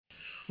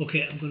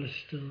Okay, I'm going to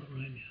start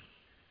right now.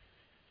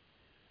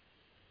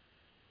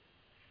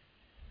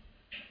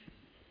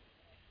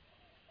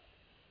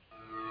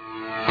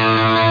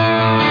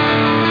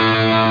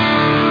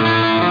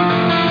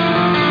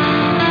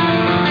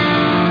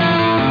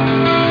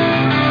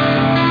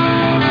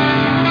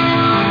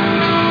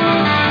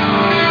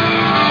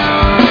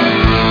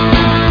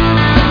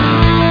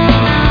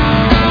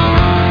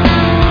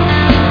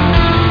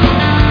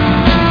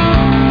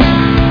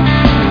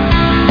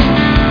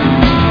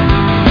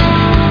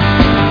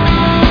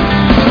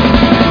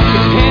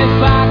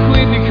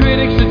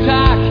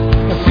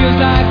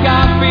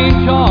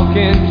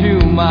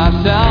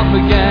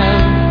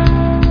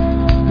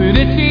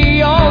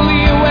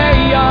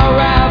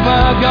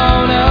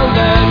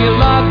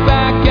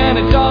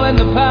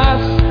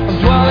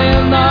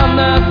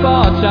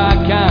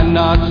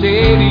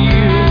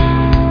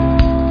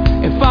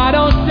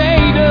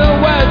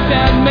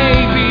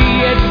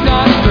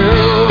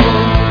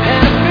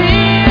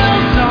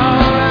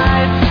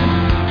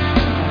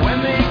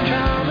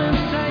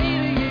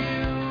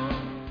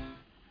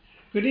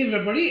 Good evening,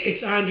 everybody.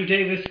 It's Andrew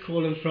Davis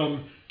calling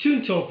from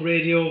Toon Talk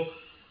Radio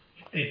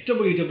at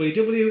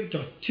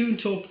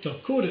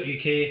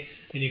www.toontalk.co.uk,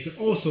 and you can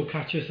also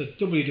catch us at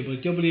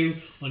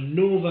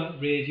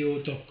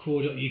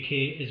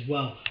www.novaradio.co.uk as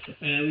well.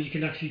 You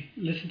can actually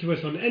listen to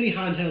us on any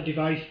handheld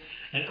device,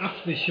 and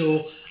after the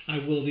show I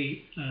will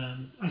be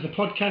as a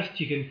podcast.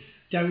 You can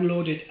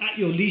download it at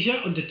your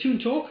leisure under Toon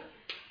Talk,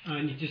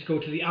 and you just go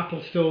to the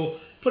Apple Store,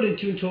 put in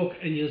Toon Talk,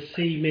 and you'll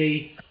see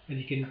me, and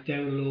you can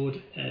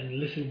download and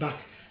listen back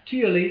to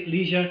your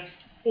leisure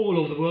all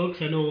over the world,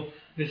 because I know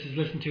this is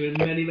listened to in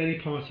many, many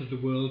parts of the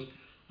world,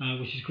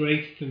 which is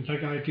great. In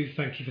fact, I do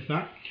thank you for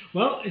that.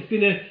 Well, it's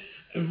been a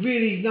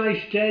really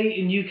nice day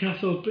in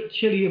Newcastle, a bit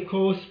chilly of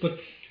course, but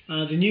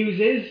the news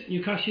is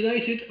Newcastle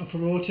United are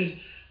promoted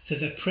to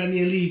the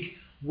Premier League,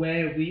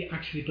 where we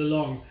actually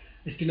belong.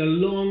 It's been a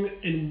long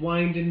and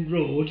winding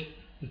road.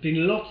 There's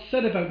been lots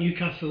said about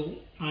Newcastle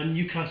and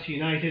Newcastle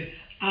United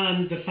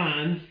and the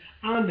fans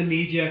and the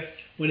media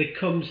when it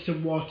comes to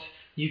what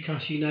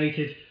Newcastle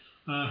United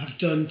have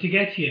done to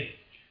get here.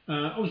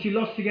 Obviously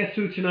lots to get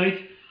through tonight.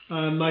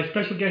 My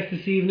special guest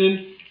this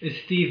evening is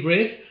Steve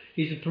Wraith.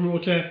 He's a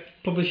promoter,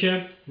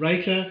 publisher,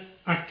 writer,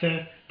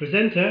 actor,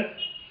 presenter,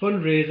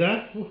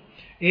 fundraiser,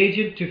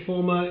 agent to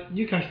former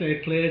Newcastle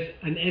United players,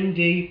 and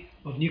MD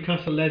of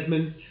Newcastle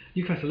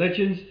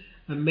Legends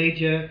and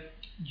Major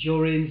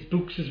Joreen's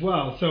books as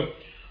well. So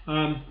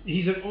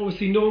he's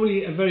obviously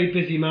normally a very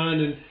busy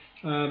man,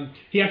 and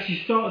he actually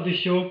started this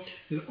show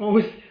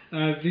always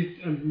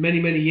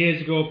many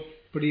years ago,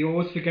 but he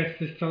always forgets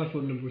this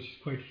telephone number, which is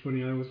quite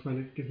funny. I always find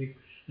it gives me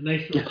a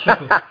nice little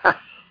chuckle.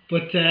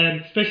 But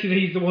especially that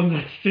he's the one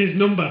that's his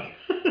number.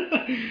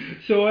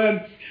 So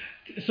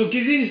good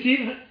evening,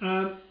 Steve.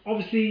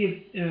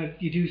 Obviously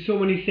you do so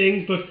many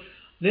things, but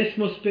this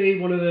must be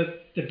one of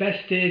the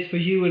best days for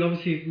you, and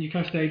obviously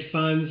Newcastle United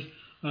fans.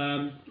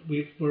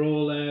 We're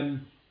all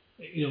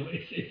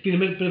it's been a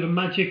bit of a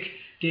magic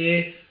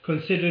day,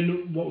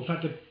 considering what we've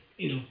had to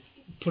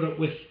put up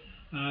with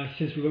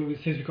since we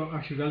got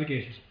actually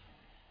relegated.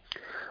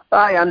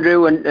 Hi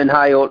Andrew, and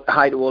hi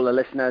to all the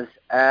listeners.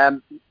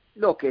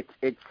 Look, is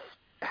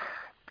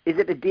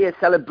it a day of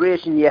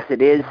celebration? Yes,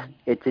 it is.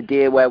 It's a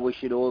day where we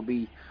should all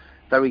be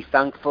very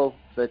thankful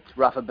that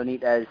Rafa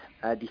Benitez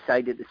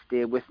decided to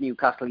stay with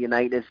Newcastle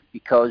United,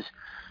 because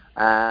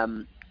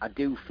I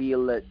do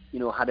feel that,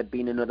 had it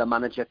been another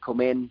manager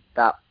come in,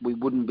 that we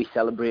wouldn't be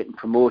celebrating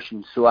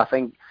promotion. So I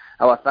think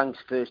our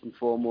thanks first and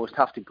foremost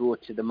have to go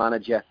to the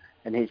manager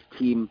and his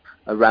team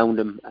around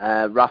him.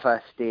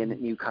 Rafa staying at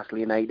Newcastle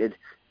United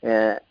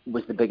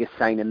was the biggest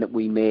signing that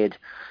we made.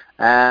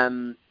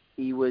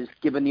 He was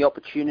given the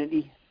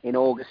opportunity in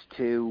August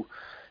to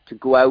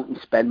go out and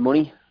spend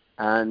money,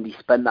 and he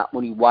spent that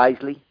money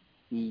wisely.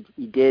 He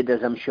did,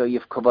 as I'm sure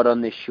you've covered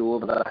on this show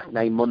over the last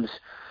 9 months,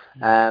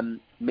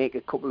 make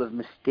a couple of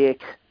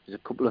mistakes. There's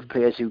a couple of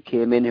players who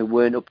came in who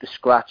weren't up to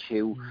scratch,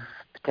 who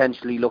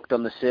potentially looked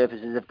on the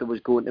surface as if they were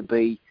going to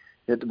be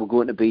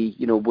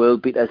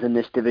world beaters in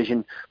this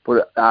division,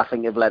 but I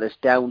think have let us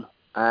down.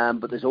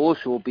 But there's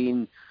also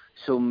been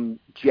some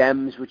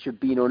gems which have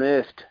been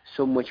unearthed,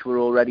 some which were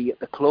already at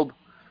the club,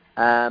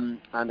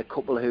 and a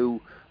couple who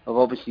have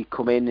obviously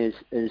come in as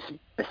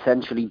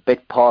essentially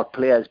bit part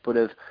players, but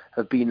have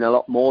been a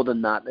lot more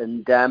than that.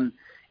 And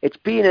it's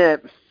been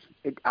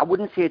I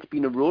wouldn't say it's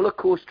been a roller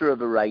coaster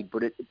of a ride,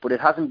 but it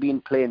hasn't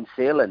been plain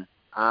sailing.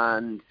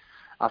 And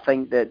I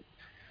think that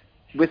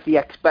with the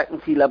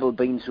expectancy level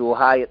being so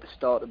high at the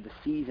start of the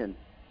season,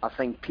 I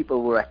think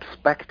people were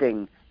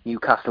expecting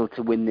Newcastle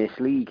to win this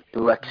league. They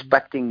were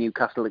expecting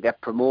Newcastle to get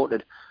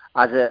promoted.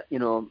 As a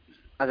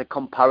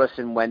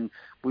comparison, when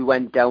we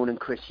went down and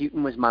Chris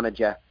Hughton was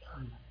manager,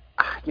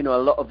 a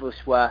lot of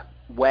us were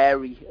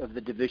wary of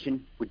the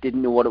division. We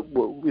didn't know what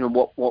we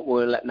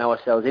were letting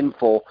ourselves in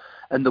for,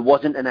 and there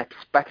wasn't an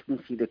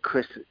expectancy that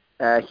Chris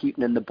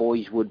Hughton and the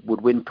boys would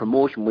win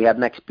promotion. We had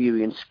an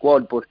experienced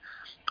squad, but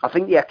I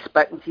think the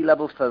expectancy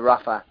level for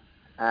Rafa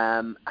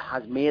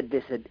has made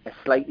this a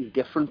slightly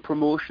different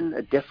promotion,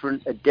 a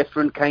different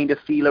kind of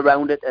feel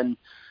around it. And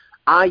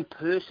I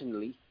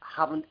personally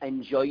haven't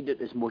enjoyed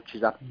it as much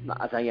as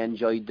I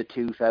enjoyed the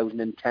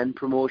 2010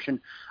 promotion,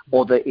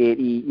 or the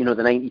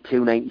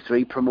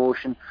 92-93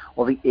 promotion,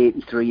 or the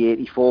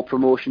 83-84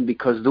 promotion,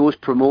 because those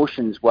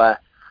promotions were,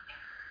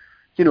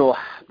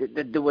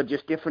 they were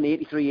just different.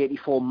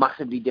 83-84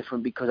 massively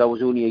different, because I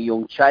was only a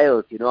young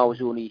child. I was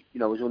only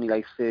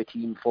like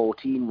 13,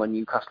 14 when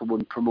Newcastle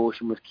won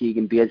promotion with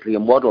Keegan, Beardsley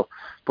and Waddle.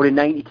 But in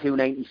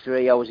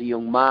 92-93 I was a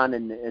young man,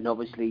 and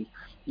obviously,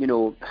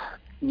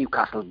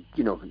 Newcastle,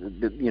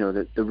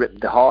 they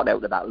ripped the heart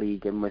out of that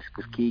league, and with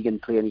Keegan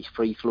playing his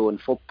free-flowing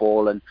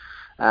football, and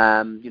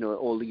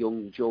all the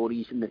young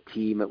Geordies in the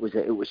team, it was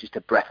just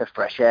a breath of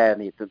fresh air,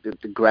 and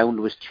the ground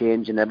was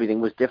changing,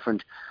 everything was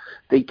different.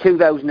 The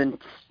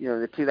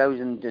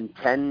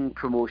 2010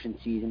 promotion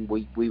season,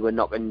 we were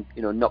knocking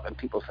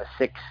people for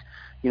six,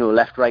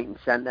 left, right, and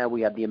centre.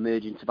 We had the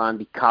emergence of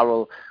Andy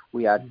Carroll.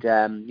 We had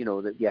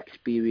the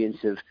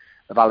experience of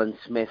Alan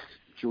Smith,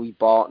 Joey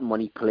Barton when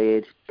he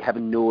played,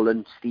 Kevin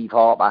Nolan, Steve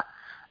Harper,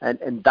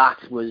 and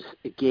that was,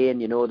 again,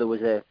 there was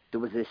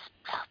this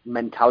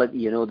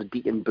mentality, the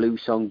Deacon Blue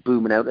song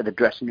booming out of the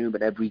dressing room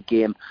at every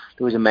game.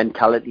 There was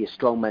a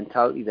strong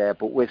mentality there.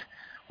 But with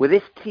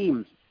this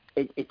team,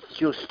 it's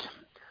just,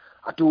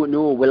 I don't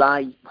know. Will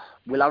I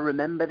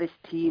remember this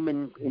team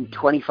in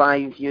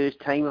 25 years'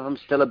 time if I'm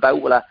still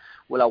about? Will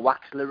I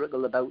wax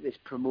lyrical about this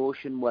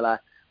promotion? Will I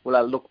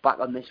look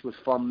back on this with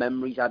fond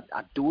memories? I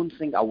don't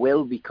think I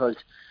will, because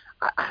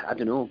I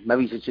don't know.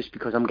 Maybe it's just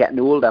because I'm getting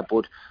older,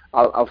 but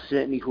I'll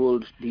certainly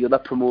hold the other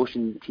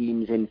promotion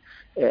teams in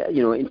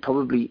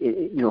probably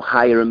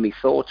higher in my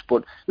thoughts.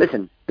 But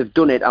listen, they've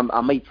done it. I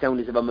might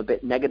sound as if I'm a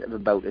bit negative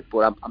about it,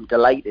 but I'm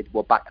delighted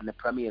we're back in the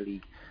Premier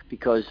League,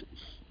 because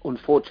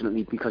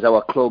unfortunately, because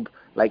our club,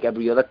 like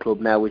every other club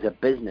now, is a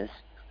business.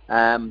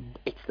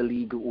 It's the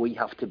league we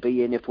have to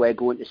be in if we're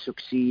going to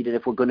succeed, and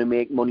if we're going to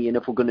make money, and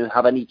if we're going to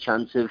have any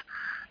chance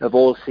of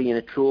all seeing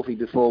a trophy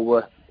before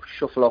we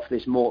shuffle off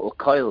this mortal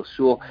coil.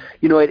 So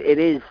it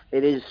is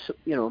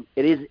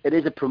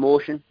a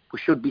promotion. We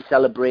should be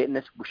celebrating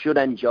it. We should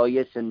enjoy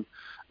it, and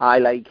I,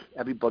 like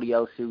everybody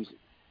else who's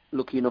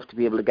lucky enough to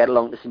be able to get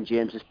along to St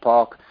James's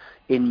Park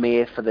in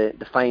May for the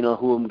final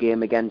home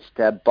game against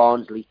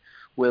Barnsley,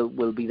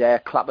 will be there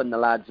clapping the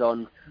lads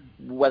on,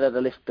 whether they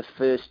lift the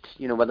first,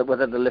 whether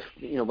they lift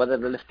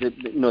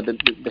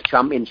the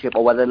championship,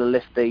 or whether they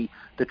lift the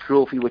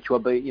trophy, which will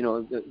be,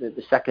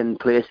 the second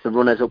place. The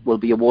runners up will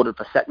be awarded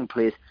for second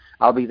place.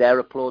 I'll be there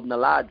applauding the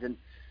lads, and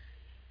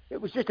it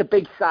was just a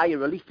big sigh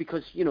of relief,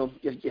 because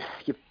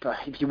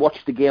if you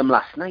watched the game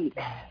last night,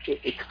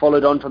 it's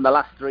followed on from the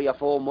last 3 or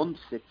 4 months.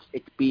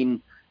 It's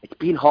been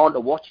hard to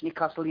watch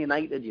Newcastle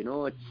United.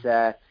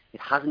 It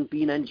hasn't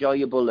been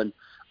enjoyable, and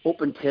up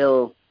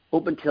until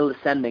the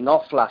sending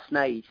off last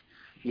night,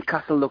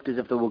 Newcastle looked as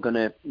if they were going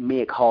to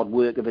make hard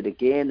work of it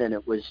again, and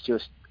it was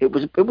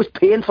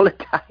painful at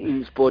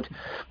times. But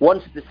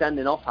once the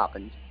sending off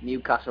happened,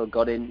 Newcastle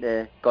got into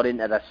their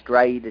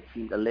stride. It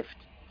seemed to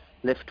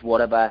lift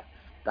whatever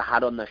they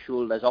had on their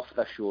shoulders off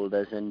their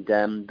shoulders, and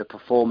the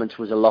performance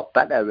was a lot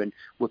better, and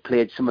we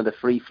played some of the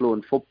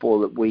free-flowing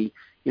football that we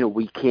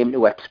came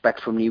to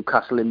expect from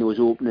Newcastle in those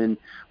opening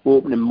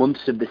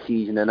months of the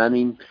season. And I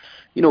mean,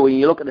 when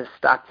you look at the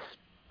stats,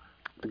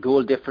 the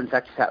goal difference,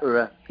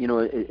 etc.,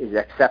 is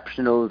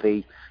exceptional.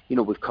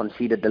 We've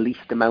conceded the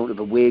least amount of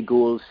away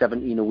goals,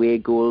 17 away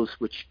goals,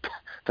 which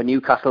for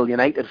Newcastle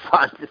United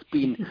fans has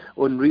been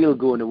unreal,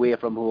 going away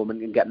from home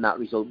and getting that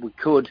result. We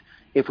could,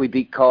 if we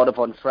beat Cardiff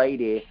on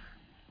Friday,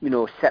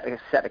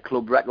 set a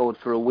club record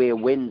for away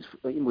wins,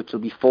 which will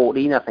be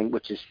 14, I think,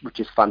 which is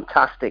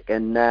fantastic.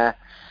 And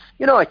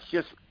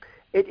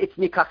it's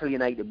Newcastle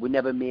United. We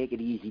never make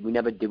it easy. We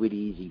never do it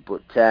easy.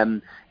 But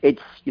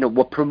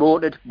we're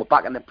promoted. We're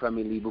back in the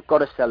Premier League. We've got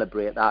to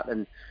celebrate that.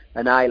 And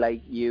I,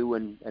 like you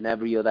and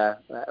every other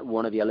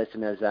one of your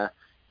listeners, are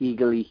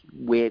eagerly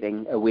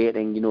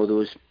awaiting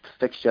those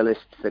fixture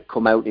lists that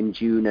come out in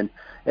June. And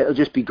it'll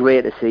just be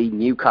great to see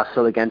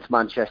Newcastle against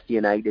Manchester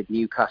United,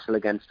 Newcastle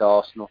against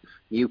Arsenal,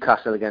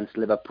 Newcastle against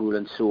Liverpool,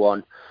 and so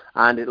on.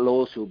 And it'll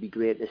also be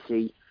great to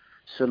see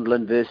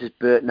Sunderland versus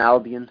Burton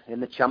Albion in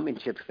the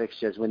Championship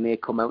fixtures when they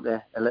come out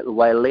a little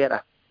while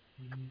later.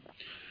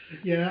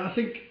 Yeah, I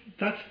think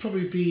that's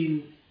probably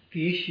been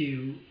the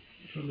issue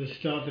from the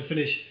start to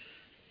finish.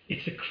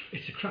 It's a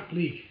crap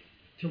league.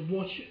 To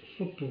watch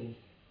football,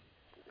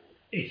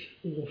 it's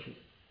awful.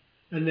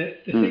 And the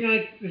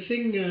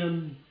thing,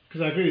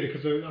 because I agree with you,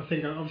 because I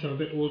think obviously I'm a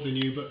bit older than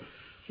you, but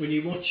when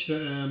you watch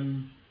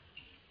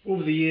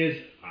over the years,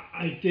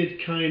 I did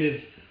kind of.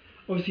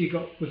 Obviously, you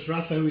got with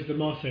Rafa, who's the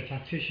master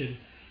tactician.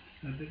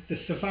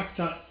 The fact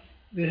that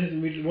there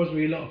wasn't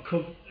really a lot of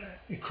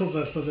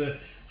cover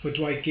for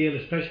Dwight Gale,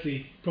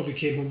 especially, probably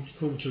came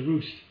home to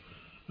roost.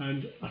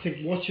 And I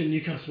think watching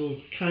Newcastle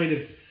kind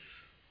of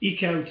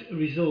eke out a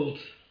result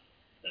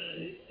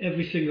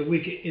every single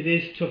week, it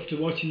is tough to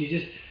watch, and you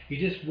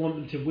just want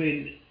them to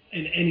win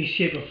in any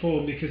shape or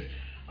form, because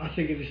I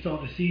think at the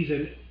start of the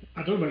season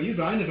I don't know about you,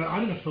 but I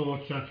never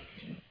thought that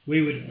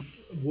we would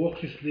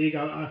walk this league.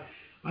 I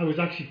was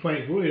actually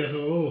quite worried. I thought,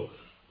 oh,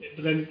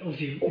 but then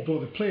obviously we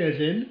brought the players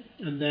in,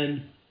 and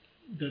then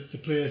the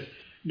players,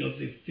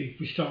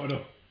 we started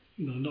off,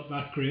 not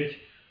that great.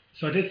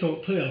 So I did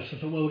thought playoffs.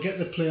 I thought, well, we'll get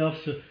the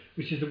playoffs,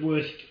 which is the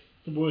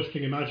worst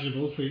thing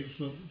imaginable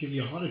for giving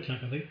you a heart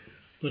attack, I think.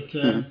 But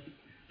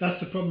that's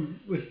the problem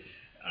with.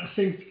 I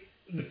think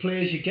the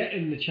players you get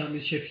in the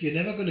championship, you're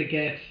never going to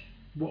get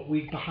what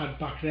we had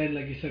back then,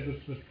 like you said,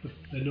 with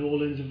the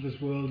Nolans of this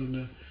world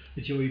and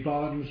the Joey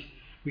Bardens.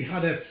 We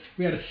had a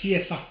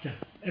fear factor.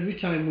 Every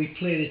time we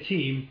played a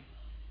team,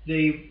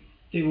 they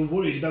were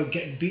worried about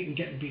getting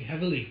beat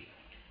heavily.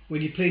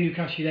 When you play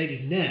Newcastle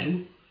United now,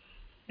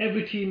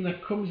 every team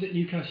that comes at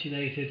Newcastle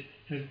United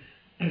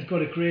has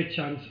got a great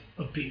chance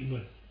of beating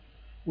them,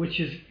 which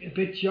is a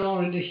bit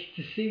jarring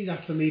to see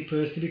that for me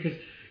personally, because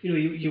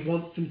you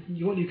want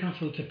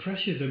Newcastle to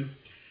pressure them.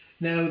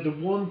 Now, the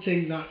one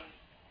thing that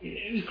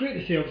it was great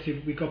to see,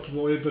 obviously we got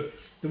promoted, but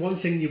the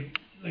one thing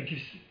like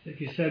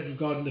you said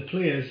regarding the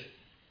players,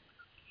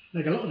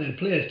 like a lot of them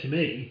players to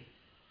me,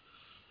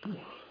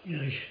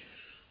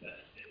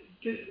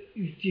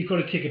 you've got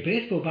to take a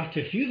baseball bat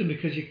to a few of them,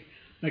 because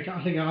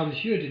I think Alan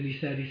Shearer he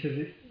says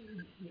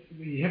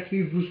you have to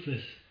be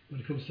ruthless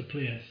when it comes to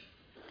players,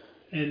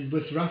 and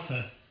with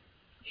Rafa,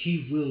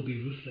 he will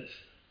be ruthless.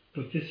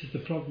 But this is the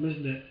problem,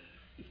 isn't it?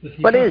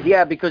 But it is,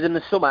 yeah, because in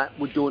the summer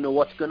we don't know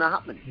what's going to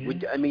happen.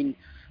 Yeah.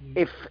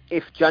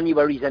 If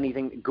January's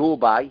anything to go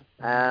by,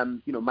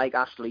 Mike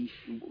Ashley,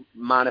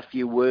 man a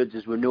few words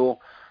as we know,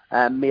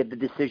 made the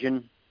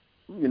decision,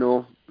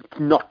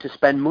 not to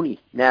spend money.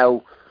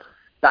 Now,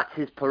 that's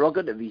his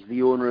prerogative. He's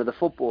the owner of the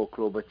football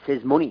club. It's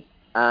his money.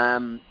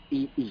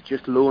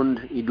 He'd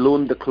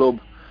loaned the club.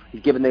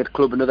 He's given the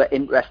club another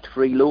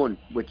interest-free loan,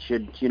 which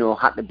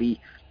had to be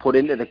put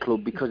into the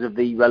club because of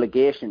the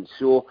relegation.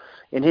 So,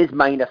 in his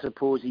mind, I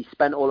suppose he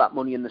spent all that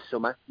money in the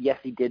summer. Yes,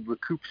 he did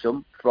recoup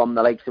some from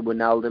the likes of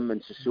Wijnaldum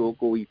and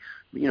Sissoko.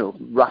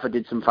 Rafa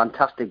did some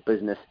fantastic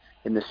business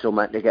in the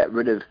summer to get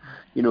rid of,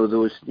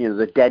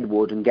 the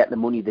deadwood and get the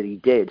money that he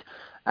did.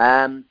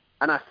 And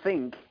I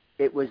think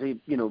it was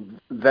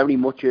very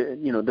much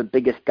the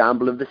biggest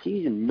gamble of the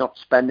season, not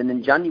spending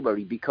in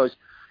January, because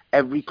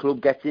every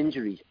club gets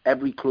injuries,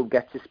 every club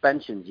gets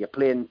suspensions. You're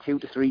playing 2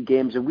 to 3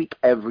 games a week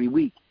every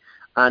week,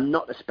 and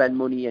not to spend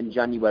money in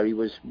January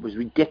was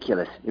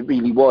ridiculous. It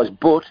really was,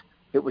 but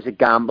it was a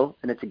gamble,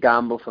 and it's a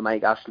gamble for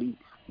Mike Ashley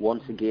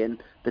once again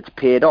that's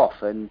paid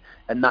off, and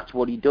that's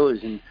what he does.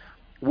 And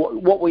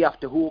what we have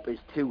to hope is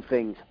 2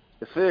 things.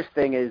 The first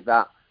thing is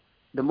that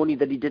the money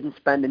that he didn't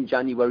spend in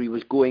January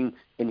was going,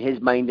 in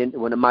his mind,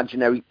 into an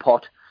imaginary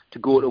pot to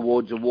go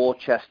towards a war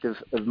chest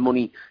of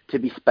money to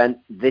be spent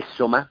this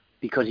summer,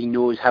 because he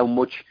knows how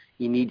much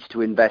he needs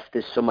to invest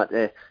this summer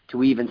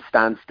to even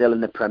stand still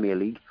in the Premier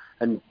League.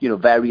 And,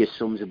 various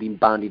sums have been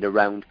bandied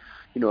around.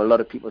 A lot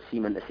of people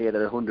seeming to say that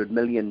 100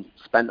 million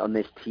spent on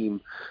this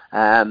team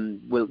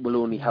will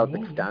only help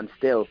it stand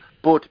still.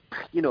 But,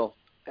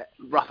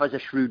 Rafa's a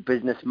shrewd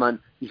businessman.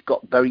 He's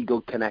got very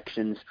good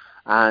connections,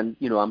 and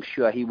I'm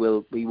sure he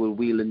will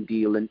wheel and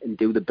deal and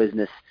do the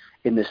business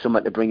in the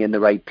summer to bring in the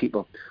right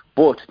people.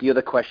 But the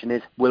other question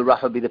is, will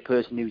Rafa be the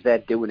person who's there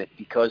doing it?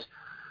 Because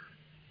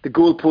the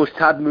goalposts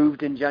had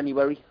moved in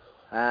January.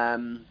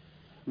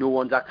 No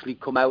one's actually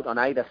come out on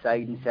either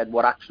side and said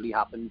what actually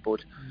happened, but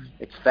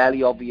it's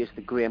fairly obvious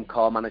that Graham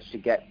Carr managed to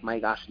get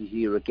Mike Ashley's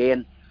ear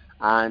again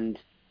and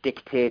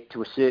dictate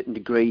to a certain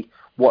degree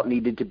what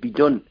needed to be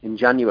done in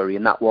January,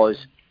 and that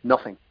was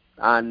nothing.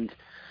 And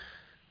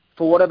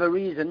for whatever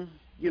reason,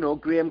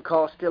 Graham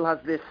Carr still has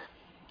this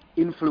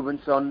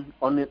influence on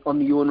the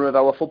owner of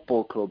our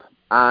football club,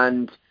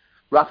 and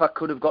Rafa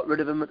could have got rid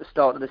of him at the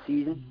start of the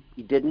season.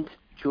 He didn't,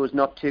 chose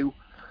not to.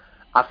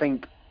 I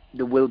think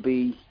there will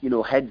be,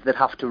 heads that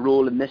have to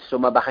roll in this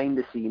summer behind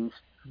the scenes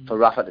for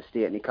Rafa to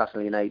stay at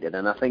Newcastle United.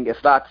 And I think if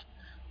that,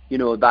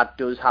 that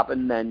does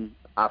happen, then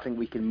I think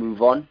we can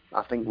move on.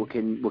 I think we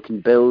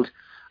can build.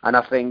 And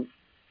I think,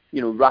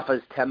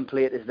 Rafa's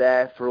template is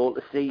there for all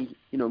to see.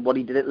 What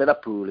he did at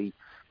Liverpool, he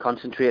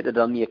concentrated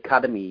on the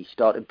academy. He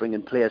started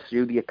bringing players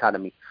through the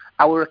academy.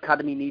 Our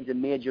academy needs a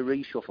major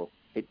reshuffle.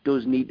 It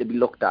does need to be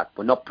looked at.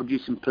 We're not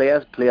producing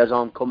players. Players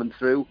aren't coming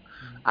through.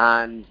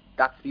 And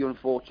that's the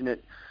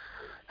unfortunate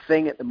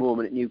thing at the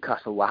moment at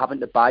Newcastle. We're having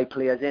to buy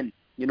players in.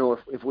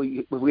 If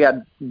we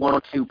had 1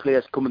 or 2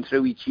 players coming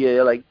through each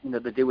year, like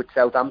they do at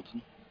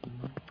Southampton,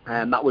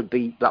 that would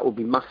be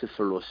massive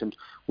for us. And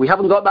we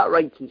haven't got that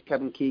right since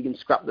Kevin Keegan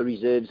scrapped the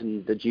reserves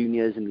and the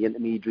juniors and the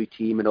intermediary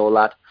team and all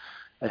that.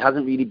 It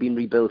hasn't really been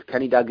rebuilt.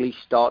 Kenny Dalglish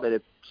started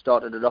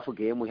it off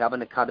again. We have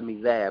an academy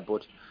there,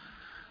 but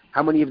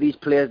how many of these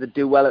players that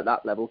do well at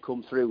that level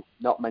come through?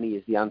 Not many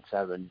is the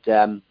answer, and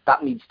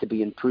that needs to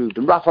be improved.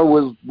 And Rafa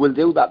will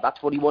do that.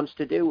 That's what he wants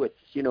to do. It's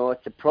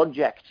it's a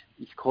project.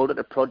 He's called it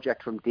a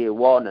project from day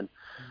one, and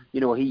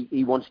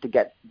he wants to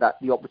get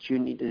the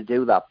opportunity to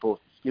do that. But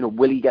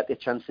will he get the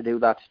chance to do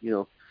that?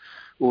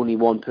 only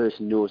one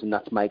person knows, and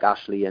that's Mike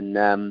Ashley.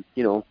 And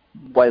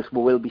whilst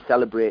we will be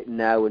celebrating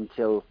now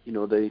until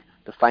the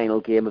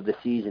final game of the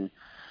season,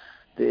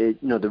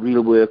 the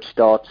real work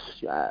starts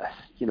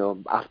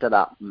after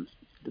that.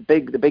 The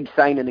big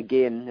signing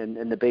again,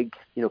 and the big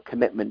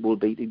commitment will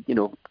be to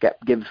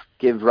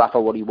give Rafa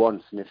what he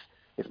wants. And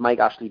if Mike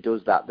Ashley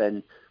does that,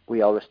 then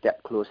we are a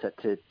step closer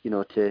to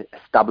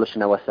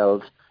establishing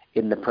ourselves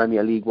in the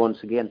Premier League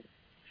once again.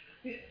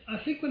 I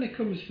think when it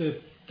comes to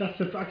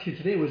actually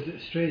today was a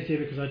strange day,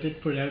 because I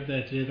did put it out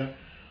there today that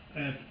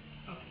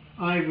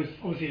I was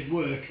obviously at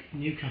work in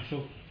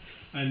Newcastle,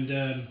 and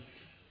there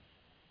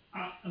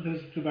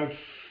was about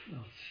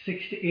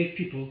 6 to 8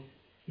 people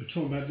who were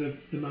talking about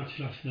the match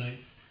last night.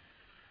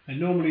 And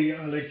normally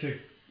I like to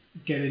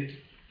get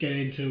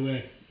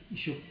into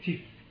show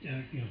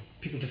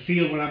people to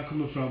feel where I'm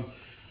coming from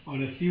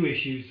on a few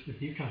issues with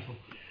Newcastle,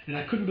 and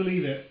I couldn't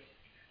believe it.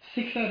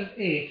 6 out of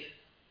 8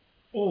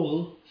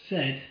 all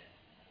said,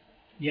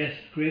 yes,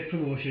 great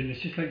promotion.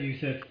 It's just like you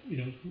said,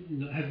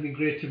 it hasn't been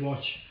great to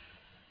watch.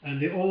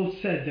 And they all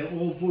said they're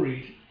all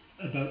worried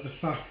about the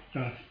fact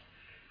that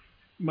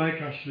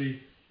Mike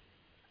Ashley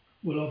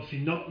will obviously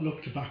not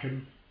look to back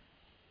him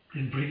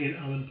and bring in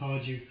Alan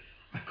Pardew.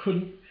 I've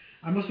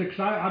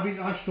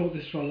thought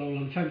this for a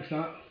long time, because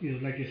I,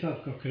 like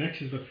yourself, got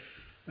connections, but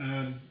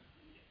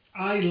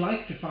I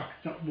like the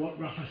fact that what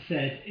Rafa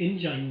said in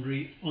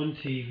January on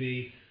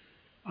TV.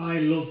 I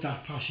love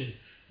that passion.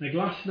 Like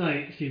last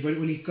night, Steve,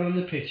 when he got on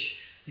the pitch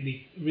and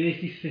he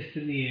raised his fist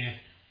in the air,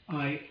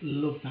 I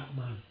love that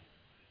man,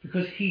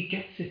 because he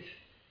gets it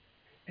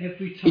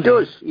every time. He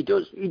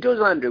does,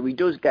 Andrew. He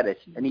does get it,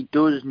 and he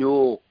does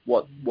know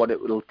what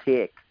it will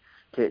take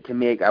to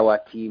make our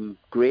team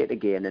great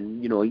again.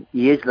 And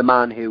he is the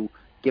man who,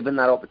 given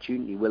that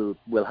opportunity, will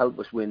help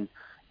us win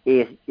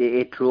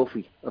a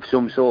trophy of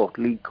some sort,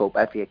 League Cup,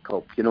 FA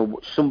Cup,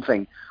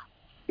 something.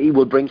 He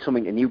will bring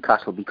something to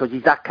Newcastle, because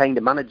he's that kind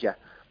of manager.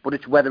 But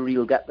it's whether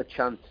he'll get the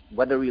chance,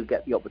 whether he'll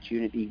get the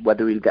opportunity,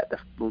 whether he'll get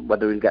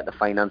the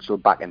financial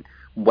backing,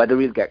 whether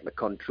he'll get the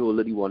control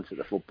that he wants at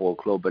the football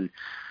club. And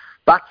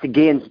that's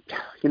again,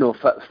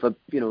 for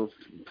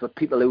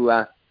people who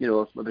are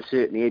of a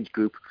certain age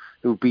group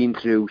who've been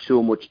through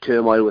so much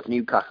turmoil with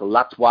Newcastle.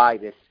 That's why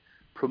this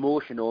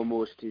promotion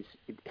almost is.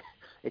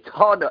 It's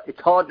hard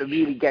to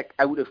really get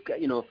out of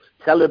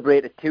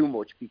celebrate it too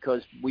much,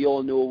 because we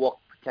all know what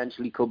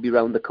potentially could be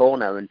round the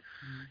corner. And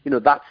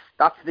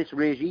that's this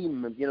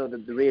regime.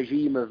 The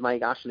regime of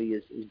Mike Ashley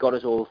has got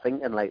us all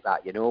thinking like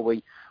that.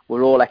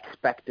 We're all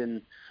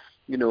expecting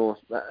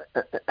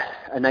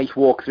a nice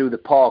walk through the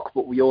park,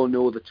 but we all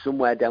know that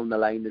somewhere down the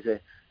line there's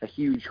a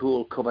huge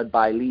hole covered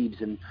by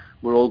leaves, and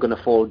we're all going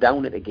to fall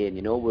down it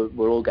again.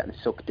 We're all getting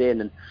sucked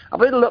in. And I've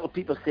heard a lot of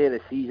people say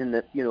this season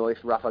that if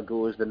Rafa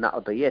goes, then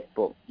that'll be it.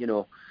 But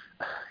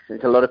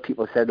a lot of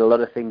people said a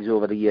lot of things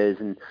over the years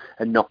and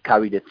not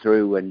carried it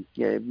through. And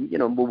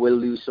we'll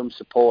lose some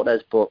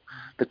supporters, but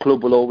the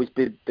club will always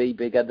be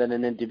bigger than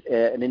an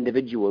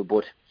individual.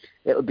 But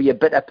it'll be a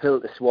bitter pill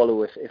to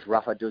swallow if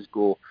Rafa does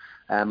go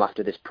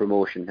after this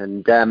promotion.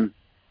 And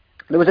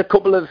there was a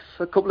couple of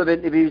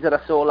interviews that I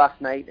saw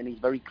last night, and he's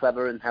very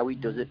clever in how he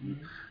does it. And,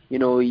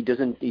 he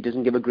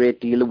doesn't give a great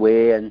deal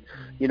away, and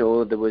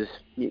there was,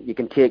 you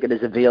can take it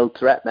as a veiled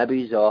threat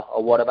maybe, or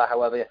whatever,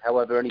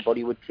 however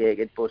anybody would take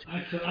it. But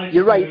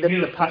you're right,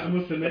 the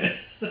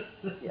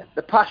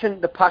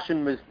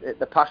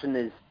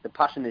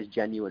passion is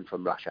genuine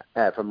from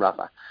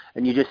Rafa,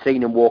 and you just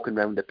seen him walking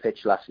around the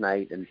pitch last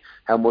night, and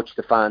how much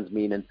the fans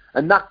mean,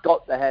 and that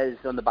got the hairs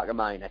on the back of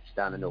my neck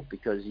standing up,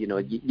 because you know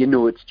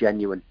it's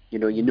genuine. He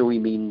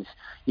means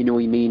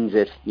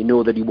it.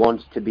 That he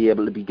wants to be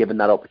able to be given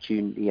that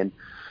opportunity. And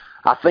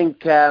I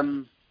think, I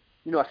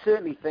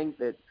certainly think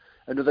that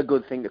another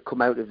good thing to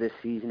come out of this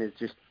season is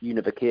just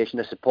unification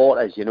of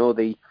supporters.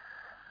 The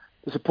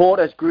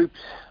supporters groups,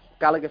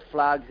 Gallagher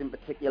Flags in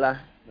particular,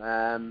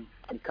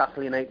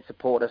 Newcastle United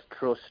Supporters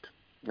Trust,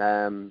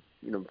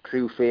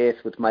 True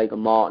Faith with Michael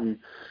Martin,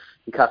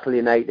 Newcastle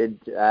United,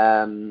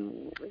 the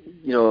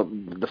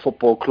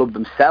football club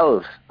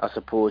themselves, I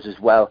suppose, as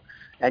well.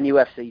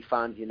 NUFC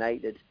Fans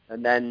United,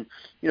 and then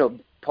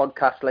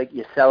podcasts like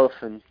yourself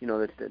and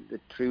the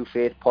True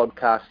Faith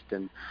podcast,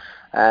 and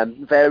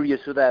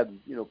various other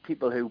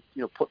people who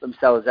put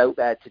themselves out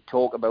there to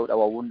talk about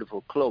our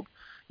wonderful club.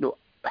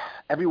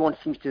 Everyone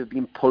seems to have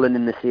been pulling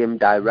in the same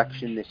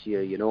direction this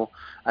year,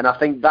 and I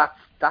think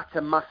that's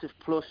a massive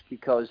plus,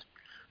 because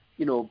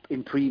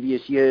in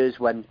previous years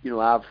when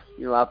I've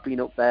been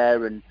up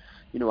there and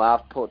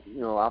I've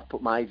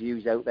put my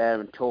views out there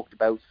and talked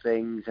about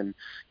things, and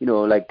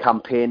like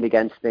campaigned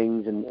against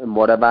things and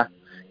whatever.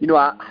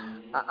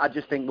 I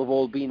just think we've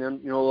all been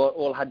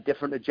all had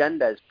different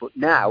agendas, but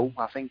now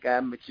I think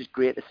it's just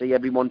great to see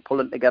everyone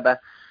pulling together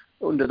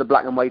under the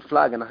black and white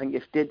flag. And I think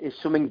if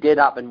something did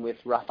happen with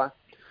Rafa,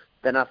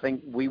 then I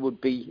think we would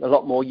be a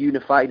lot more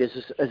unified as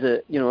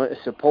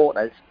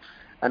supporters.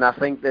 And I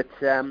think that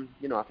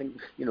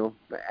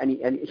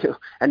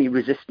any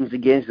resistance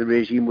against the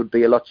regime would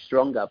be a lot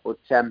stronger. But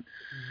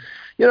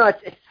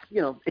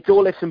it's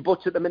all ifs and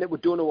buts at the minute. We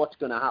don't know what's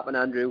going to happen,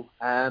 Andrew.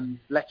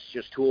 Let's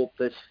just hope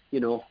that,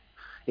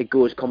 it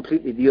goes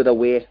completely the other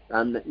way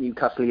and that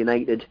Newcastle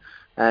United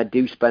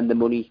do spend the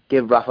money,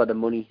 give Rafa the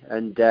money,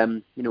 and,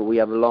 we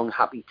have a long,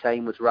 happy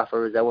time with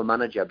Rafa as our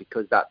manager,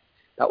 because that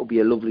would be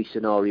a lovely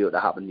scenario to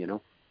happen,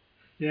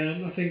 Yeah,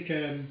 I think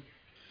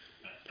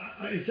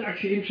it's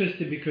actually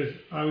interesting, because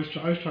I was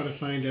trying to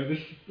find out, this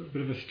is a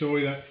bit of a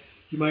story that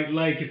you might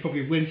like, you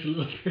probably wince a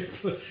little bit,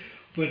 but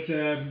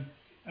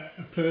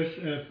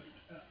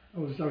I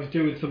was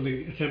doing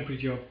something, a temporary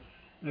job,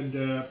 and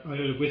I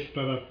heard a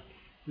whisper that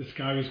this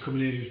guy was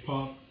coming in, he was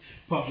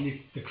part of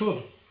the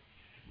club.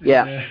 And,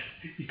 yeah.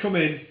 You come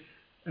in,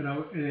 and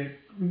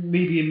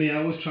me being me, I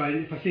always try,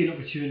 if I see an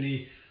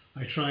opportunity,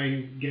 I try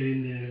and get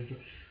in there.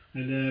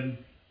 And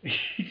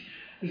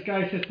this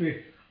guy says to me,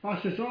 I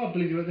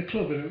believe you're at the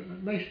club.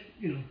 And nice,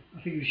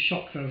 I think he was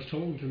shocked that I was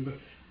talking to him. But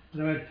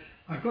and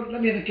I went,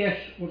 let me have a guess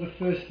what the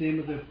first name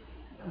of the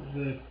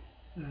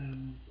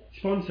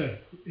sponsor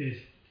is.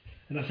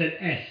 And I said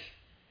S.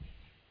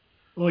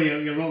 Oh,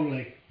 you're wrong,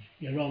 like.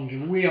 You're wrong.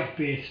 You're way off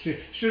base,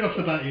 straight off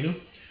the bat,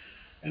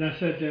 And I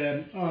said,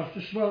 I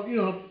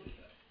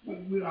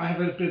have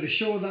a bit of a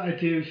show that I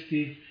do.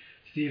 Steve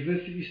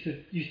Ruth used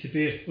to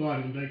be. Oh, I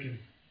didn't like him.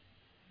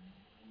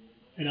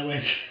 And I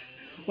went,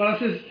 well, I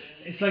says,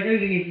 it's like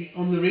anything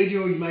on the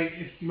radio. You might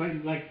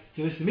like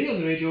to listen to me on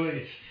the radio.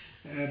 It's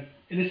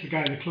and this is a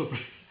guy in the club.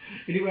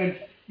 And he turned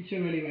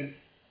around and he went,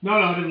 no,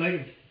 I didn't like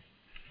him.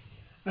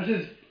 I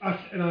said,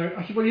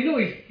 well,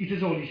 he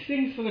does all these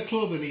things for the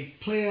club, and he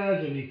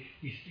players, and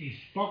he's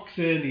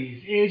boxing,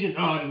 he's agent.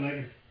 Oh, I didn't like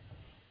him.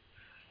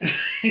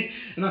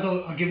 And I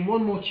thought, I'll give him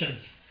one more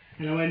chance.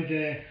 And I went,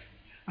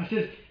 I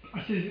says,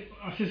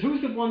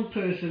 who's the one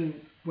person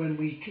when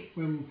we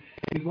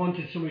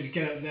wanted somebody to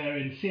get out there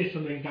and say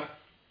something that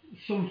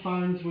some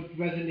fans would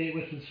resonate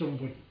with and some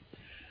wouldn't?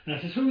 And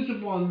I says, who's the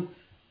one?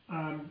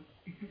 I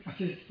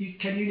says,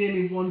 can you name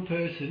me one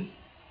person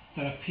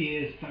that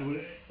appears, that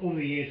over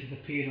the years has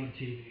appeared on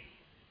TV?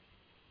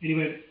 And he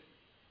went,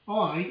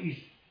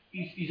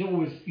 he's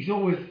always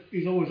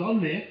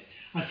on there.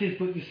 I says,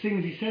 but the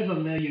things he says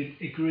on there you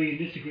agree and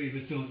disagree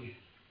with, don't you?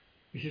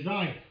 He says,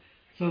 aye.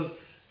 So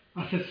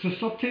I said, so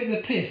stop taking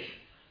the piss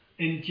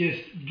and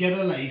just get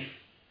a life.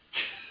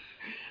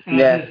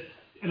 And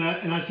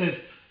I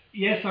said,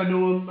 yes, I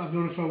know him, I've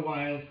known him for a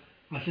while.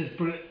 I said,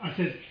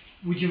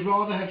 would you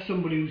rather have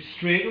somebody who's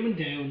straight up and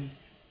down,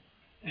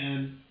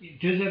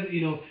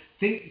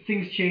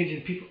 things change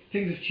and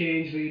things have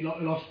changed, we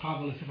lost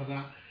Pavel and stuff like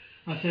that.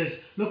 I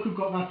said, look, we've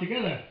got that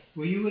together.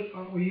 Were you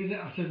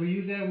there? I said, were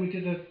you there when we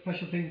did a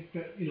special thing,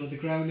 the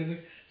ground and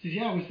it? He says,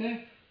 yeah, I was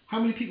there. How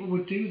many people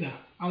would do that?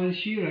 Alan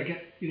Shearer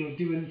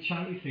doing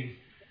charity things.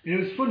 And it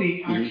was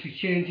funny, actually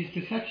changed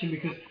his perception,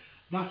 because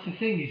that's the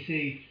thing, you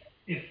see,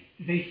 if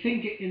they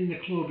think it in the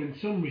club in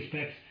some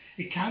respects,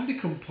 it can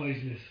become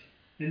poisonous.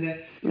 And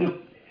I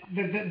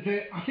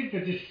think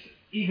they're just,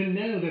 even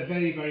now, they're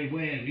very, very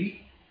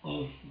wary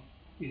of,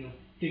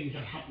 things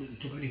that happen at the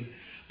club anyway.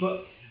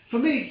 But for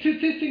me, two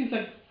things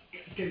that,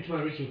 getting to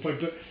my original point,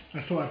 but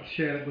I thought I'd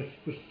share it with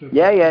the...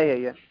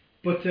 Yeah.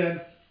 But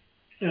to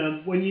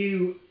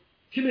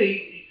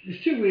me,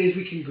 there's two ways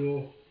we can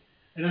go,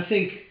 and I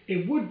think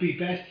it would be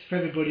best for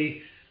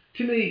everybody.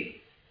 To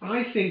me,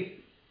 I think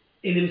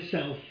in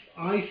himself,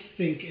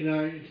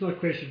 it's not a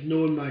question of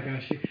knowing Mike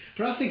Ashley,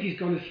 but I think he's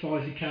gone as far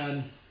as he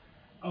can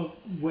of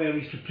where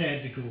he's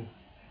prepared to go,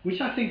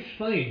 which I think is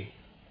fine,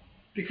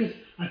 because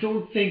I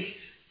don't think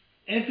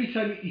every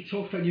time he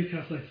talks about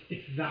Newcastle,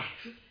 it's that,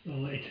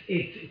 or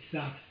it's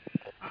that.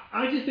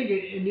 I just think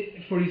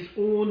for his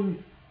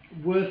own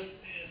worth,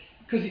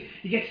 because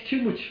he gets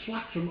too much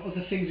flack from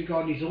other things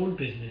regarding his own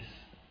business,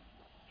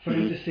 for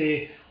him to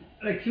say,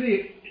 like, to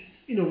me,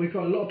 we've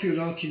got a lot of people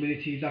in our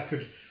community that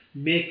could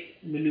make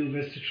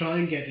manoeuvres to try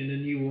and get in a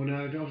new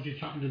owner. Obviously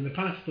it's happened in the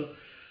past, but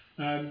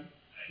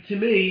to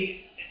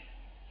me,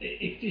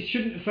 it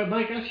shouldn't, for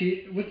Mike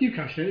Ashley with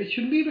Newcastle, it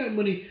shouldn't be about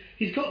money.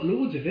 He's got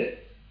loads of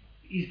it.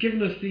 He's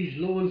given us these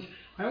loans.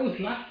 I always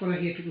laugh when I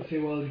hear people say,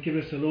 well, he's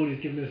given us a loan,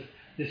 he's given us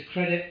this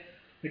credit.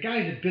 The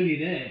guy's a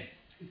billionaire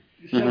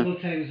several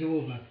times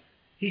over.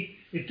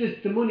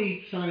 The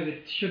money side of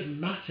it shouldn't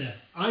matter.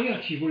 I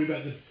actually worry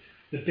about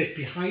the bit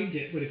behind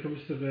it when it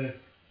comes to the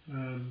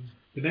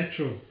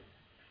metro.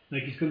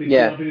 Like, he's going to be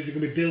they're going to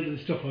be building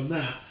stuff on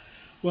that.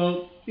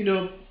 Well,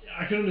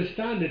 I can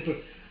understand it, but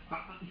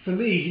for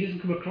me, he doesn't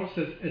come across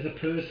as a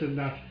person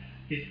that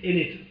is in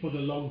it for the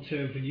long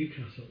term for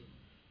Newcastle.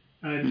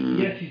 And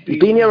yes, he's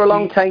been here a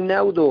long time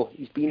now, though.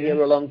 He's been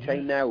here a long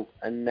time now,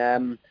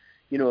 and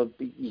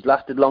he's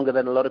lasted longer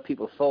than a lot of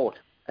people thought.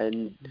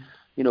 And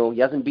he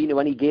hasn't been to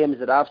any games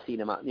that I've seen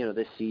him at,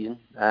 this season.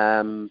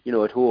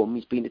 At home,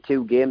 he's been to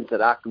 2 games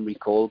that I can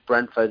recall: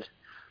 Brentford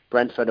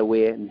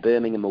away and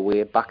Birmingham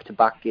away,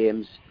 back-to-back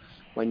games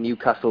when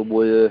Newcastle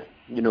were,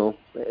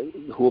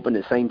 hoping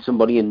to sign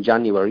somebody in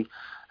January.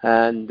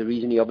 And the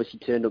reason he obviously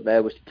turned up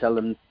there was to tell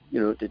them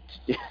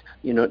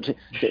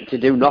to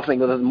do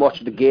nothing other than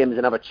watch the games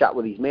and have a chat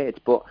with his mates.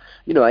 But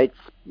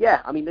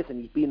listen,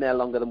 he's been there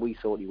longer than we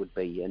thought he would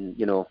be, and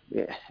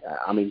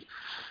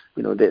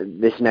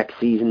this next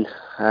season,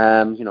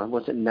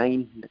 what's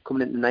it,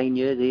 coming into 9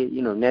 years,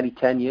 nearly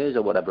 10 years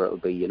or whatever it will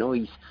be.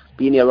 He's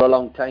been here a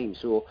long time,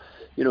 so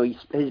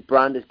his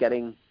brand is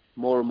getting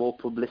more and more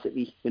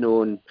publicity,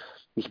 and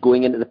he's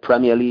going into the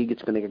Premier League.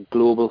 It's going to get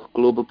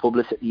global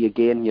publicity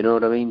again. You know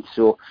what I mean?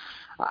 So,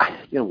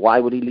 why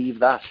would he leave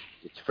that?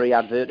 It's free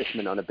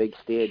advertisement on a big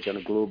stage, on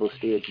a global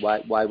stage.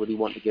 Why would he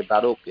want to give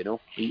that up?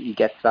 He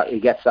gets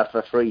that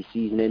for free,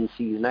 season in,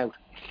 season out.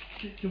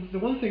 The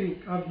one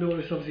thing I've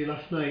noticed, obviously,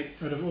 last night,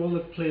 out of all the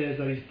players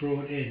that he's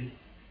brought in,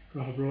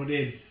 4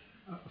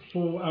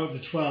 out of the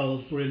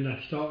 12 were in that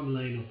starting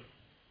lineup.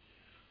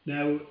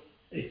 Now,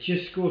 it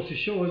just goes to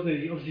show, isn't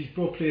it? Obviously, he's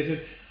brought players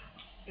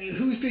in.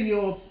 Who's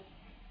been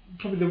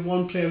probably the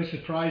one player who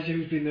surprised you?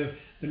 Who's been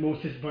the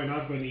most disappointing?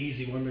 I've got an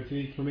easy one, but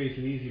for me it's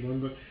an easy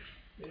one. But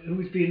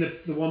who's been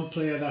the one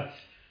player that's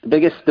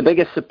the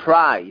biggest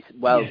surprise?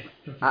 Well, yes,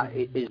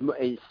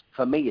 is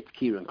for me it's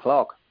Kieran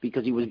Clark,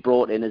 because he was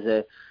brought in as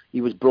a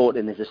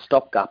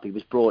stopgap. He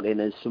was brought in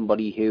as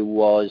somebody who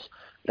was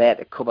there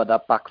to cover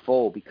that back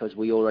four, because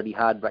we already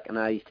had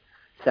recognised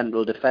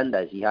central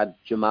defenders. He had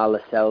Jamal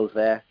Lascelles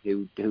there,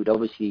 who'd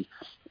obviously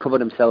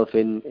covered himself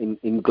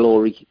in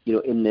glory,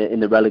 in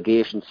the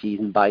relegation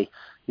season by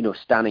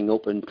standing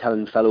up and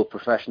telling fellow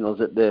professionals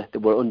that they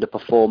were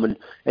underperforming.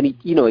 And he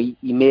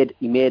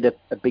made a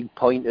big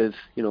point of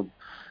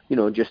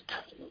just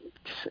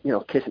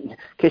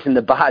kissing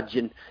the badge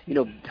and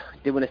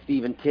doing a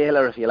Stephen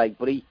Taylor, if you like.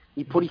 But he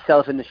put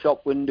himself in the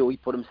shop window. He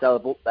put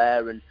himself up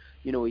there, and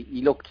he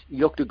looked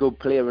a good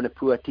player in a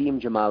poor team,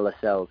 Jamal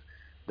Lascelles.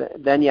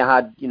 Then you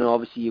had,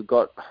 obviously you've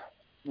got,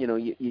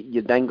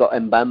 you then got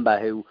Mbamba,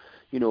 who,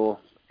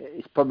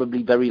 is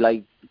probably very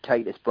like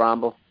Titus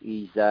Bramble.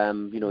 He's,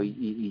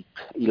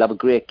 he'll have a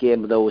great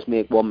game, but always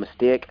make one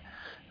mistake.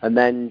 And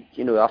then,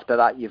 after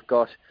that you've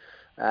got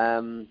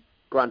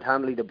Grant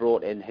Hanley they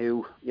brought in,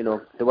 who,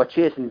 they were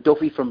chasing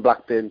Duffy from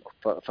Blackburn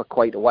for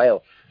quite a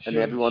while, and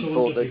everyone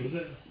thought that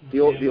they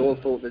all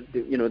thought that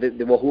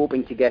they were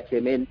hoping to get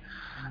him in.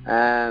 They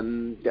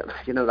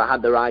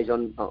had their eyes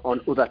on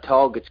other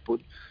targets, but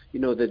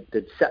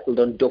they'd settled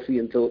on Duffy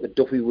and thought that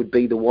Duffy would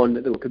be the one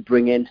that they could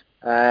bring in.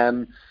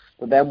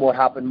 But then what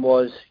happened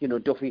was,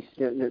 Duffy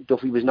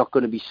was not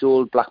going to be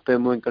sold.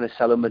 Blackburn weren't going to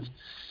sell him at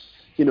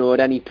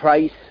any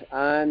price,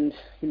 and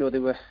they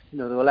were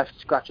left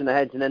scratching their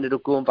heads and ended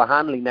up going for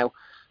Hanley. Now,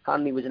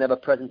 Hanley was never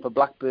present for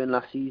Blackburn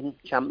last season,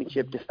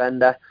 Championship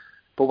defender,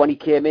 but when he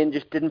came in,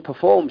 just didn't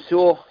perform.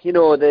 So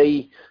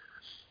the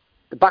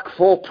back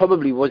four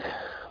probably was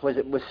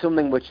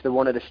something which they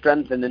wanted to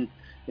strengthen, and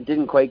it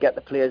didn't quite get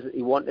the players that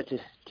he wanted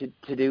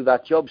to do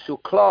that job. So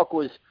Clark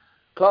was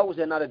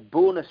an added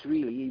bonus,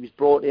 really. He was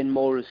brought in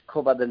more as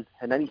cover than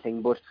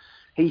anything, but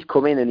he's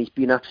come in and he's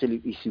been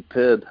absolutely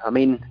superb. I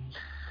mean,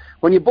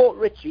 when you bought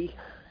Richie,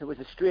 it was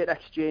a straight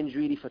exchange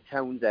really for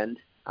Townsend,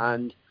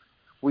 and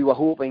we were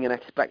hoping and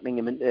expecting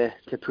him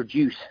to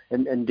produce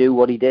and do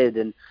what he did.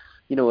 And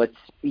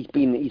he's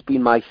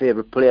been my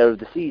favourite player of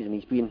the season.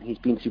 He's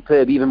been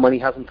superb. Even when he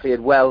hasn't played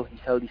well, he's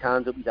held his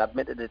hands up. He's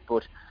admitted it,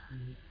 but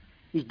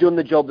he's done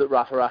the job that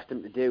Rafa asked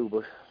him to do.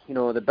 But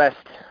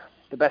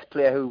the best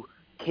player who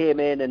came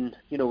in and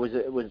he's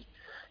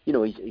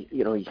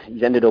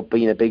ended up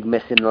being a big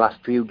miss in the last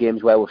few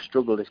games where we've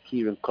struggled is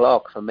Kieran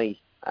Clark for me.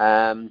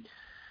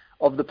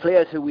 Of the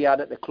players who we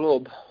had at the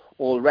club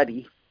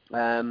already,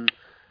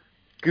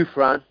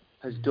 Gouffran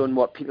has done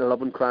what Peter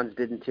Lovenkrands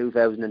did in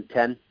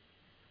 2010.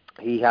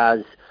 He's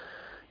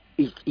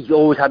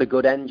always had a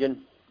good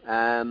engine,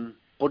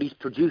 but he's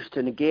produced,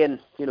 and again,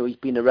 he's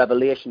been a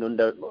revelation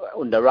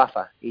under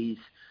Rafa. He's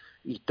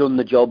done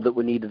the job that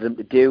we needed him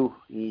to do.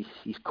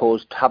 He's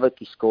caused havoc.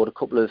 He scored a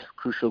couple of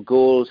crucial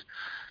goals,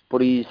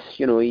 but he's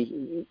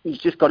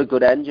just got a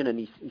good engine, and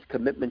his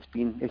commitment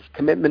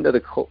to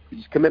the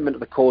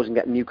cause and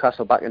getting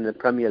Newcastle back in the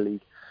Premier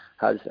League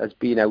has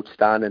been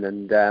outstanding,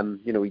 and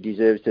he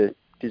deserves the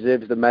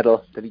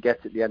medal that he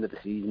gets at the end of the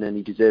season, and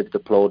he deserves the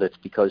plaudits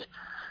because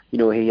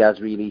he has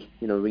really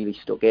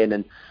stuck in,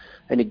 and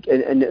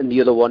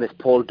the other one is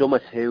Paul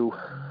Dummett, who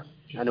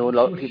I know a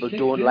lot of people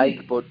don't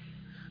like, but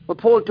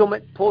Paul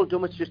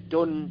Dummett's just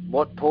done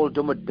what Paul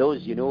Dummett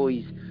does.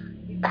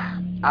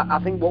 I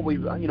think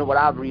what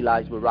I've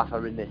realised with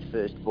Rafa in this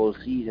first full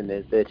season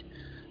is that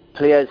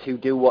players who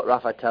do what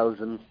Rafa tells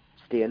them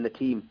stay in the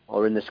team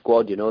or in the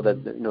squad. They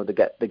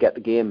get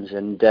the games,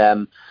 and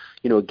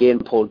again,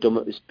 Paul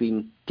Dummett has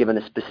been given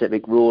a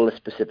specific role, a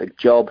specific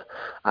job,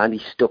 and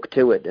he's stuck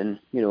to it, and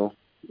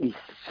he's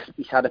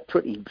had a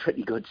pretty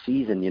good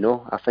season.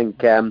 I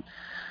think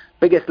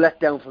biggest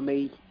letdown for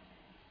me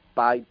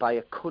by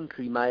a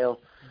country mile,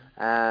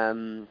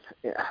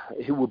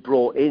 who were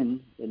brought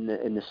in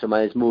the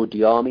summer is Mo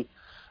Diarmi.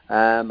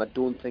 I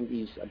don't think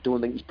he's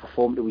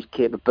performed to his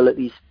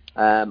capabilities.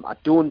 I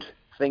don't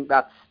think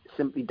that's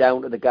simply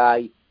down to the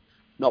guy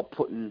not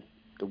putting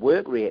the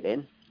work rate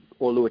in.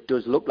 although it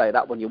does look like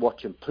that when you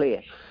watch him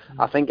play.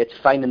 I think it's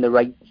finding the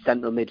right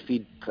central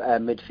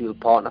midfield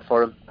partner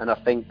for him, and I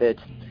think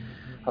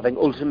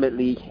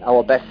ultimately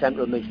our best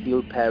central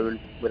midfield pairing,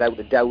 without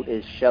a doubt,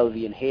 is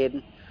Shelvey and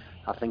Hayden.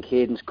 I think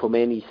Hayden's come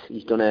in.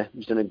 He's done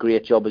a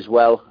great job as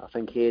well. I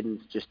think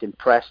Hayden's just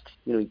impressed.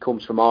 He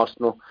comes from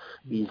Arsenal.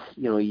 He's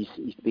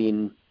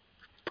been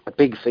a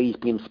big fee's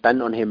been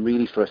spent on him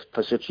really for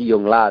such a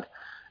young lad.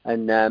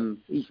 And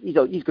he's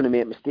going to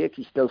make mistakes.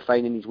 He's still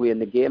finding his way in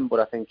the game. But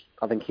I think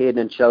Hayden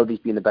and Shelvey's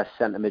been the best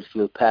centre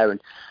midfield pair. And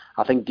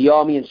I think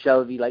Diarmi and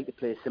Shelvey like to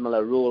play a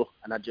similar role,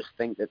 and I just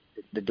think that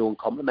they don't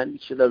complement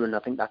each other, and I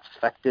think that's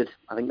affected.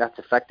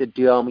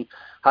 Diarmi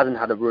hasn't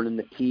had a run in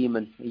the team,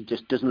 and he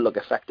just doesn't look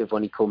effective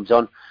when he comes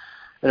on.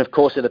 And of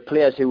course, the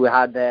players who we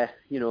had there,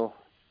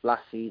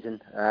 last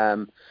season,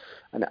 and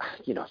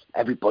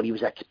everybody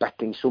was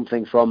expecting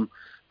something from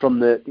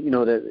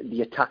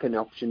the attacking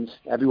options.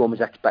 Everyone was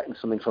expecting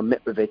something from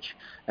Mitrovic,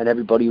 and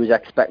everybody was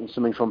expecting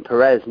something from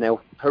Perez. Now,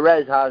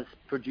 Perez has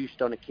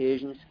produced on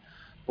occasions,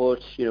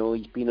 but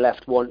he's been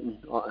left wanting.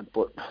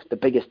 But the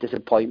biggest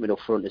disappointment up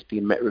front has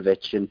been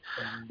Mitrovic, and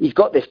he's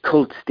got this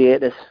cult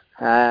status.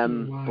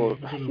 But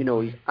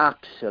he's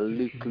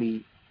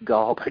absolutely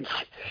garbage.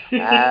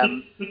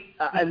 And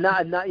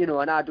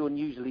I don't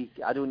usually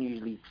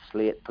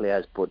slate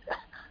players, but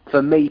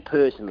for me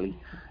personally,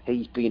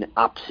 he's been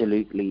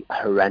absolutely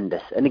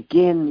horrendous. And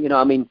again,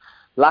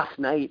 last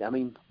night,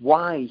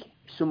 why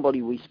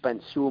somebody we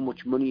spent so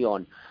much money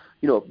on?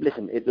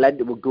 Listen, it led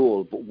to a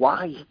goal, but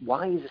why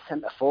is a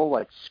centre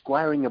forward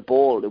squaring a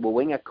ball to a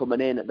winger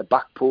coming in at the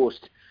back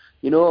post?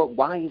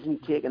 Why isn't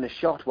he taking a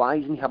shot? Why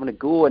isn't he having a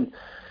go? And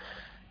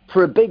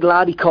for a big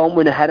lad, he can't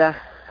win a header.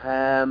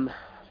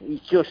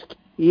 He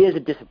is a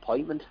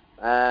disappointment.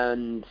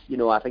 And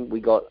I think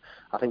we got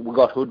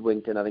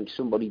hoodwinked, and I think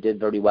somebody did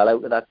very well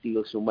out of that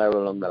deal somewhere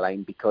along the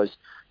line, because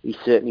he's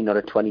certainly not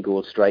a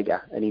 20-goal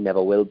striker, and he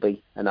never will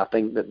be. And I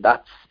think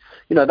that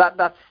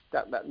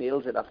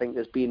nails it. I think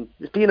there's been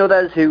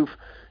others who've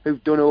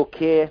done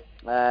okay.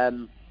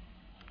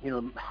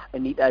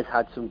 Anita's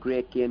had some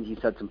great games.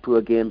 He's had some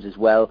poor games as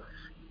well.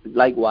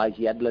 Likewise,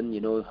 Yedlin.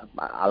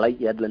 I like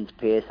Yedlin's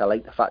pace. I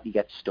like the fact he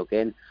gets stuck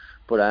in.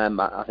 But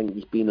I think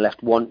he's been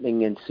left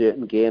wanting in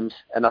certain games.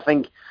 And I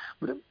think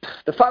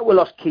the fact we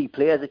lost key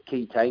players at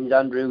key times,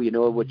 Andrew,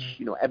 which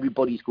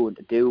everybody's going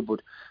to do,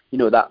 but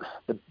that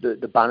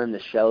the ban on the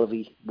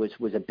Shelvey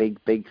was a big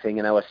thing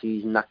in our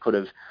season. That could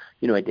have,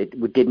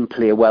 we didn't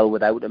play well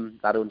without him.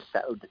 That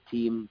unsettled the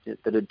team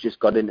that had just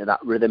got into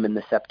that rhythm in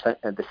the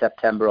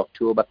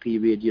September-October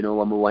period.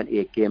 When we went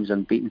 8 games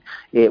unbeaten,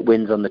 8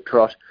 wins on the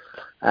trot.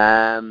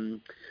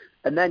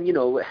 And then,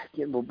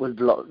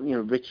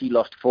 Richie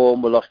lost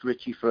form. We lost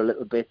Richie for a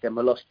little bit. Then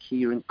we lost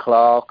Kieran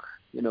Clark,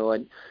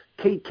 and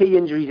key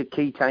injuries at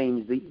key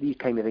times. These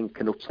kind of things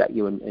can upset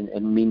you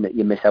and mean that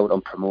you miss out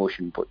on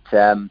promotion. But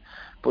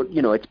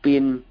it's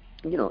been,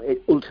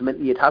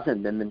 ultimately it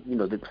hasn't. And then,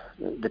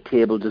 the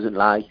table doesn't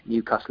lie.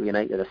 Newcastle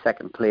United are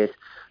second place.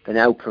 They're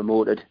now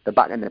promoted. They're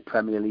back in the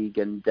Premier League,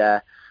 and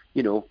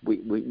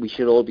we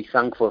should all be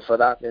thankful for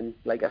that. And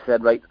like I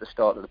said right at the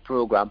start of the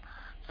programme,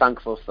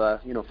 thankful for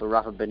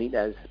Rafa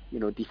Benitez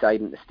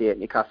deciding to stay at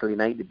Newcastle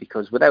United,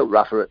 because without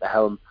Rafa at the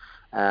helm,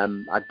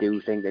 I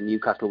do think that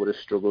Newcastle would have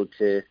struggled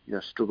to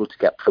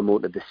get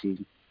promoted this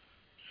season.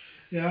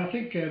 Yeah, I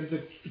think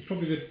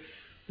probably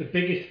the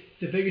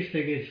biggest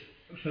thing is,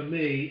 for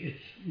me,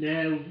 it's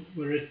now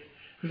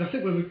because I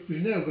think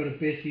we've now got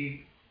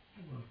basically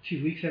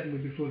 2 weeks, haven't we,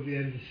 before the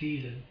end of the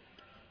season.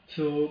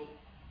 So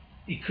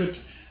he could,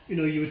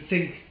 you would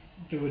think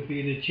there would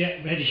be a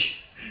jet ready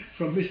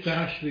from Mr.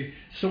 Ashley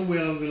somewhere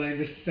along the line.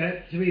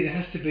 To me, there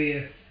has to be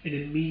an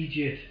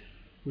immediate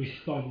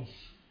response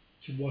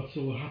to what's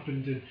all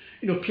happened, and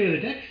clear the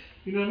decks.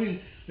 You know what I mean?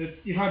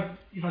 You've had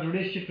a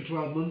relationship for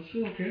 12 months.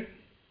 Okay,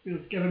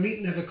 have a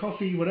meeting, have a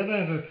coffee, whatever,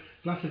 have a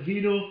glass of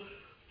vino.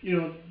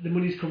 The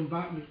money's come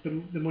back.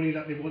 The money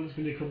that they want is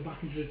going to come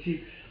back into the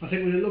team. I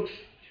think the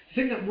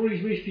thing that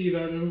worries me, Steve, I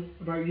don't know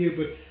about you,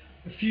 but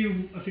I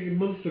think a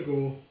month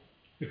ago,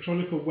 the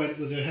Chronicle went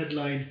with a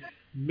headline: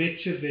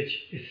 Mitrovic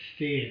is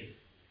staying.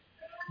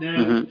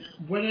 Now,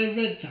 when I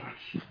read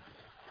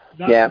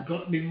that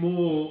got me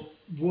more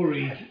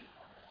worried,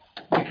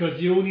 because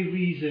the only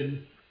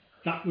reason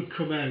that would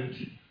come out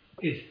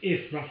is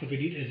if Rafa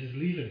Benitez is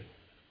leaving.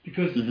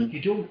 Because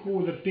you don't go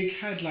with a big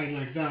headline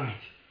like that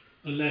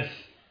unless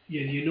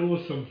you know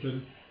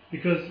something.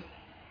 Because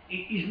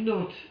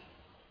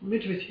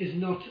Mitrovic is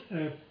not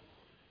a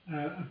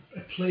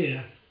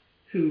player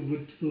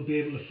who will be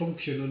able to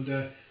function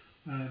under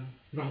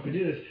Rafa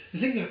Benitez. The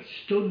thing that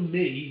stunned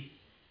me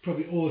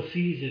probably all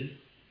season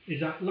is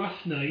that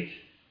last night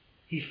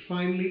he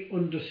finally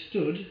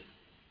understood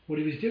what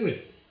he was doing.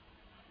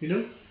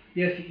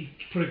 Yes, he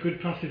put a good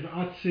pass in for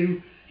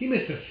Atsu. He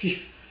missed a few.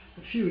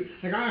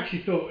 Like, I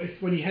actually thought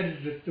when he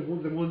headed the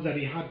ones that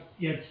he had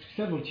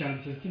several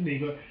chances, didn't he?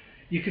 But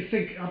you could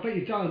think, I bet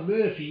you Darren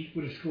Murphy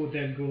would have scored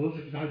them goals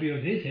if it had been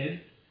on his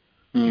head,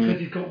 because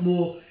he's got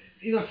more.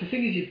 The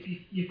thing is,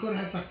 you've got to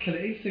have that killer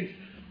instinct.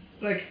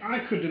 Like, I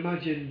couldn't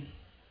imagine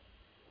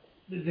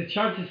the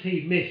chances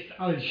he missed,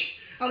 Alan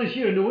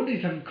Shearer, no wonder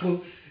he's having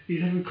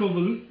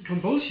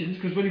convulsions,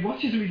 because when he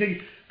watches him, he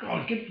thinks,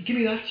 God, give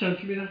me that chance,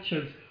 give me that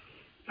chance.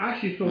 I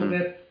actually thought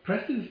that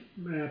Preston's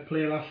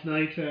player last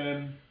night,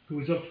 who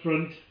was up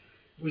front,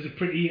 was a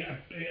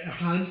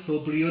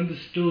handful, but he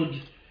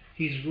understood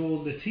his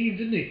role in the team,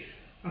 didn't he?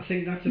 I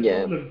think that's a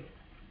problem.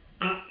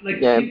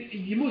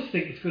 You must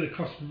think it's going to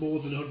cost more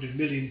than 100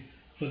 million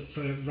for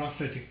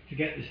Rafa to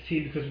get this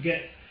team,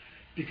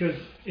 because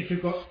if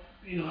we've got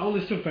all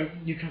this stuff about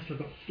Newcastle have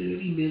got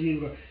 30 million,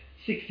 we've got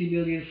 60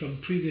 million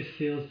from previous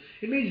sales.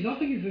 It means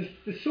nothing.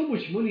 There's so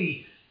much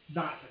money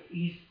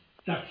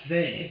that's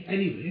there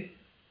anyway.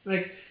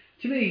 Like,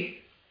 to me,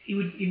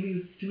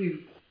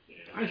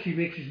 actually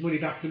makes his money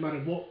back no matter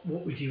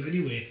what we do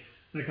anyway.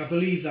 Like, I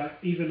believe that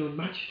even on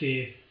match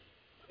day,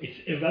 it's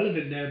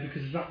irrelevant now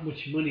because there's that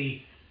much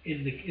money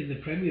in the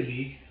Premier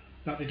League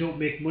that they don't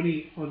make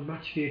money on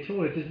match day at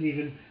all. It doesn't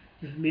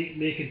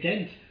make a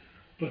dent.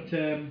 But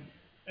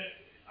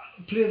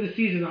player of the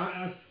season,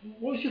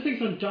 what was your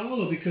thoughts on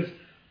Darlow? Because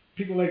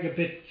people were a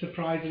bit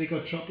surprised that he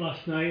got dropped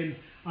last night, and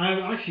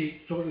I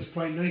actually thought it was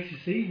quite nice to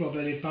see Rob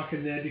Elliott back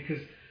in there because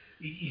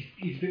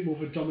he's a bit more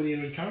of a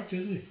domineering character,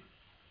 isn't he?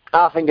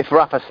 I think if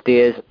Rafa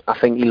stays, I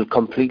think he'll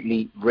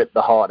completely rip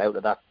the heart out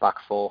of that back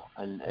four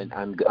and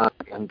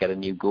get a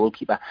new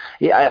goalkeeper.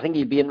 Yeah, I think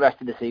he'd be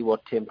interested to see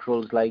what Tim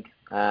Krul's like,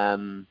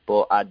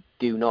 but I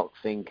do not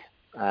think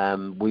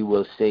we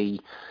will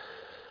see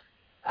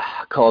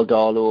Carl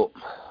Darlow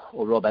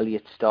or Rob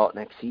Elliott start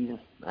next season.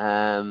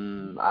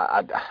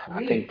 I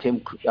think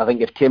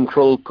if Tim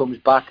Krul comes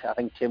back, I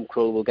think Tim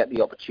Krul will get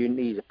the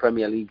opportunity. He's a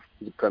Premier League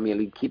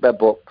keeper,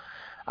 but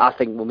I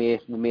think we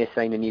may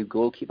sign a new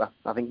goalkeeper.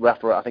 I think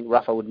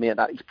Rafa would make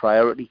that his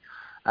priority,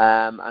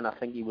 and I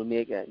think he will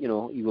make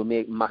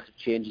massive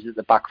changes at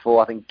the back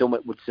four. I think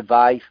Dummett would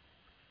survive.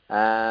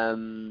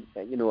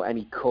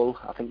 Any cull.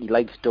 I think he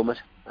likes Dummett,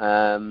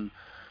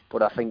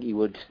 but I think he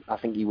would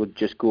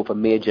just go for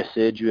major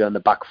surgery on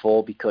the back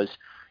four because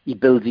he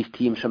builds his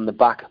teams from the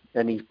back,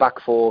 and his back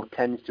four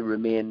tends to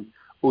remain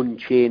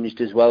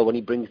unchanged as well when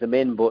he brings them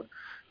in. But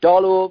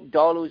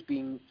Darlow's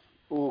been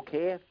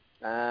okay.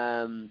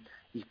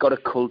 He's got a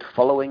cult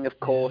following, of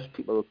course.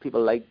 People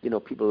like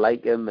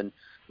him, and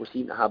we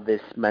seem to have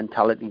this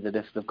mentality that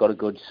if they've got a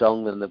good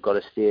song, then they've got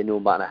to stay no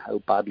matter how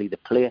badly they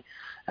play.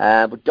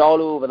 But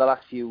Darlow over the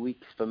last few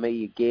weeks, for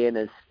me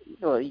again,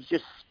 he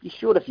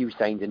showed a few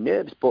signs of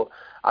nerves, but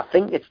I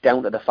think it's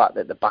down to the fact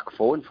that the back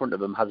four in front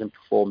of him hasn't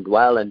performed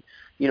well, and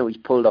he's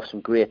pulled off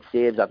some great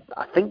saves.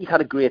 I think he's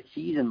had a great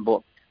season,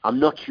 but I'm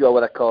not sure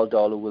whether Carl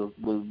Darlow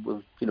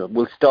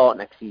will start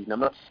next season. I'm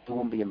not sure he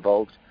won't be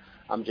involved.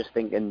 I'm just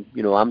thinking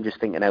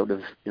out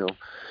of,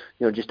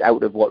 just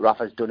out of what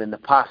Rafa's done in the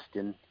past,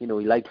 and he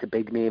likes a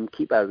big name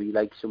keeper. He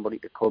likes somebody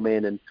to come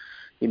in and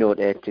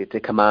to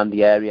command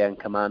the area and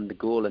command the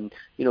goal. And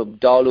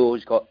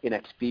Darlow's got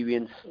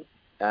inexperience. He's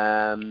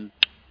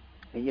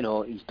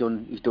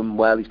done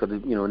well. He's got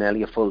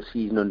nearly a full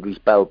season under his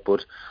belt.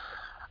 But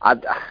I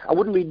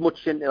wouldn't read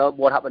much into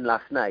what happened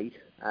last night.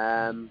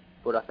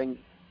 But I think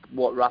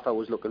what Rafa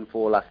was looking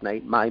for last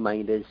night, my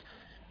mind is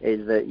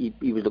that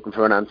he was looking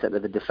for an answer to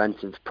the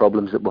defensive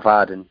problems that we've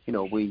had, and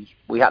we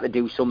had to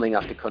do something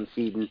after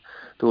conceding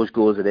those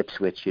goals at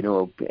Ipswich.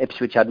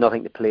 Ipswich had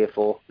nothing to play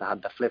for. They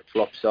had the flip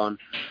flops on,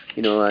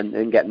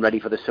 and getting ready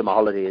for the summer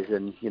holidays,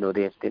 and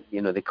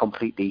they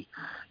completely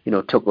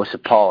took us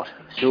apart.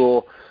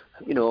 So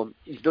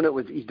he's done it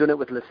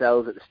with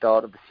Lascelles at the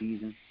start of the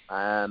season.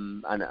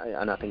 And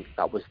I think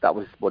that was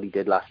what he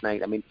did last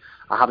night. I mean,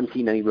 I haven't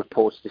seen any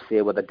reports to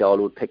say whether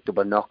Darlow had picked up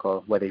a knock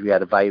or whether he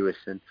had a virus,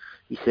 and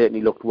he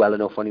certainly looked well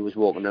enough when he was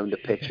walking around the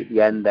pitch at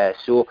the end there.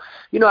 So,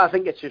 I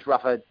think it's just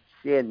Rafa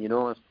saying,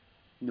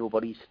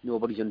 nobody's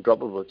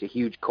undroppable. It's a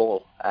huge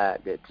call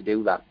to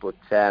do that. But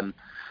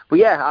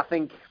yeah, I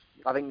think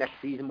next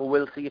season we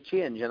will see a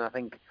change, and I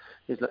think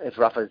if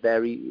Rafa's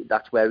there,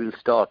 that's where he'll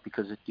start,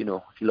 because if you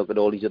look at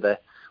all the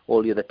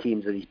other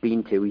teams that he's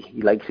been to,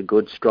 he likes a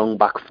good, strong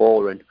back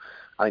four, and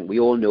I think we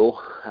all know,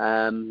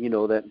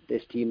 that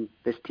this team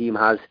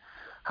has,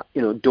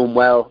 done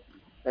well.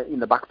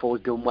 The back four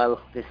has done well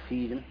this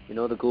season.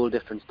 The goal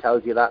difference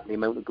tells you that. The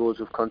amount of goals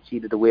we've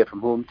conceded away from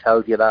home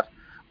tells you that.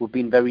 We've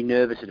been very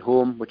nervous at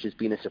home, which has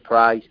been a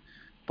surprise.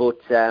 But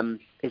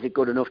is it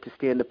good enough to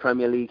stay in the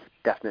Premier League?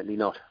 Definitely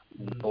not.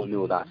 We all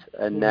know that,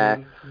 and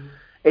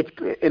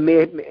it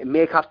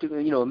may have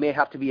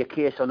to be a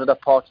case on other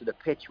parts of the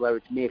pitch where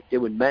it's make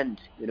do and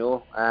mend. We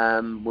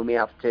may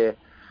have to,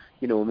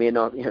 may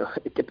not.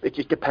 It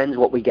just depends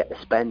what we get to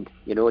spend.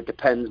 It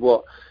depends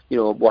what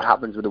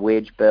happens with the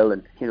wage bill,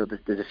 and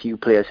there's a few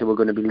players who are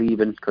going to be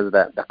leaving because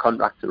their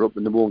contracts are up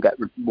and they won't get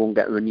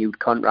a renewed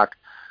contract.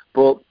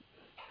 But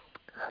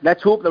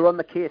let's hope they're on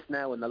the case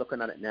now and they're looking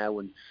at it now,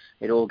 and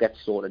it all gets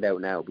sorted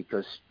out now,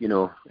 because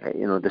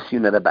the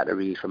sooner the better,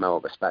 really, from our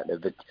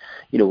perspective. But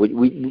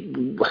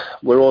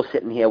we're all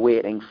sitting here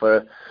waiting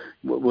for.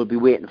 We'll be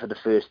waiting for the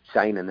first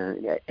signing,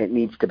 and it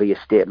needs to be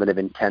a statement of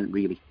intent,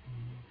 really.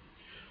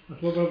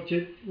 What about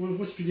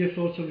what's been your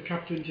thoughts on the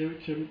captain,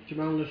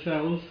 Jamal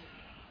Lascelles?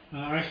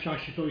 I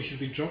actually thought he should have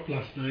been dropped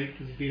last night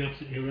because he's been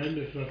absolutely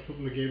horrendous the last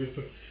couple of games.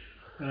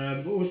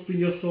 But what's been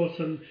your thoughts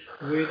on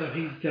the way that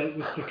he's dealt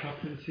with the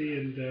captaincy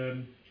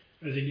and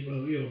as in,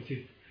 well,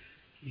 obviously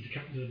he's the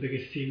captain of the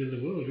biggest team in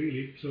the world,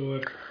 really. So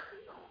it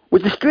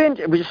was a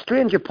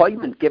strange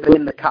appointment giving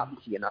him the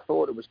captaincy, and I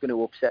thought it was going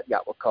to upset the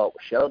apple cart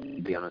with Shelby,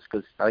 to be honest,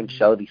 because I think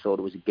Shelby thought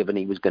it was a given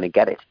he was going to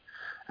get it.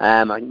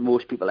 I think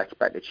most people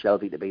expected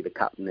Shelby to be the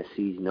captain this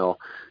season, or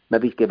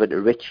maybe he's give it to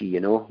Richie.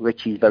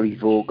 Richie's very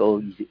vocal.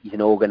 He's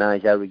an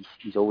organizer.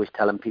 He's always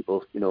telling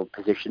people,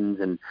 positions,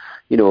 and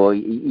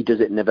he does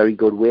it in a very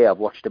good way. I've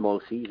watched him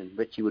all season.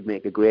 Richie would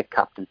make a great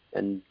captain,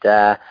 and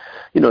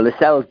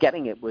Lascelles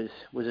getting it was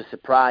a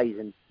surprise,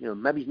 and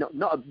maybe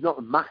not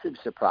a massive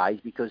surprise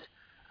because,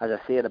 as I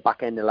say, at the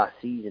back end of last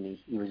season,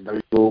 he was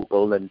very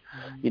vocal, and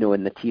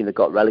in the team that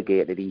got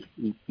relegated,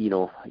 he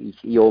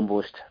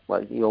almost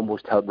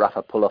helped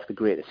Rafa pull off the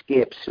Great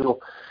Escape. So,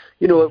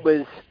 it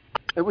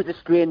was a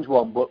strange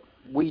one, but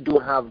we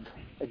don't have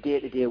a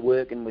day-to-day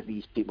working with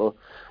these people.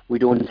 We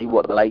don't see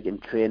what they're like in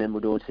training. We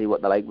don't see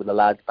what they're like with the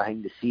lads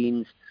behind the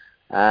scenes.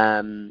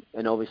 And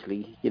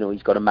obviously,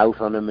 he's got a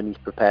mouth on him and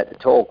he's prepared to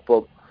talk,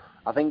 but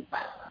I think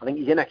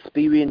his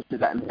inexperience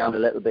has let him down a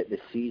little bit this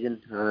season,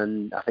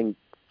 and I think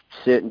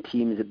certain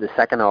teams at the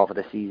second half of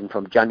the season,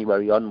 from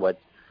January onwards,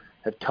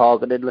 have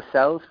targeted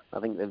Lascelles.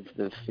 I think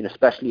they've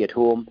especially at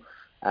home,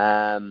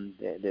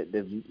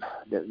 they've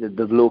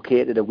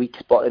located a weak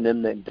spot in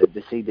him.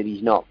 They see that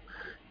he's not,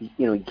 he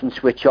can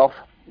switch off.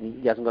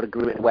 He hasn't got a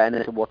great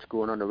awareness of what's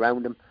going on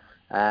around him,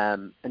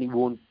 and he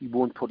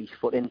won't put his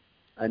foot in.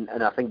 And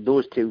I think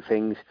those two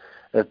things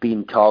have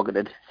been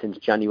targeted since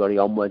January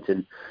onwards.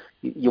 And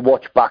you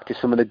watch back to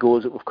some of the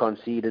goals that we've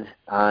conceded,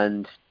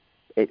 and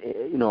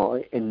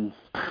in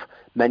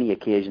many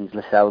occasions,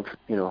 Lascelles,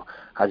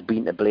 has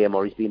been to blame,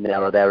 or he's been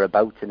there or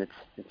thereabouts, and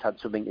it's had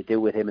something to do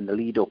with him in the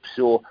lead up.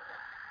 So,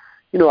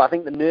 I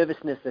think the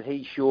nervousness that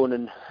he's shown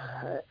and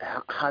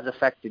has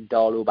affected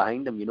Darlow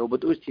behind him.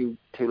 But those two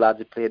lads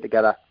have played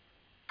together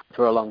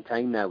for a long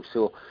time now,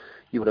 so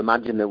you would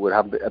imagine they would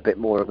have a bit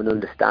more of an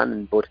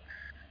understanding. But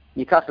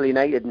Newcastle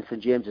United and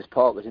St James's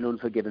Park is an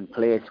unforgiving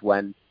place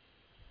when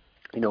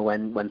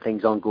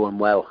things aren't going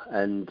well,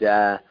 and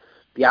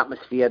the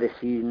atmosphere this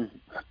season,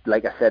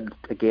 like I said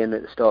again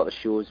at the start of the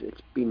shows,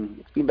 it's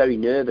been very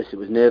nervous. It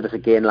was nervous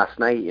again last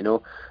night.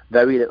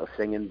 Very little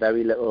singing,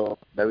 very little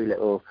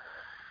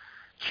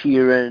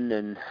cheering,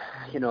 and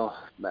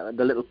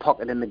the little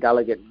pocket in the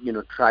Gallagher,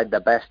 tried their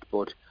best,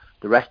 but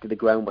the rest of the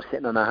ground was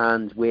sitting on their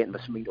hands waiting for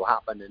something to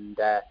happen. And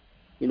there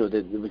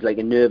was like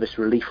a nervous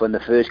relief when the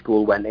first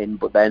goal went in,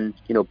 but then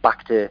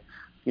back to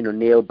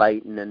nail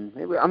biting. And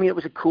it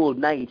was a cold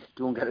night,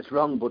 don't get us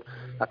wrong, but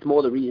that's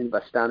more the reason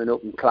for standing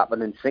up and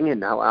clapping and singing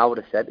now, I would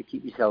have said, to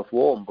keep yourself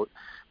warm.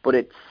 But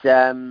it's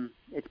been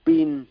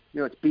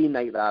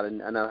like that,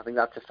 and I think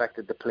that's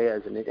affected the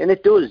players, and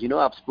it does.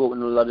 I've spoken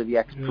to a lot of the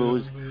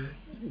ex-pros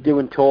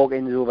doing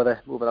talkings over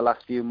the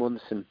last few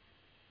months, and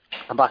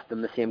I've asked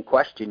them the same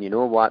question.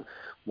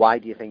 Why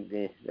do you think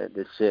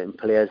there's certain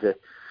players that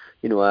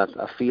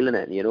are feeling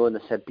it, and they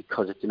said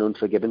because it's an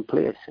unforgiving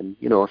place, and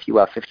if you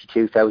have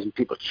 52,000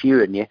 people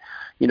cheering you,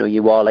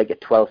 you are like a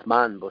 12th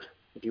man. But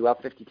if you have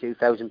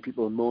 52,000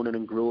 people moaning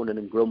and groaning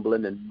and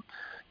grumbling and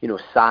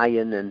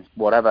sighing and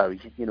whatever,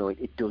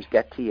 it does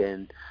get to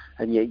you,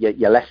 and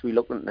you're less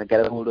reluctant to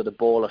get a hold of the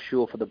ball or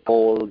show for the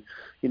ball.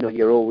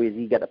 You're always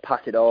eager to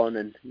pass it on,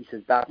 and he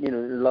says that a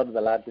lot of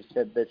the lads have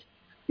said that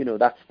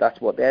that's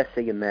what they're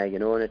seeing there,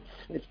 and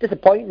it's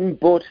disappointing,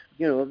 but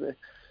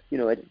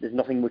there's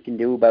nothing we can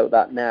do about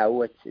that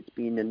now. It's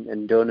been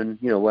and done, and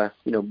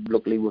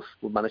luckily we've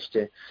managed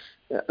to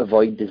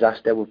avoid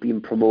disaster. We've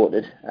been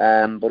promoted,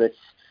 but it's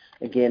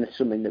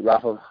something that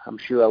Rafa, I'm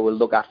sure, will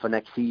look at for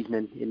next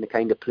season in the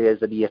kind of players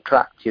that he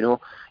attracts.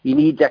 He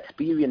needs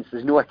experience.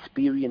 There's no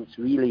experience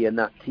really in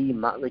that team.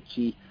 Matt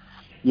Ritchie,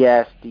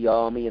 yes, the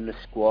army and the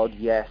squad,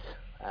 yes.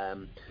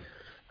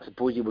 I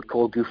suppose you would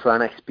call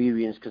Gouffran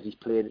experience because he's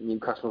played at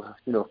Newcastle,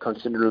 a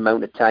considerable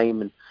amount of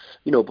time, and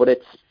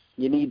but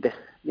you need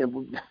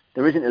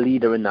there isn't a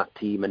leader in that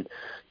team, and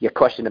your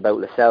question about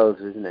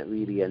Lascelles, isn't it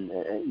really? And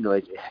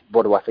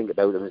what do I think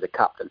about him as a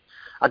captain?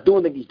 I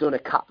don't think he's done a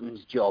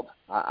captain's job.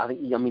 I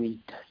think he's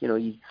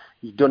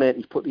done it.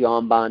 He's put the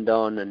armband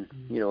on, and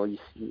he's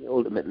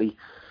ultimately,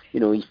 he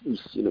was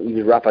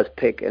Rafa's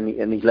pick,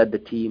 and he's led the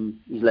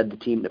team. He's led the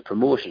team to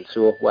promotion.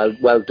 So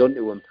well done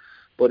to him.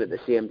 But at the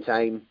same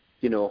time,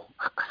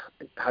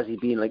 has he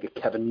been like a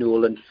Kevin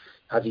Nolan?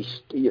 Has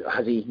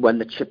he when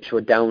the chips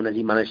were down? Has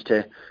he managed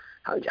to?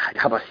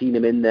 Have I seen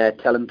him in there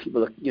telling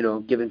people,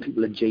 giving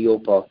people a G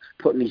up or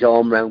putting his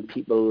arm around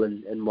people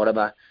and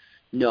whatever?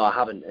 No, I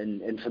haven't.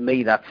 And for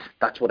me,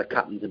 that's what a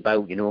captain's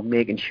about,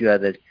 making sure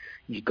that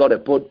he's got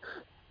it. But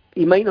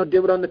he might not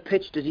do it on the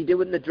pitch. Does he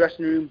do it in the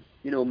dressing room?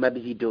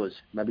 Maybe he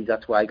does. Maybe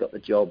that's why I got the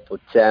job.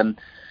 But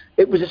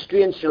it was a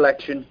strange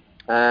selection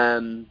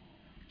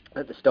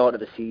at the start of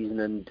the season,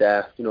 and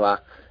I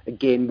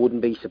again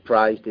wouldn't be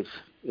surprised if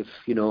next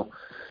season.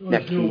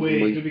 There's no way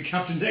he's going to be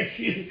captain next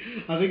year.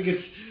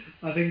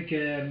 I think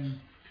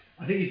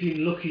I think he's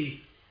been lucky.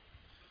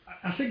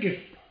 I think if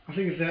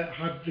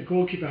the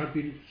goalkeeper had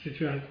been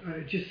situated,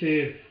 I'd just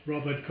say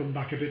Rob had come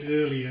back a bit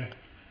earlier,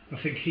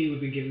 I think he would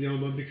have been given the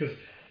arm on because.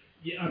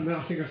 Yeah,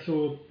 I think I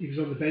saw he was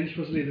on the bench,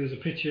 wasn't he? There was a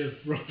picture of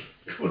Rob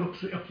going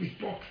off his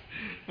box.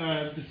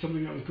 There's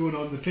something that was going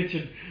on the pitch,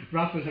 and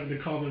Rafa was having to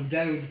calm him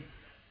down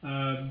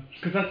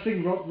because that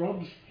thing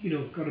Rob's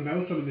got a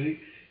mouth on him.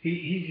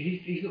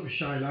 He's not a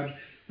shy lad.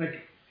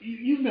 Like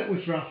you've met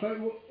with Rafa.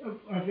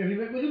 Have you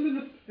met with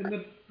him in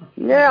the?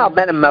 Yeah, I've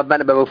met him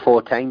about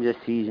 4 times this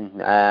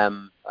season.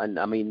 And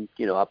I mean,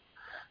 I'm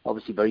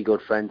obviously very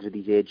good friends with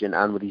his agent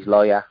and with his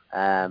lawyer.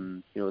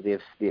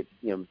 They've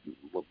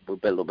we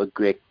built up a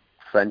great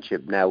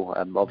friendship now.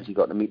 I've obviously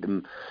got to meet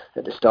them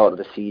at the start of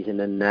the season,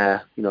 and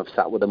I've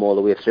sat with them all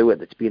the way through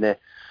it. It's been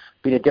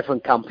a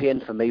different campaign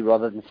for me.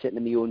 Rather than sitting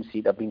in my own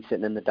seat, I've been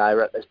sitting in the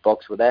director's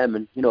box with them,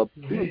 and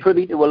been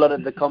privy to a lot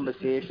of the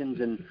conversations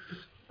and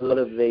a lot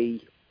of the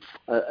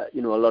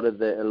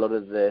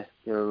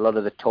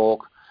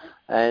talk,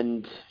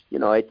 and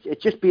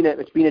it's just been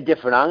a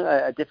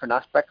different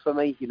aspect for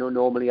me.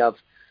 Normally I've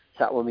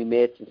sat with my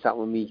mates and sat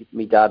with me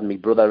dad and my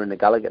brother in the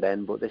Gallagher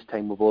end, but this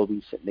time we've all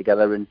been sitting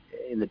together in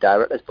the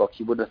director's box.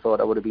 You wouldn't have thought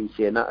I would have been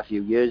saying that a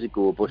few years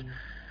ago,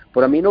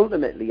 but I mean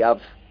ultimately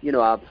I've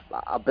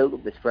built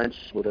up this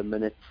friendship with him,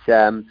 and it's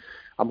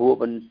I'm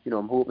hoping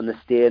to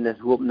stay and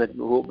hoping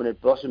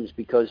it blossoms,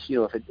 because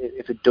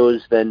if it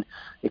does, then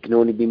it can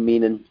only be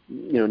meaning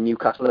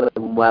Newcastle are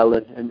doing well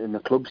and the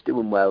club's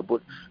doing well.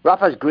 But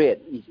Rafa's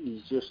great.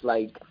 He's just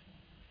like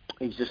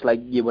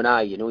you and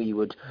I. You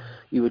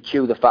would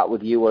chew the fat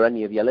with you or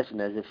any of your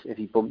listeners if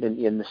he bumped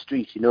into you in the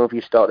street. If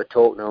you started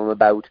talking to him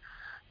about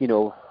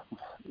the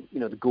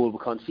goal we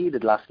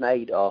conceded last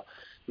night, or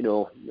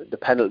the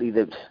penalty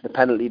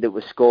that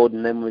was scored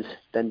and then was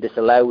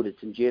disallowed at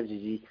St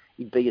James's,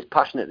 he'd be as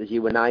passionate as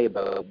you and I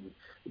about it.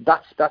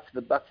 That's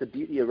the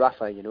beauty of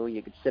Rafa.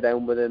 You could sit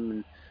down with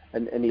him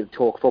and he'll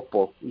talk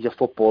football. He's a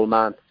football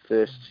man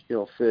first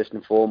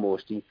and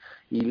foremost. He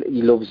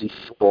loves his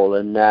football,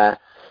 and the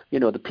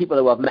people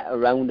who I've met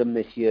around him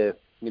this year,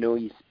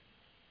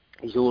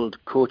 his old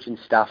coaching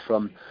staff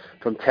from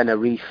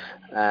Tenerife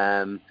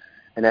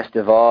and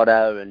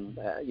Estevada, and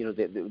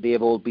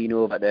they've all been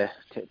over to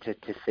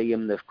see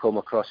him. They've come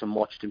across and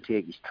watched him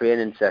take his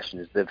training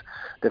sessions.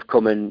 They've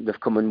come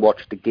and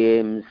watched the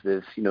games.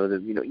 He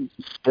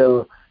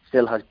still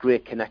has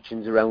great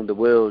connections around the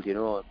world.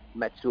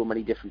 Met so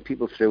many different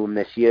people through him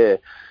this year,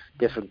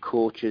 different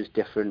coaches,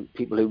 different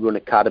people who run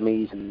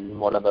academies and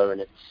whatever,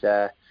 and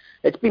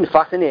it's been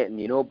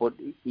fascinating, but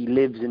he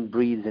lives and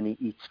breathes and he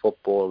eats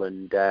football,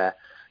 and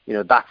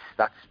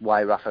that's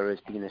why Rafa has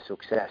been a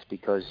success,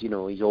 because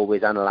he's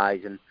always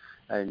analysing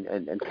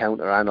and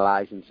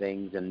counter-analysing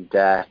things, and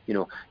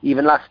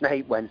even last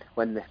night when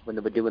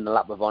they were doing the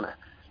lap of honour,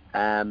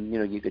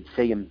 you could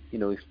see him,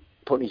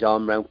 putting his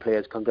arm around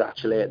players,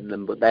 congratulating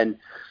them, but then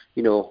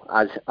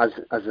as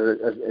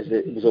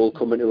it was all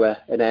coming to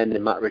an end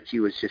and Matt Ritchie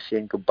was just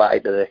saying goodbye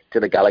to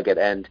the Gallagher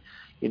end,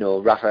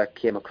 Rafa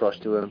came across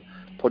to him,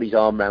 put his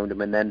arm around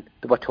him, and then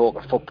they were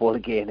talking football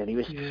again, and he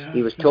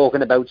was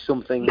talking about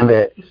something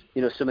that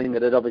something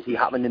that had obviously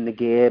happened in the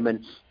game,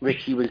 and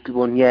Richie was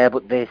going, yeah,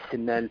 but this,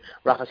 and then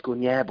Rafa's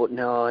going, yeah, but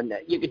no, and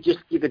you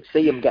could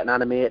see him getting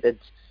animated,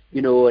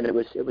 and it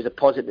was a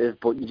positive,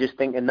 but you're just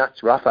thinking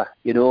that's Rafa,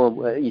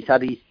 he's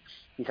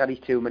had his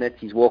 2 minutes,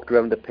 he's walked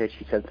around the pitch,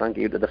 he said thank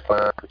you to the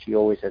fans, which he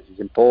always says is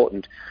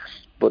important,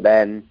 but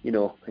then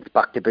it's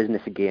back to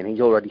business again. He's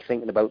already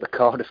thinking about the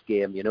Cardiff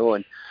game,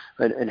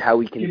 and how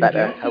he can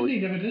better. He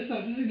never does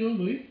that, does he,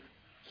 normally?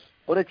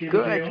 But it's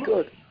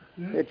good.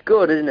 Yeah. It's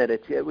good, isn't it?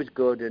 It was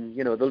good, and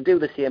they'll do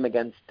the same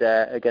against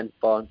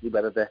Barnsley,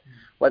 whether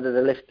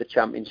they lift the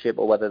championship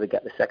or whether they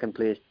get the second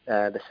place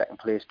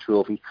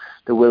trophy.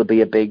 There will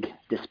be a big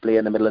display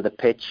in the middle of the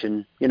pitch,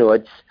 and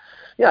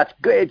it's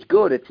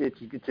good.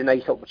 It's a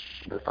nice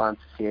opportunity for the fans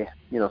to say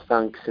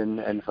thanks,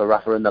 and for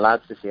Rafa and the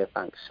lads to say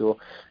thanks. So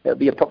it'll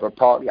be a proper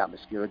party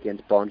atmosphere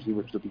against Barnsley,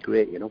 which will be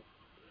great.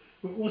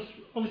 But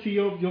obviously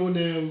you're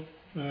now.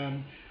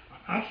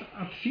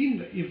 I've seen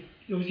that you're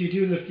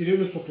doing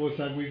the football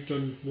side. We've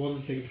done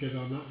one thing together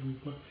on that.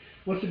 But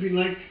what's it been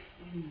like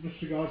with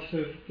regards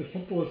to the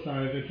football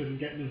side of it and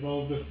getting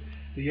involved with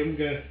the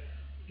younger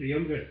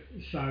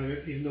side of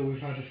it? Even though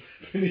we've had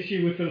an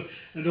issue with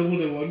an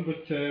older one,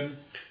 but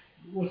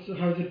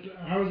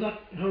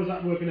how's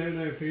that working out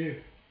now for you?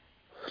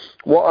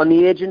 What, on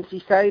the agency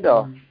side,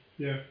 or?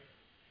 Yeah.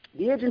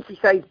 The agency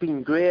side's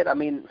been great. I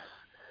mean,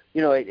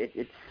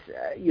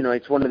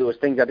 it's one of those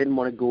things. I didn't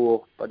want to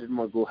go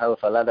hell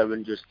for leather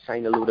and just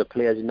sign a load of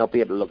players and not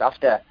be able to look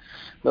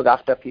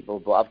after people.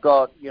 But I've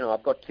got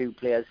 2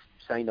 players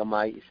signed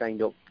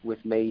up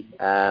with me.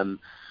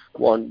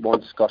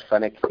 One Scott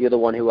Fennick, the other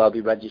one who I'll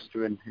be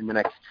registering in the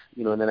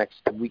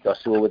next week or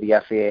so with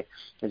the FA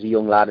is a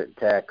young lad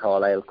at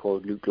Carlisle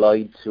called Luke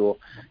Lloyd. So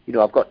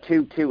I've got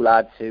two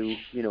lads who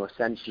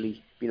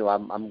essentially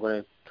I'm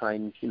going to try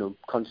and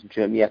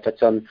concentrate my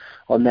efforts on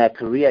their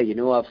career.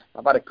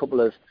 I've had a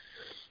couple of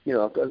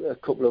a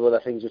couple of other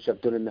things which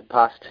I've done in the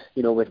past,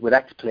 with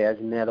ex-players,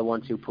 and they're the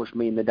ones who push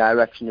me in the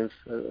direction of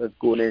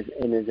going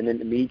in as an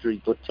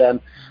intermediary. But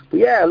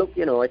yeah, look,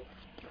 it's,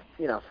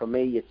 for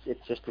me,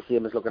 it's just the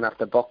same as looking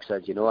after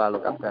boxers. I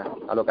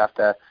look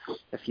after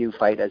a few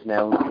fighters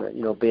now,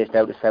 based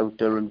out of South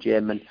Durham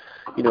gym, and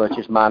it's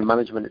just man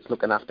management. It's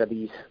looking after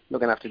these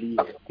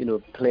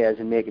players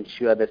and making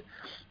sure that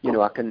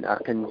I can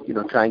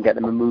try and get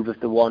them a move if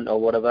they want or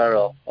whatever,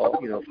 or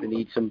if they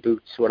need some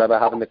boots, whatever,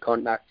 having the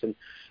contacts. And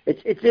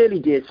it's early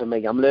days for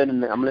me. I'm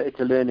learning. It's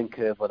a learning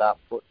curve with that,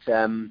 but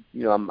I am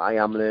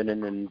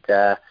learning. And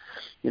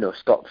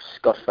Scott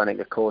Fennick,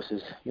 of course,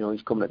 is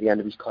he's coming at the end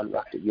of his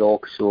contract at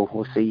York, so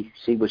we'll see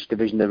which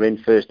division they're in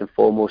first and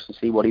foremost, and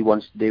see what he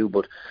wants to do.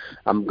 But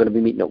I'm going to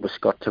be meeting up with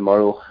Scott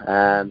tomorrow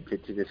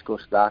to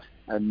discuss that,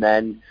 and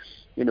then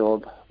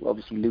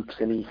obviously Luke's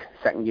in his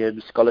second year of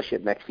his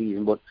scholarship next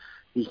season, but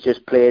he's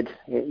just played.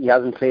 He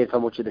hasn't played for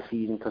much of the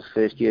season because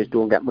first years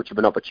don't get much of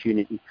an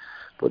opportunity.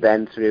 But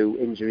then through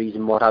injuries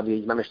and what have you,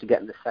 he's managed to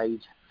get in the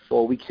side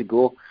 4 weeks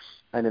ago.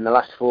 And in the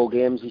last 4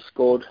 games, he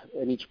scored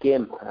in each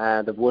game.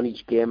 They've won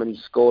each game, and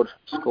he's scored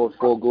 4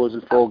 goals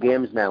in 4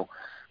 games now,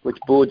 which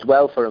bodes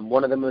well for him.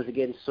 One of them was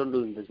against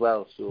Sunderland as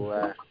well,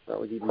 so that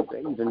was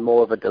even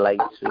more of a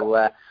delight.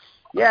 So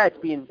yeah, it's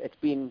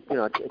been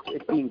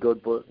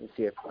good, but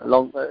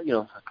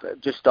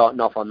just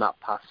starting off on that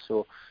path,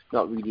 so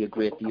not really a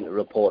great deal to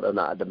report on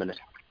that at the minute.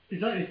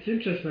 It's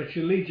interesting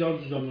actually. Lee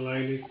Johnson's on the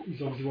line. He's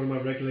obviously one of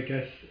my regular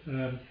guests.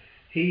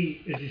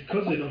 He is his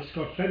cousin of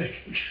Scott Fennick.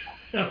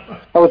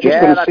 I was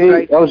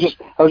just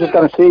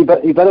going to say,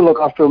 but you better look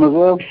after him as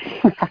well.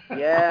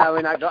 Yeah, I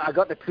mean, I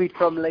got the tweet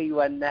from Lee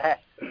when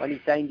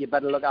he signed, "You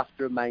better look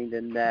after him, mind."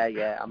 And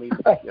yeah, I mean,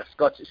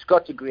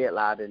 Scott's a great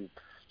lad, and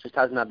just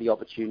hasn't had the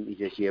opportunities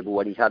this year. But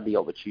when he's had the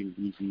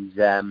opportunities, he's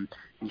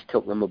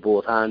took them with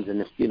both hands.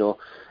 And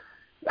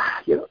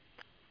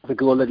the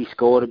goal that he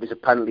scored, it was a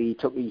penalty.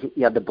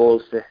 He had the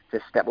balls to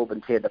step up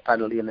and take the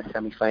penalty in the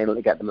semi-final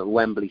to get them at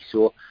Wembley.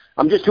 So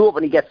I'm just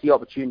hoping he gets the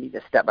opportunity to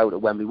step out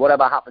at Wembley.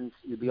 Whatever happens,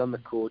 he'll be on the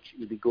coach.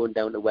 He'll be going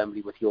down to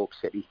Wembley with York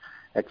City.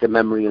 It's a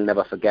memory he'll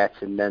never forget.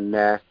 And then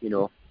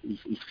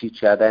his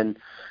future, then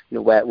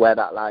where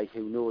that lies,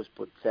 who knows?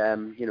 But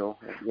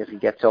if he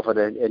gets offered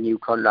a new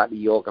contract at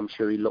York, I'm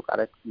sure he'll look at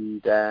it.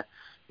 And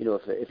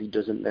if he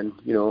doesn't, then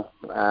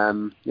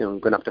I'm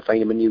going to have to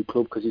find him a new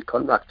club because his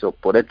contract's up.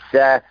 But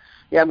it's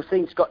yeah, I'm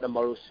seeing Scott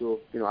tomorrow,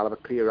 so I'll have a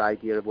clear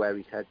idea of where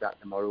his head's at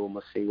tomorrow, and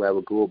we'll see where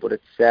we'll go. But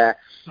it's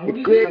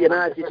great,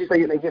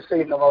 Just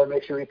say tomorrow,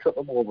 make sure you trip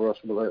him over or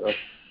something like that.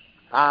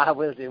 I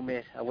will do,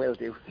 mate. I will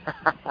do.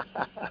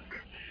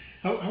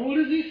 How old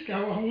is he?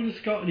 How old is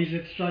Scott? And he's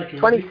at striker.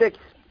 26,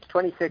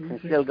 and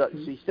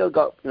still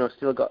got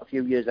a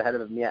few years ahead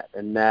of him yet.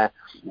 And the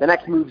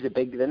next move's a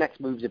big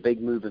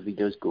move if he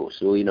does go.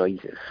 So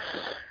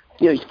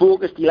he's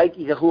focused.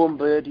 He's a home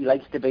bird. He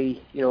likes to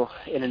be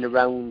in and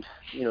around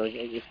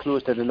as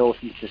close to the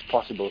northeast as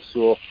possible.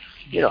 So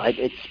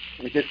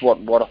it's just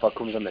what offer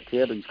comes on the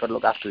table. He's got to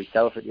look after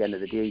himself at the end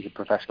of the day. He's a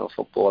professional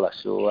footballer.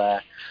 So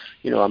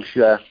I'm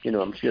sure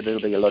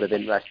there'll be a lot of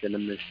interest in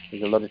him.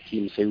 There's a lot of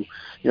teams who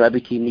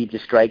every team needs a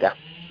striker.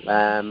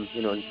 And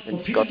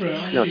Scott's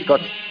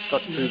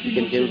proved he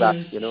can do that.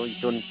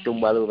 He's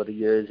done well over the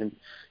years, and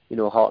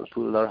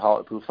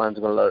Hartlepool fans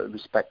have got a lot of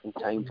respect and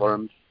time for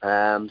him.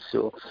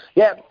 So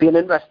yeah, be an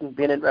interesting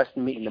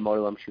meeting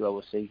tomorrow. I'm sure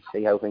we'll see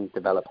how things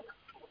develop.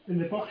 In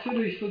the boxing,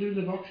 are you still doing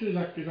the boxing? Is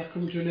that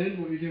coming to an end?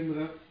 What are you doing with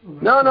that?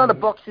 No, the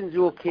boxing's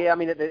okay. I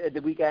mean, at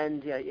the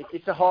weekend, yeah,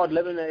 it's a hard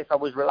living. If I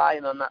was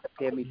relying on that to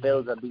pay me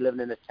bills, I'd be living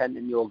in a tent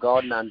in your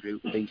garden, Andrew.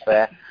 To be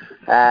fair,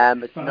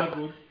 it's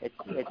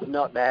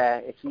not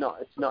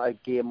a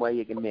game where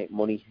you can make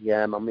money.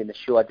 I mean, the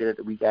show I did at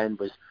the weekend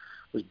was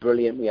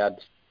brilliant. We had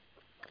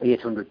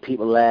 800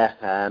 people there.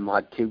 I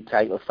had 2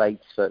 title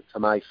fights for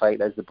my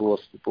fighters. They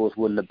both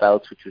won the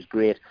belts, which was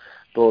great.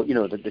 But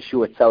the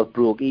show itself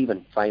broke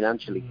even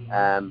financially,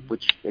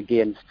 which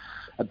again's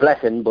a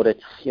blessing. But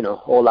it's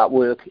all that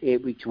work,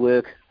 8 weeks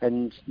work,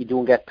 and you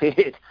don't get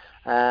paid.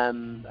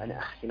 And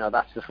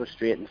that's the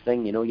frustrating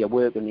thing. You're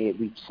working 8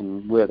 weeks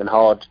and working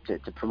hard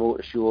to promote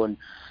a show and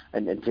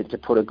to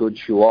put a good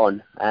show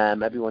on.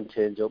 Everyone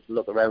turns up,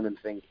 look around and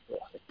think,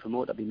 the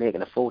promoter be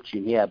making a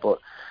fortune here, but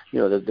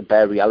the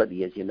bare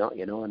reality is you're not,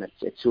 and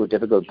it's so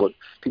difficult. But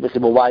people say,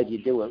 well, why do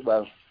you do it?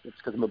 Well, it's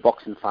because I'm a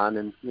boxing fan,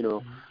 and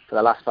for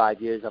the last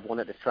 5 years I've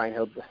wanted to try and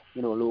help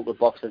local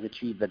boxers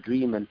achieve their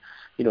dream and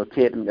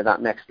take them to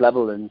that next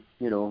level. And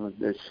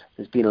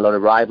there's been a lot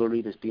of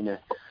rivalry. There's been a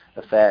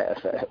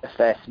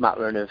fair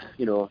smattering of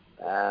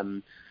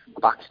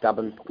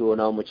backstabbing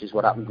going on, which is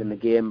what happens in the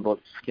game. But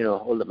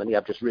ultimately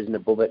I've just risen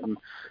above it, and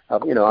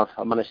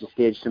I've managed to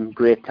stage some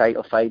great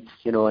title fights.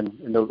 And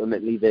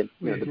ultimately the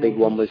big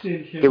one was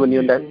doing the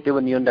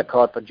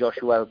undercard for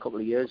Joshua a couple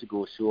of years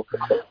ago. So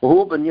we're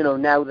hoping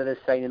now that they're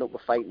signing up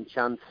with Fighting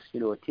Chance,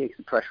 it takes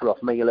the pressure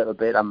off me a little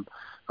bit. I'm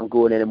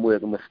going in and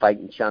working with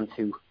Fighting Chance,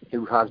 who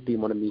has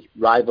been one of my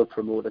rival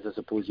promoters, I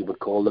suppose you would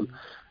call them.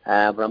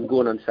 But I'm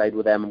going on side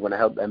with them. I'm going to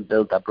help them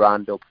build their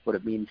brand up. But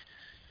it means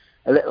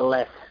a little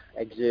less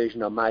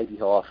exertion on my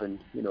behalf, and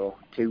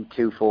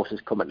two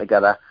forces coming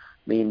together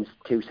means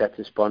two sets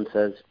of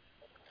sponsors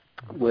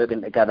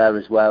working together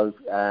as well,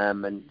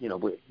 and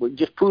we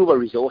just pool our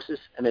resources,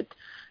 and it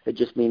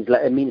just means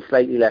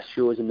slightly less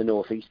shows in the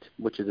northeast,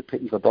 which is a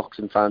pity for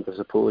boxing fans, I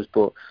suppose.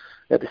 But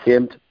at the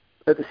same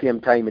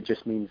time, it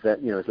just means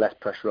that there's less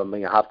pressure on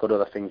me. I have got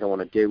other things I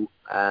want to do,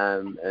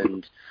 and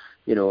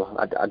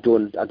I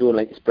don't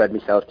like to spread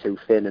myself too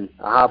thin, and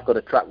I have got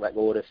a track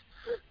record of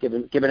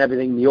giving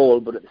everything me all.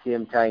 But at the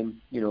same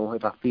time,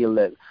 if I feel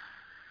that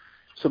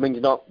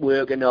something's not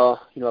working, or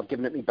I've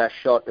given it my best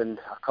shot and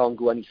I can't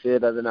go any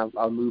further, then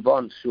I'll move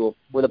on. So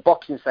with the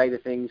boxing side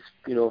of things,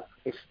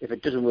 if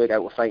it doesn't work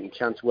out with Fighting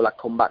Chance, will I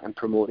come back and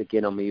promote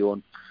again on my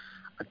own?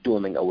 I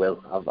don't think I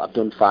will. I've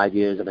done 5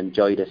 years. I've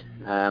enjoyed it.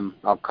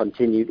 I'll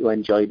continue to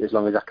enjoy it as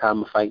long as I can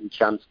with Fighting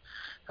Chance,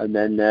 and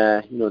then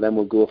then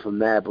we'll go from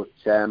there. But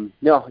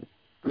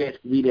great,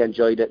 really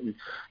enjoyed it, and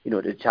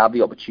to have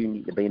the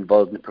opportunity to be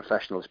involved in a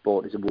professional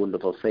sport is a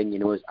wonderful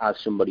thing. As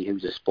somebody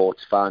who's a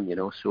sports fan,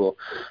 so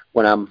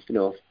when I'm,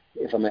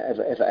 if I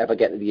ever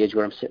get to the age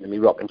where I'm sitting in my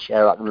rocking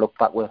chair, I can look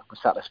back with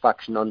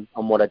satisfaction on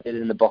what I did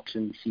in the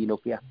boxing scene up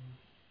here.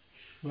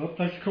 Well,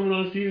 thanks for coming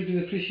on, Steve. It's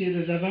been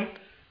appreciated as ever.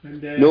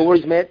 And, no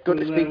worries, mate. Good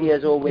to speak to you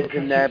as always,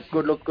 and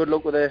good luck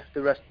with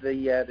the rest of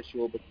the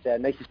show. But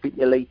nice to speak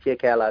to you, Lee. Take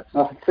care, lads.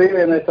 See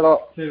you, mate. A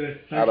lot. See you,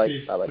 mate. Bye-bye.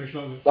 Thanks a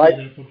lot. Bye.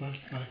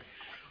 Bye.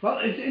 Well,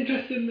 it's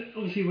interesting,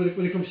 obviously, when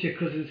it comes to your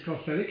cousin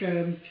Scott Fenwick.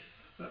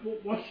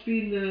 What's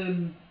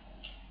been,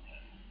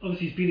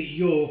 obviously, he's been at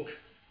York.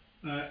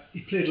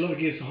 He played a lot of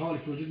games for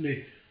Hartlepool, didn't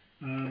he?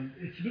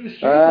 It's a bit of a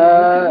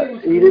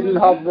strange he didn't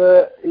have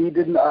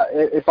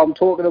if I'm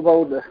talking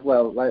about,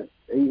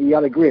 he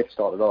had a great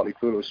start at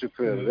Hartlepool. It was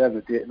superb. They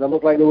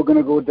looked like they were going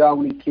to go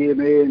down. He came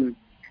in,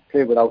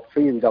 played without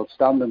fear. He was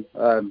outstanding.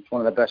 One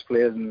of the best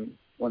players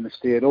when they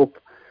stayed up.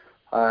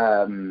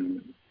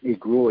 He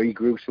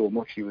grew so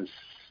much. He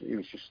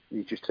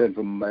just turned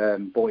from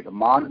boy to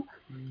man.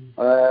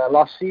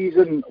 Last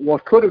season,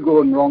 what could have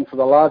gone wrong for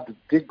the lad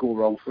did go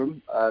wrong for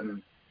him.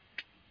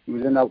 He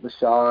was in out the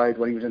side.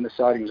 When he was in the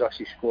side, he was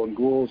actually scoring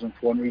goals, and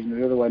for one reason or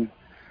the other, when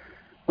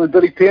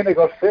Billy Painter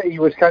got fit, he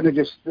was kind of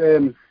just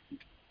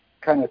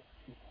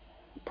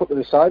put to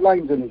the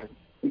sidelines, and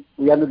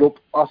we ended up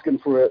asking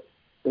for a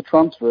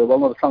transfer. Well,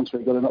 not a transfer.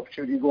 He got an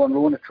opportunity to go on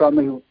loan at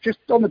Tranmere, who just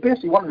on the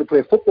basis he wanted to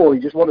play football. He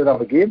just wanted to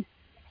have a game.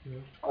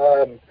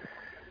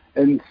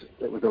 And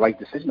it was the right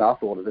decision, I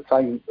thought, at the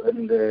time.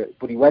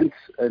 But he went,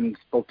 and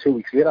about 2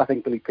 weeks later, I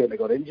think Billy Painter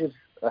got injured.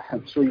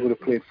 So he would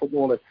have played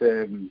football at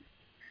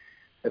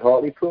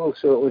Hartlepool.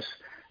 So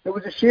it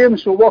was a shame.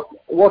 So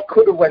what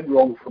could have went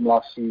wrong from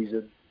last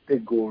season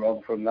did go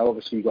wrong from now.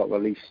 Obviously, he got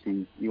released.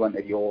 He went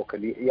to York,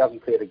 and he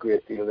hasn't played a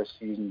great deal this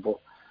season. But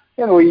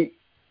he,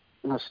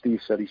 as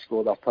Steve said, he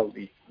scored that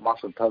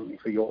massive penalty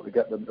for York to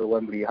get them to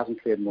Wembley. He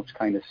hasn't played much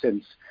kind of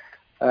since.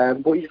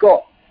 But he's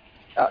got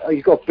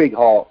big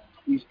heart.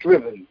 He's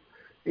driven.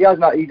 He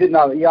hasn't had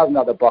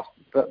the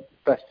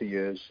best of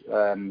years.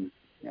 I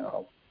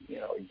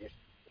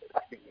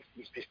think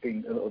he's just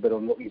been a little bit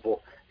unlucky, but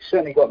he's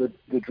certainly got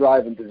the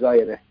drive and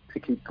desire to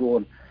keep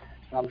going.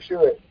 And I'm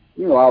sure,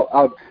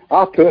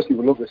 I personally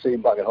would love to see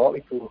him back at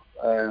Hartlepool.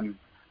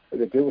 If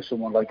they do with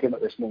someone like him at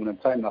this moment in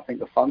time, and I think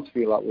the fans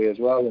feel that way as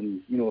well.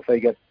 And if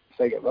they get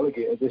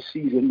relegated this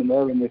season and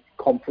they're in the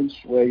conference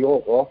where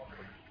York are,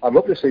 I'd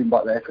love to see him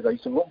back there, because I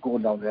used to love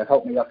going down there. It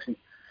helped me actually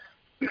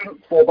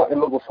fall back in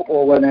love with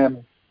football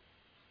when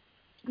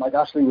Mike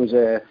Ashley was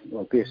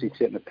basically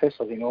taking the piss,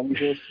 as he normally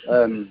does.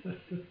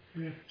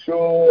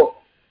 So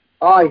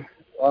I'd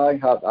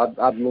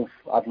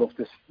love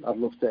to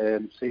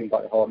see him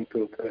back at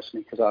Hartlepool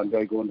personally, because I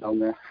enjoy going down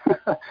there.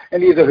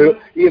 And he is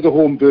a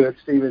home bird.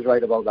 Steve is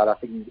right about that. I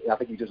think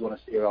he does want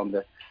to stay around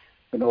the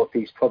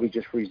northeast, probably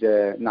just for his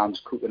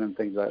nan's cooking and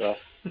things like that.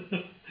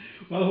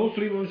 Well,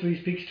 hopefully once he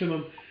speaks to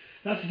him.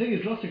 That's the thing,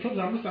 is lots of clubs.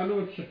 I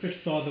know it's a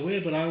bit farther away,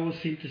 but I always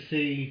seem to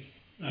see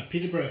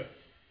Peterborough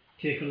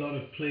take a lot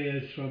of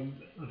players from.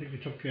 I think they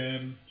took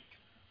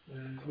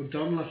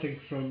O'Donnell, I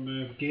think,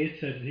 from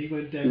Gateshead, and he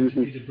went down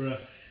to Peterborough,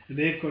 and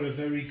they've got a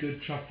very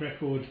good track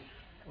record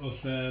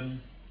of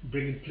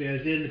bringing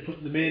players in,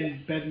 putting them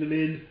in, bedding them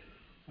in.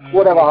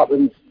 Whatever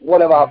happens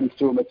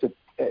to him, it's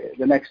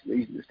the next.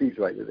 Steve's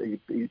right.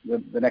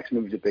 The next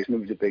move is a big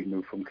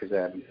move from, because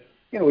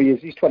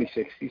he's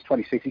 26. He's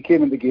 26. He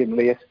came in the game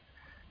late.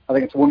 I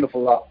think it's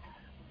wonderful that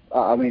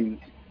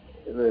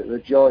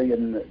the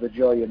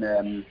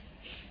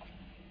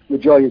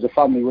joy as a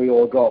family we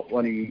all got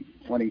when he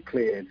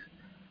played.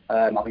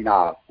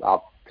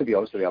 To be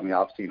honest with you,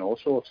 I've seen all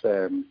sorts.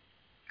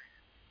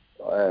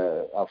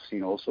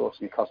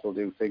 Newcastle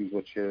do things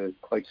which are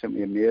quite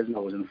simply amazing. I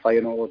was in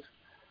Feyenoord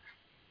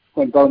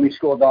when Burnley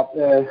scored that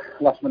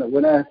last minute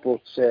winner,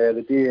 but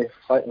the day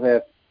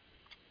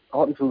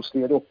Hartlepool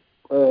stayed up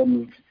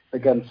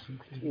against,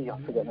 I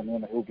forget the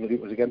name, who it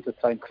was against at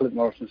the time. Clint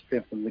Morrison's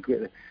playing from the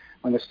great.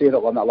 When they stayed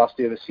up on that last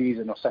day of the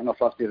season, or second off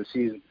last day of the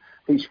season,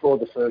 he scored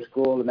the first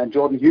goal, and then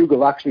Jordan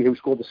Hugill, actually, who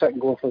scored the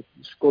goal for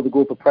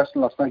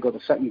Preston last night, got the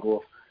second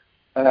goal.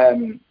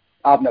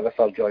 I've never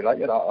felt joy like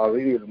it. I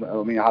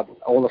mean, I had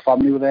all the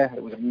family were there.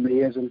 It was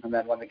amazing. And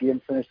then when the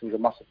game finished, there was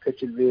a massive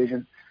pitch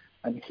invasion.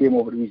 And he came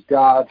over to his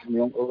dad and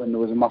my uncle, and there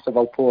was a massive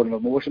outpouring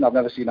of emotion. I've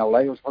never seen that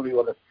like. It was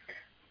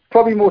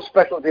probably most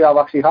special day I've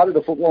actually had at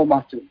a football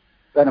match. And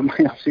then I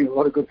mean, I've seen a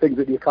lot of good things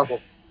at Newcastle.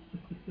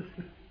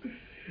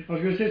 I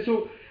was going to say,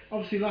 so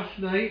obviously last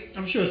night,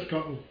 I'm sure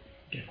Scott will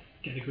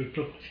get a good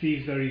pluck.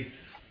 Steve's very,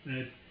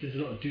 there's a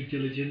lot of due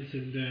diligence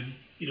and,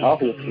 he's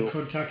got a lot of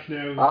contacts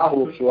now. I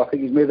hope so. I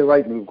think he's made the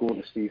right move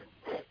going to Steve.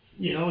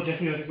 Yeah,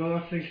 definitely. I think, well,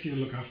 I think Steve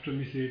will look after him,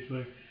 you see. It's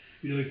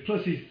like,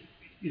 plus he's,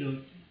 he's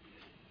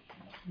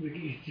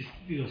just,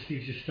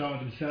 Steve's just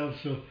started himself,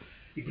 so,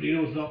 but he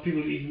knows a lot of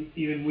people,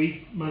 even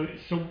we,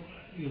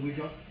 we've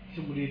got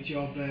somebody a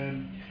job,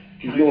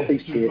 he's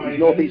northeast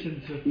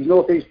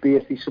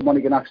based. He's someone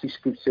he can actually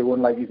speak to,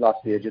 unlike his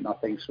last agent, I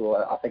think. So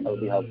I think that'll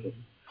be helpful.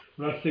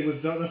 Well, that's the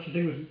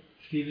thing with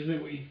Steve, isn't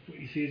it? What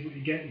you see is what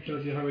you get. He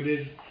tells you how it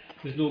is.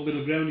 There's no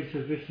middle ground. He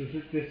says this,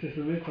 and this. That's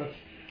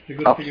the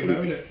good thing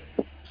about it.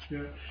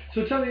 Yeah.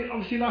 So tell me,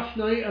 obviously last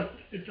night, a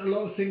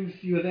lot of things.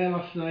 You were there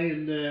last night,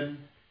 and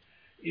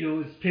it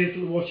was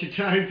painful to watch at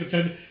times, but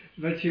then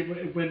eventually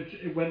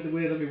it went the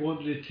way that we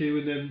wanted it to,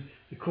 and then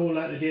the call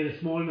out today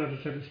this morning, as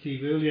I said to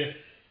Steve earlier.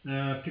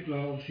 People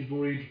are obviously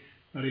worried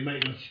that he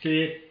might not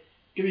stay.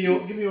 Give me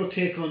your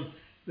take on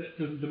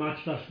the match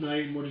last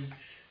night and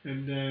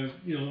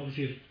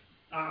obviously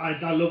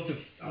I love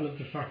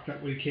the fact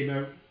that when he came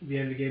out at the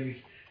end of the game, his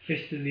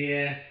fist in the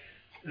air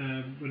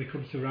when it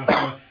comes to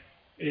Rafa.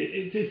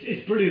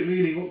 It's brilliant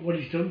really what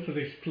he's done for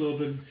this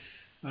club, and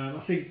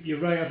I think you're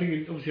right. I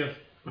think obviously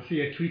I see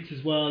your tweets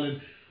as well,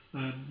 and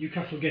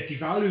Newcastle get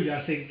devalued.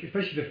 I think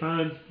especially the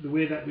fans, the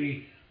way that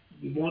we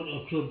want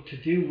our club to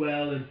do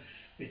well, and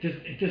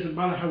it doesn't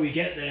matter how we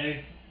get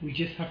there. We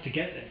just have to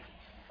get there.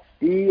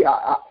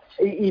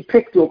 He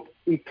picked up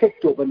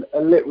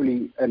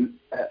literally an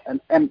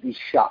empty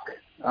shack.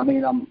 I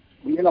mean,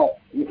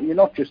 you're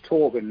not just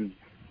talking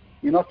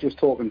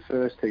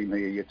first team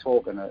here. You're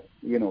talking there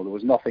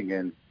was nothing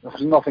in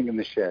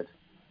the shed.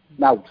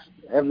 Now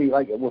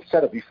like we've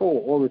said it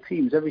before, all the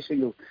teams, every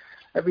team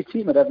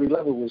at every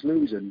level was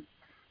losing.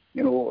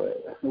 There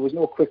was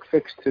no quick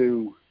fix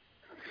to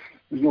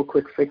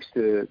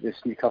this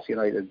Newcastle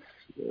United,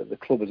 the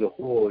club as a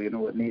whole. It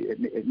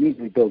needs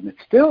rebuilding. It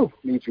still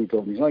needs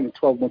rebuilding. He's not even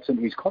 12 months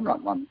into his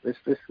contract, man.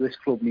 This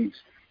club needs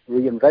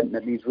reinventing.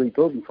 It needs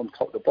rebuilding from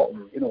top to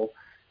bottom.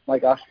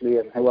 Mike Ashley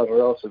and whoever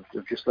else have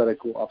just let it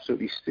go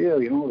absolutely stale.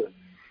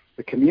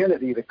 The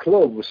community, the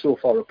club was so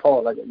far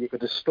apart. Like you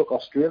could have stuck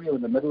Australia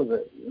in the middle of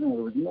it. There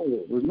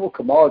was no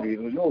camaraderie.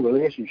 There was no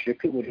relationship.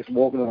 People were just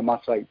walking on a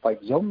match like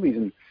zombies.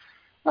 And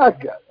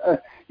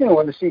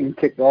when the season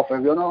kicked off,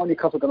 everyone,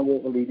 Newcastle going to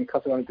walk the lead,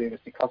 Newcastle going to do this,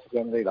 Newcastle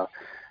going to do that.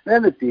 At the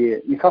end of the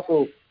day,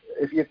 Newcastle,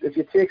 if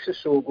you take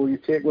Sissoko, you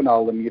take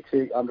Wijnaldum, you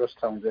take Andros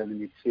Townsend, and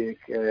you take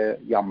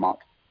Janmaat,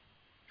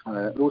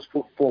 those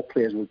four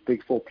players were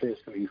big four players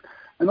to leave.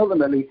 And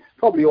ultimately,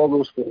 probably all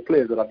those four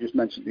players that I've just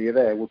mentioned to you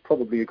there would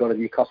probably have got a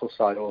Newcastle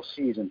side all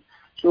season.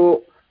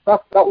 So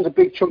that was a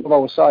big chunk of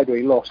our side where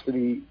he lost, and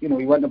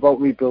he went about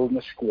rebuilding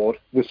the squad,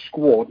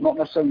 not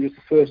necessarily just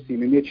the first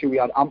team. He made sure we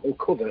had ample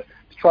cover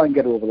to try and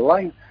get over the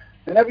line.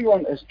 And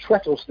everyone has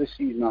treated us this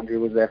season, Andrew,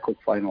 with their cup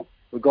final.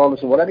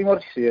 Regardless of what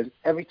anybody says,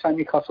 every time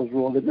Newcastle's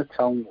rolled into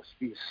town, there's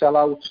been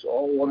sellouts,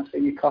 want to say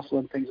Newcastle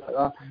and things like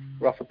that,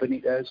 Rafa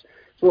Benitez.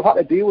 So we've had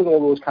to deal with all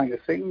those kind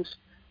of things.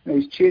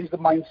 He's changed the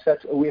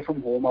mindset away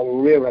from home. Our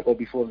away record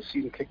before the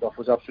season kicked off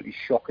was absolutely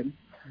shocking,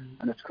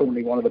 and it's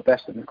currently one of the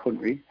best in the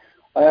country.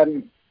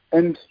 And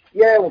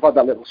yeah, we've had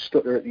that little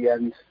stutter at the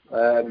end,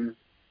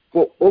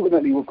 but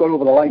ultimately we've got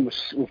over the line.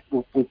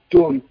 We've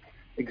done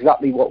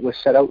exactly what we're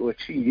set out to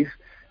achieve,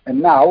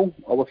 and now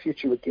our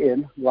future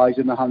again lies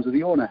in the hands of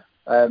the owner.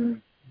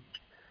 Rafa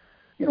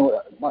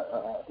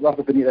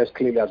Benitez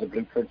clearly has a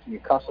blueprint for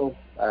Newcastle.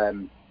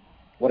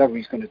 Whatever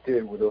he's going to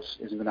do with us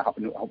isn't going to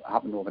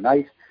happen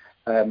overnight.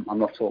 I'm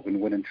not talking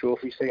winning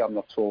trophies here. I'm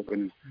not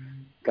talking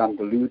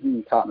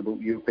Gandaludin, talking about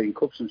European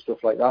Cups and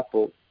stuff like that.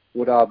 But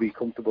would I be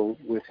comfortable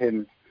with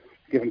him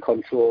giving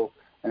control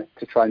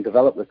to try and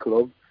develop the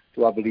club?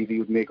 Do I believe he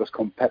would make us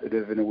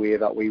competitive in a way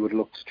that we would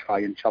look to try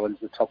and challenge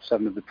the top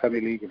 7 of the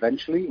Premier League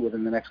eventually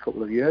within the next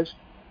couple of years?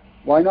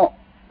 Why not?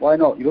 Why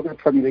not? You look at the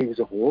Premier League as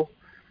a whole,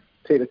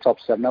 take the top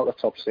 7 out, the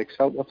top 6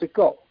 out. What's it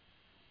got?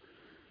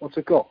 Why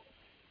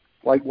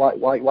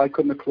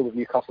couldn't the club of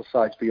Newcastle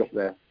sides be up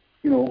there?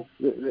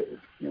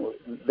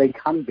 They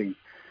can be.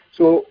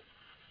 So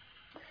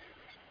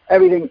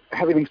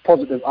everything's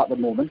positive at the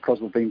moment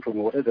because we've been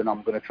promoted, and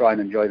I'm going to try and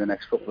enjoy the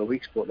next couple of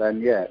weeks. But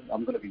then,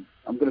 I'm going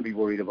to be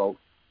worried about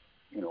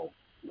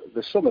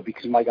the summer,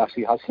 because Mike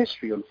Ashley has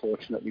history,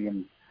 unfortunately,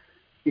 and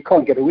you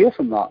can't get away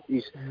from that.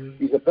 He's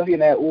a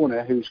billionaire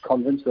owner who's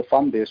convinced the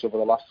fan base over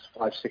the last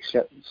 5, 6,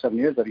 7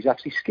 years that he's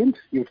actually skint.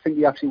 You'd think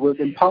he actually worked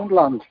in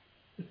Poundland.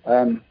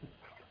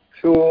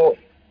 So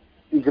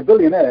he's a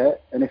billionaire,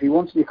 and if he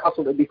wants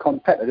Newcastle to be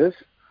competitive,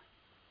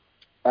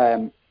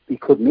 he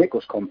could make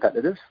us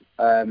competitive.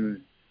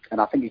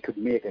 and I think he could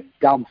make a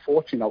damn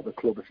fortune out of the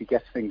club if he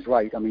gets things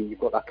right. I mean, you've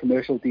got that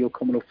commercial deal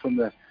coming up for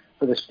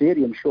the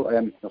stadium,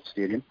 not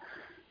stadium,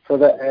 for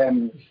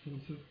the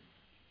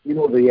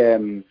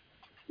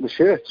the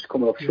shirts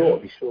coming up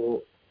shortly.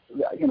 So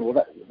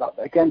that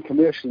again,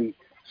 commercially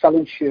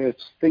selling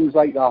shirts, things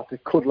like that,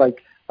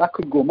 that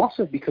could go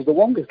massive because the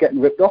Wonga's getting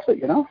ripped off it,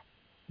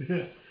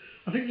 Yeah.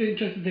 I think the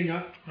interesting thing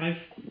I've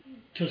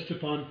touched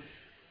upon,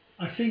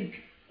 I think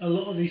a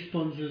lot of these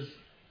sponsors,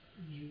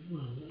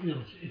 well,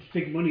 it's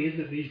big money, isn't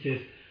it, these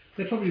days?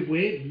 They're probably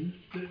waiting,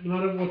 no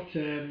matter what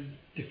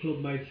the club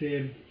might say,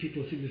 and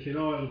people seem to say,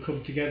 oh, it'll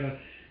come together.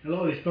 A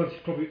lot of the sponsors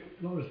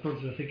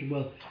are thinking,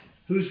 well,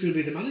 who's going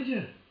to be the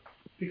manager?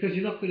 Because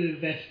you're not going to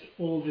invest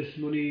all this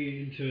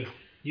money into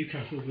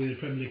Newcastle being a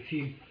Premier League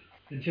team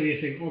until you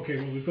think, okay,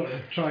 well, we've got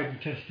a tried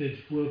and tested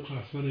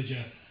world-class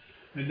manager,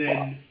 and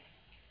then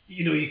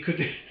you could,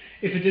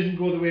 if it doesn't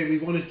go the way we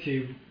want it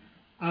to,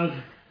 as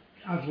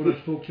when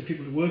I spoke to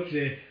people who work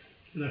today,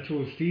 and I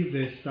told Steve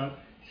this, that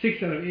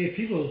 6 out of 8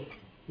 people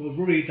were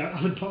worried that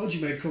Alan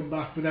Pardew might come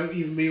back without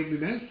even me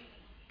opening my mouth.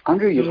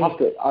 Andrew, you'd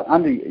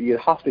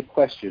have to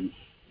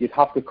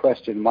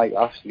question Mike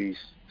Ashley's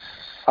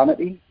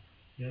sanity.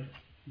 Yeah.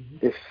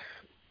 If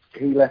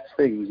he lets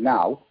things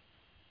now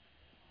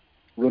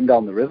run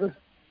down the river.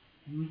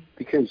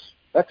 Because,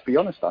 let's be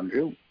honest,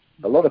 Andrew,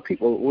 a lot of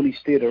people only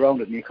stayed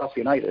around at Newcastle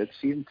United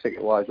season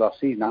ticket-wise last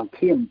season and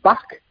came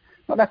back.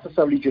 Not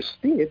necessarily just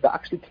stayed, but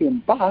actually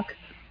came back,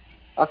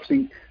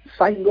 actually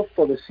signed up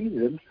for the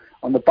season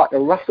on the back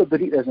of Rafa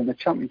Benitez in the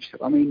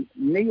Championship. I mean,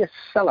 near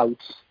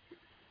sellouts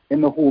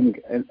in the home,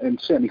 and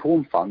certainly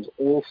home fans,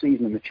 all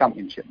season in the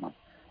Championship, man.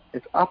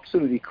 It's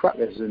absolutely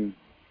crackers, and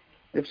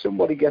if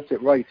somebody gets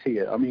it right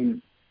here, I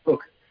mean,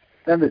 look,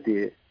 at the end of the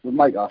day, with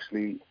Mike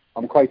Ashley,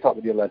 I'm quite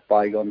happy to let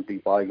bygones be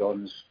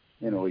bygones.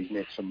 He's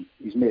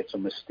made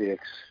some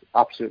mistakes,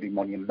 absolutely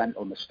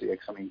monumental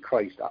mistakes. I mean,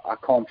 Christ, I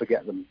can't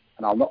forget them,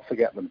 and I'll not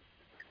forget them.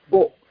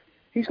 But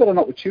he's got an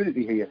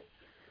opportunity here.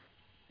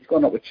 He's got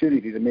an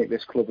opportunity to make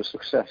this club a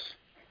success.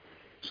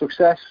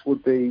 Success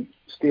would be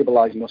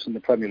stabilising us in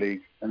the Premier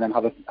League and then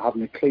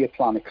having a clear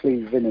plan, a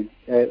clear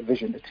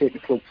vision to take the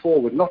club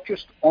forward, not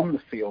just on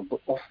the field,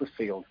 but off the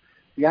field,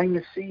 behind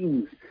the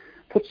scenes.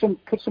 Put some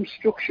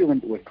structure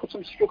into it. Put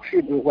some structure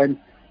into it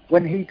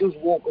when he does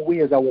walk away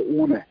as our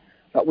owner.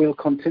 That we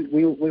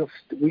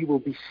will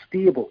be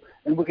stable,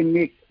 and we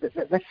can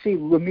let's say,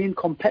 remain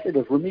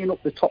competitive, remain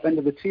up the top end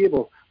of the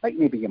table, like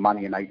maybe your Man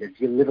United,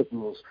 your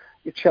Liverpool's,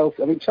 your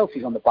Chelsea. I mean,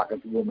 Chelsea's on the back of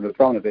Roman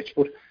Abramovich,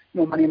 but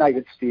Man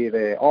United stay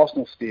there,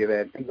 Arsenal stay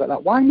there, things like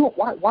that. Why not?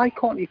 Why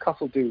can't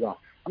Newcastle do that?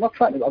 I'm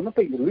not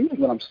being deluded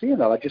when I'm saying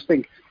that. I just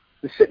think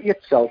the city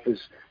itself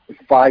is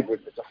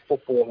vibrant. It's a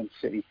footballing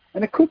city,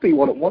 and it could be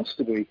what it wants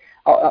to be.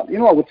 I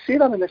would say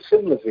that in a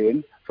similar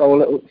vein for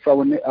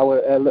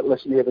our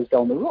littlest neighbours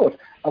down the road.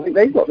 I think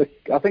they've got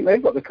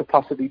the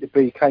capacity to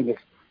be kind of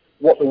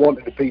what they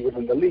wanted to be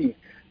within the league.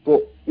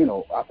 But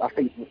I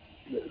think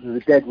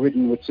the dead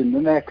ridden what's in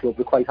their club,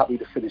 they're quite happy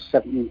to finish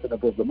 17th and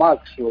above the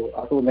mark. So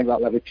I don't think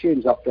that'll ever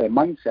change that their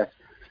mindset.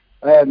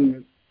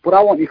 But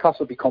I want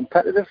Newcastle to be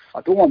competitive.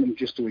 I don't want them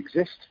just to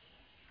exist.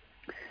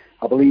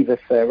 I believe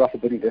if Rafa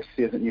Benitez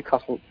stays at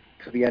Newcastle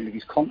to the end of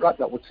his contract,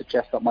 that would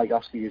suggest that Mike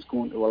Ashley is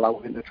going to allow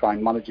him to try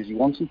and manage as he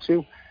wants him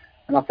to.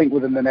 And I think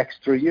within the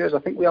next 3 years, I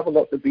think we have a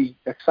lot to be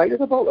excited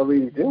about. I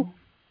really do.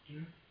 Yeah.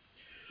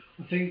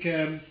 I think,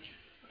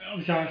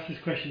 obviously I asked this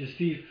question to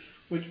Steve.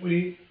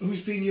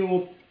 Who's been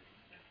your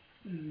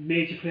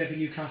major player for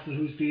Newcastle?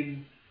 Who's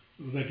been,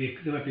 there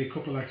might be a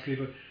couple actually,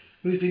 but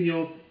who's been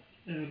your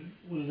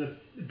one of the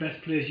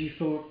best players you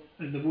thought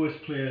and the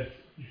worst players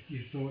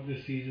you thought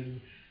this season?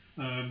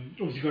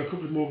 Obviously got a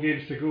couple of more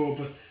games to go,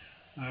 but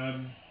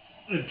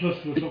and plus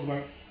we'll talk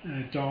about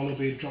Darlow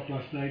being dropped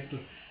last night. But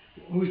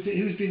who's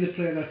been the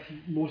player that's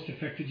most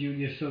affected you and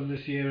your son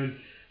this year, and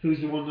who's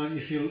the one that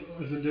you feel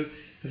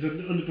has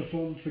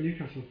underperformed for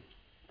Newcastle?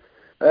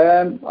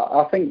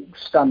 I think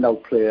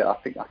standout player. I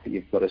think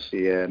you've got to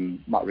see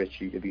Matt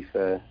Ritchie. To be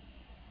fair,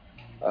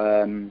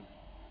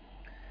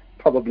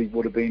 probably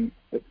would have been.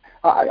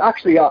 I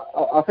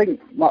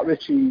think Matt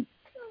Ritchie.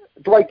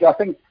 I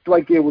think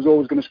Dwight Gale was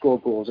always going to score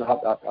goals. I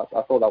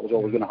thought that was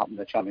always going to happen in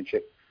the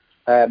Championship.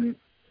 I'll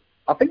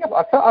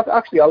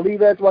leave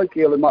there Dwight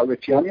Gale and Matt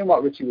Ritchie. I knew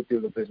Matt Ritchie would do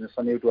the business.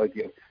 I knew Dwight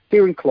Gale.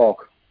 Kieran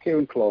Clark. Yeah.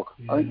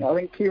 I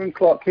think Kieran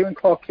Clark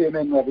came in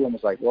and everyone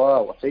was like,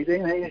 wow, what's he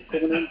doing here?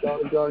 Coming in,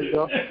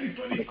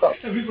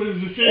 Everybody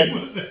was the same,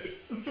 weren't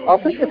they? I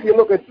think if you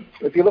look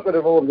at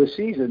it over the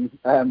season,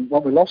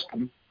 when we lost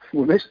him,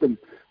 we missed him.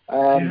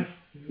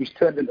 He's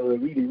turned into a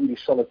really, really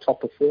solid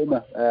top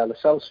performer.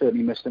 Lascelles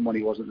certainly missed him when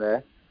he wasn't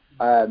there.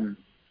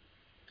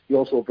 He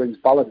also brings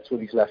balance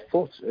with his left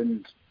foot,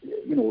 and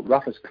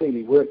Rafa's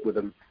clearly worked with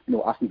him.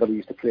 Aston Villa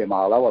used to play him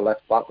all hour,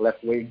 left back,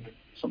 left wing,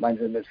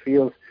 sometimes in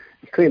midfield.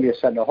 He's clearly a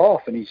centre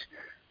half, and he's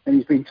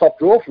been top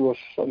draw for us.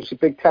 So it's a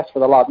big test for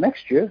the lad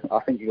next year. I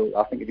think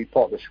he'll be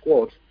part of the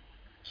squad,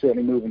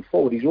 certainly moving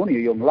forward. He's only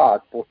a young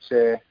lad, but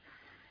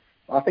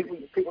I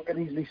think people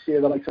can easily say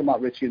the likes of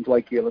Matt Ritchie and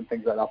Dwight Gale and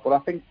things like that. But I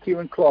think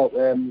Kieran Clark,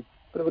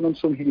 bit of an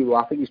unsung hero.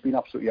 I think he's been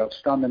absolutely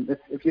outstanding.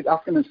 If you're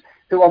asking us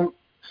who I'm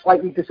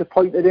slightly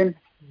disappointed in,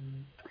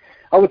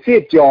 I would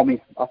say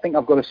Dormy. I think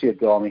I've got to say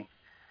Dormy.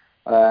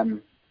 I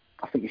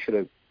think he should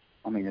have.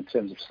 I mean, in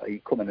terms of he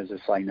come in as a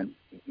signing,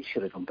 he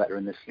should have done better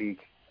in this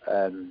league.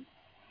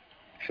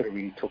 Should have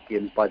really took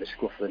games by the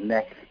scruff of the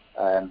neck.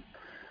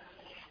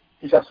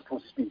 He's, I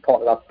suppose, he's been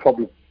part of that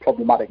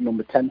problematic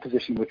number 10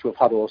 position which we've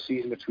had all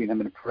season between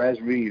him and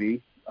Perez,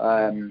 really.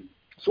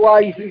 So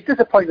he's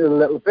disappointed a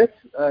little bit.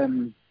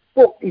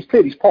 But he's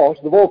played his part.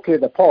 They've all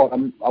played their part.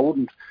 I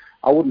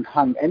wouldn't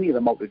hang any of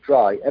them out to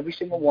dry. Every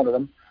single one of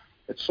them,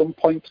 at some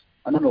point,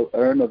 I don't know,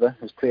 or another,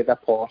 has played their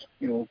part.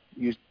 You know,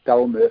 use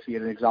Darryl Murphy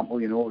as an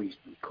example. You know, he's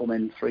come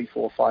in 3,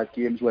 4, 5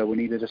 games where we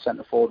needed a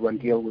centre forward when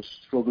Gale was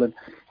struggling.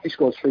 He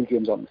scored 3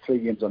 games on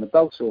the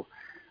belt. So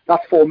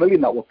that $4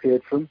 million that were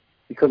paid for him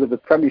because of the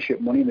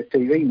Premiership money and the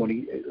TV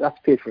money, that's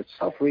paid for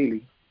itself,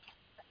 really.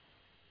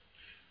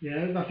 Yeah,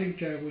 and I think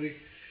that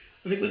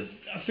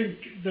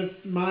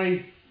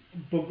my,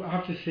 but I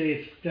have to say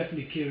it's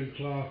definitely Kieran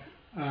Clark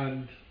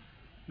and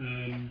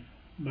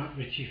Matt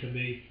Ritchie for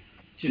me.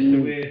 Just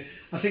the way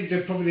I think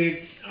they're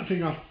probably.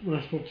 When I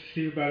spoke to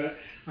Steve about it,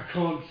 I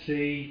can't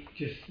see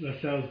just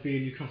Lascelles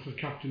being Newcastle's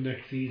captain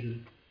next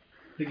season.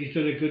 I think he's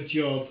done a good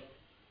job,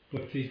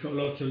 but he's got a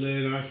lot to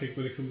learn. I think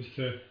when it comes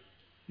to,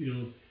 you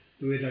know,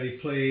 the way that he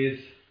plays.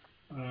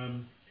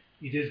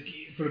 He does,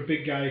 for a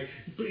big guy,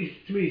 but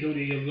to me he's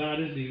only a young lad,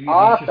 isn't he?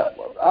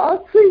 I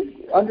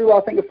think, Andrew,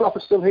 I think if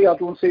Rafa's still here, I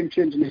don't see him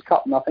changing his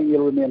captain. I think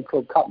he'll remain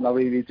club captain, I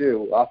really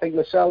do. I think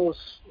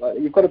Lascelles,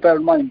 you've got to bear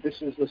in mind,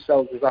 this is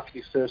Lascelles'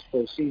 actually first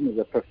full season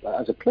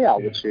as a player, I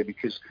would say,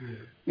 because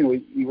you know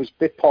he was a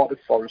bit part of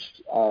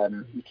Forest.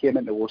 He came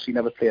into us, he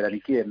never played any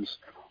games.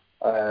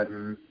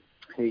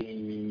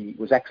 He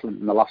was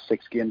excellent in the last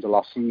 6 games of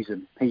last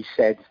season. He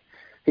said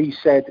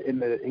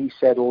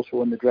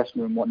also in the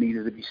dressing room what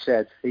needed to be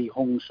said. He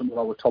hung some of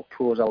our top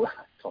pros. I'll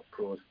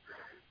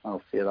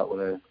say that with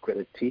a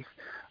gritted teeth.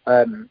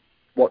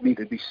 What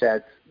needed to be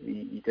said,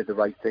 he did the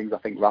right things. I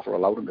think Rafa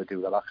allowed him to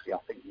do that. Actually, I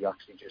think he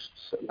actually just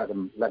let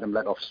him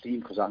let off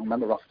steam, because I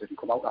remember Rafa didn't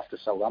come out after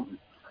Southampton.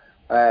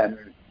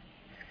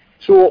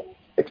 So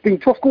it's been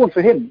tough going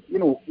for him. You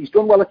know, he's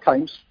done well at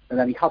times, and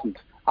then he hasn't.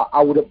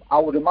 I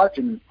would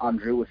imagine,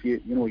 Andrew, if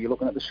you're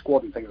looking at the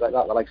squad and things like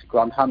that, the likes of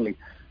Grant Hanley.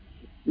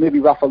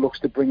 Maybe Rafa looks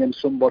to bring in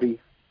somebody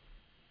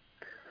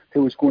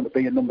who is going to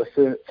be a number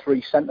 3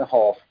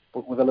 centre-half,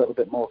 but with a little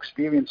bit more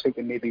experience, who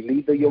can maybe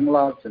lead the young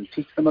lads and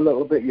teach them a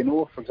little bit, you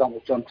know. For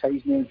example, John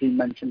Tay's name has been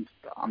mentioned.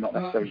 I'm not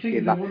necessarily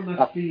saying that.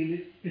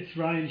 It's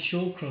Ryan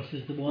Shawcross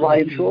is the one.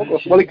 Ryan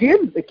Shawcross. Well,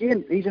 again,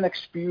 he's an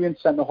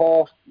experienced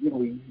centre-half. You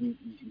know,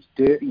 he's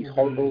dirty, he's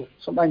horrible.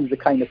 Sometimes the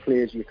kind of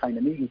players you kind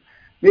of need.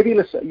 Maybe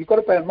you've got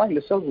to bear in mind,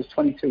 Lascelles is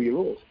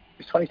 22-year-old.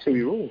 He's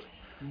 22-year-old.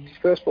 His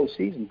first full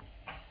season.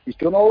 He's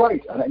done all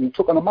right, and he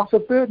took on a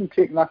massive burden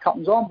taking that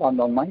captain's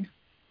armband on, mind.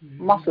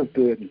 Massive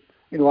burden.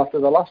 You know, after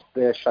the last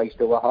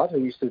shyster we had, who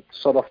used to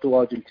sod off to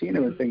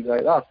Argentina and things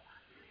like that.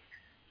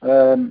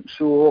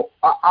 So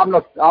I'm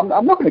not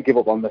going to give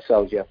up on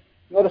Lascelles yet.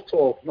 Not at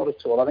all.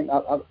 I think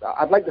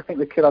I'd like to think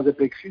the kid has a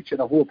big future,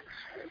 and I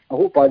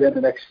hope by the end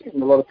of next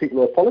season a lot of people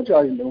are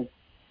apologising to him.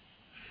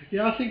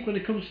 Yeah, I think when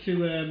it comes to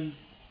the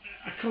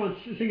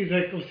thing is,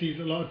 like, obviously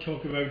there's a lot of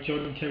talk about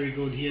John Terry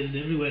going here and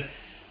everywhere.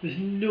 There's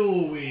no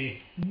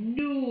way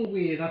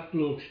that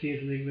bloke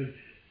stays in England,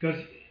 because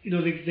you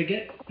know they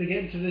get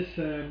into this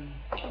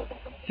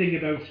thing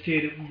about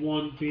staying at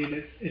being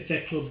at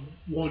their club,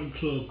 one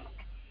club,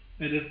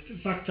 and the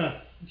fact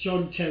that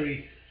John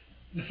Terry,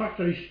 I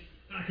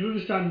can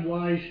understand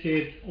why he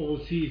stayed all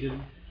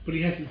season, but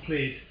he hasn't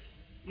played.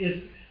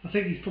 I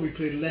think he's probably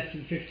played less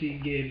than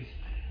 15 games.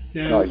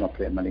 Now, no, he's not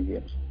played many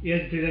games. He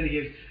hasn't played any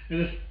games,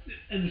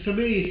 and for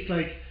me it's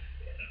like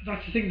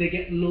that's the thing, they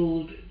get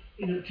lulled.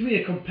 You know, to me,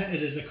 a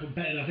competitor's a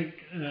competitor. I think,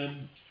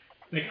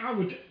 I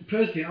would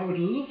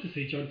love to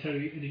see John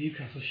Terry in a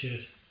Newcastle shirt.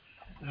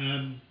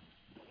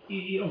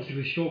 He obviously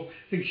was short. I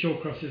think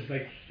Shawcross is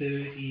like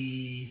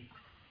 30.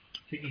 I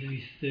think he's in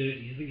his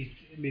 30. I think he's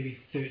maybe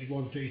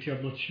 31, 32.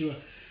 I'm not sure.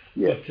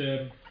 Yeah.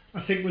 But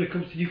I think when it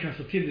comes to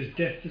Newcastle team,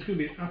 there's going to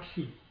be an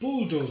absolute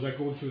bulldozer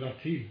going through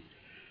that team.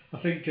 I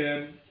think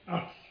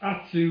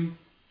Atsu.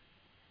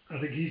 I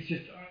think he's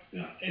just,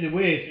 in a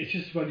way, it's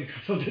just why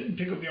Newcastle didn't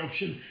pick up the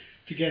option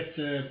to get,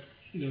 to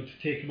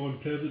take him on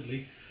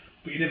permanently.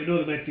 But you never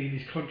know, there might be in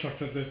his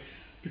contract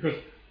because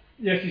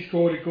yes, he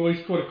scored a goal,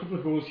 he scored a couple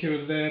of goals here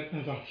and there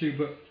as Atsu,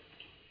 but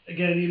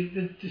again, he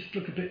just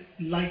look a bit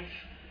light,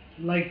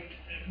 a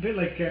bit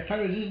like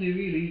Perez, isn't he?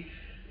 Really,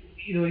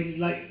 you know, he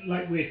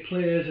lightweight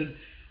players, and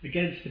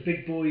against the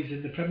big boys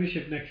in the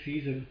Premiership next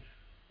season,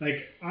 like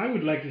I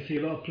would like to see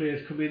a lot of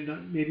players come in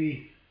that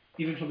maybe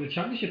even from the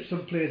Championship,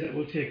 some players that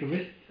will take a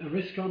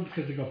risk on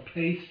because they've got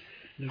pace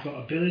and they've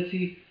got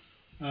ability.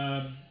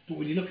 But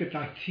when you look at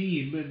that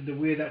team and the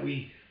way that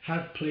we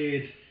have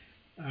played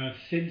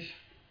since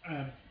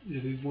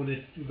we've won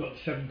it, we've got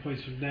 7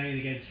 points from 9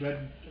 against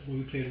Redden when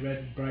we played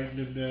Redden, Brighton,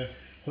 and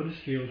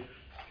Huddersfield.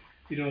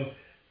 You know,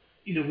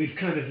 we've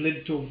kind of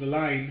limped over the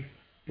line,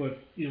 But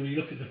when you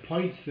look at the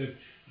points, I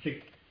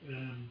think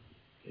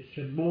it's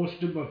the most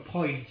number of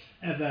points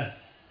ever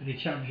in a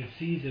championship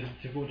season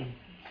to go to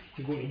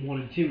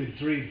 1 and 2 and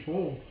 3 and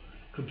 4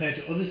 compared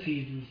to other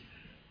seasons.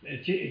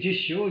 It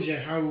just shows you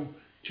how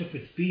tough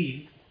it's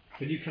been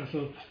for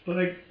Newcastle. But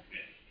I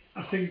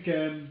think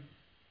when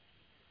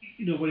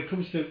it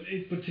comes to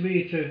it, but to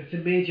me it's a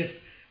major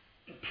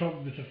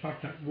problem with the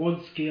fact that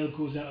once Gale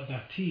goes out of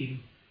that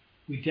team,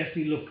 we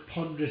definitely look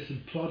ponderous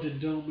and plodding,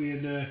 don't we?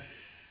 And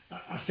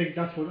I think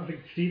that's what I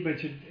think Steve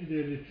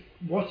mentioned.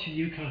 Watching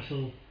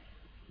Newcastle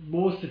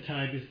most of the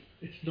time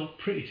it's not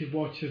pretty to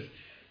watch. Us,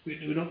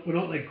 we're not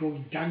like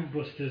going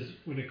gangbusters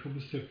when it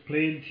comes to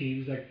playing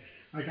teams.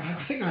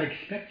 I think I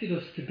expected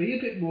us to be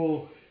a bit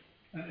more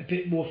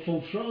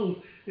full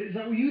throttle. Is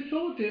that what you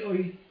thought?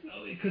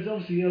 Because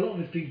obviously a lot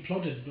of it's been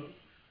plodded. But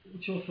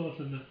what's your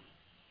thoughts on that?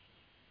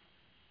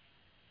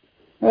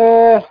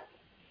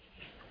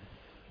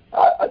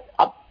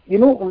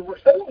 We're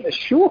still on the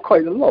show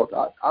quite a lot.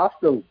 I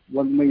still,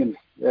 when we've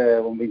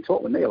been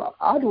talking with Neil,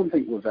 I don't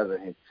think we've ever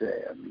hit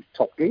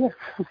top gear.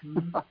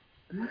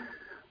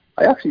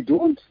 I actually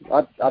don't.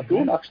 I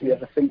don't actually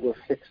ever think we've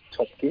hit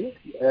top gear.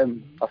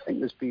 I think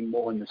there's been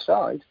more on the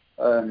side.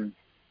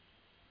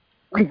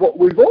 We've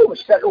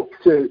always set up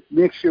to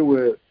make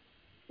sure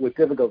we're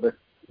difficult to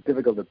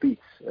beat,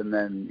 and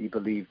then he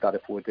believed that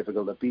if we were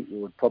difficult to beat, we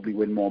would probably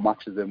win more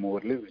matches than we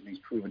would lose, and he's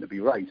proven to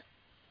be right.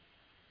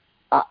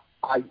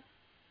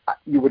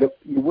 You'll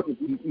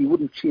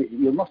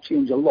not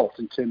change a lot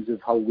in terms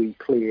of how we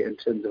play, in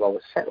terms of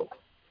our setup.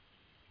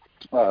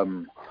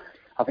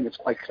 I think it's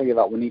quite clear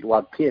that we need to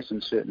add pace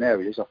in certain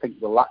areas. I think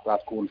we'll lack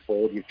that going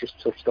forward. You've just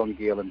touched on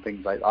Gale and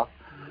things like that.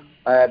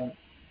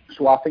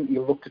 So I think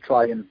you'll look to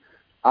try and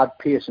add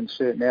pace in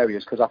certain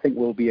areas, because I think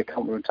we'll be a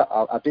counter-attack.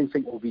 I do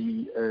think we'll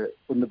be,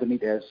 under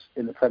Benitez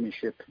in the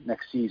Premiership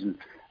next season,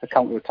 a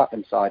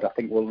counter-attacking side. I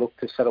think we'll look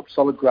to set up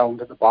solid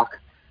ground at the back.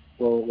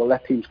 We'll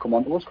let teams come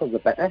onto us because they're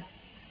better.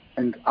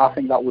 And I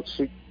think that would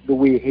suit the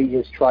way he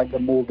is trying to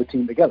mould the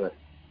team together.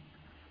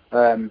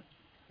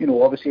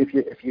 Obviously,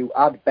 if you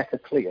add better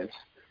players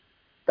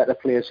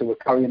who are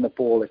carrying the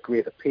ball at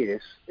greater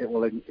pace, it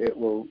will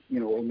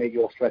make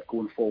your threat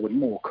going forward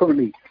more.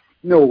 Currently,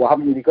 no, we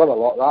haven't really got a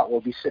lot of that. We'll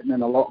be sitting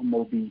in a lot, and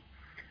we'll be.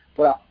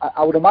 But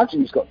I would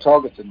imagine he's got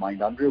targets in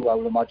mind, Andrew. I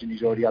would imagine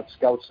he's already had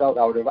scouts out.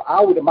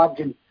 I would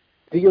imagine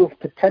deals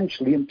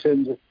potentially in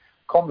terms of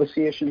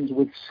conversations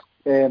with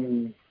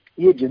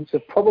agents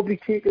have probably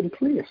taken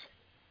place.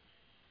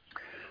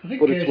 I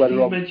think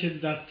Steve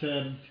mentioned that.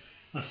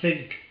 I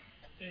think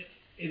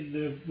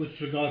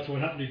with regards to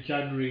what happened in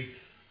January,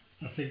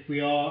 I think we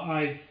are.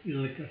 I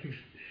think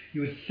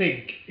you would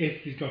think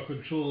if he's got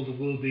control, there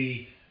will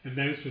be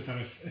announcement that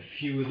a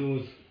few of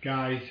those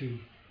guys who,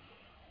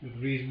 the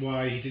reason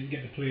why he didn't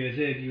get the players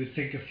in, you would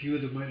think a few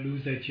of them might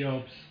lose their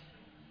jobs.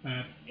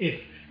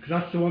 Because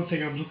that's the one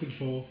thing I'm looking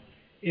for.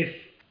 If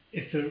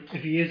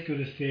he is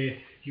going to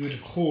stay, you would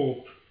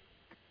hope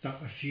that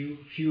a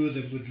few of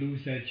them would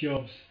lose their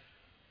jobs.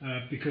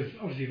 Because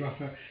obviously,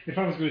 if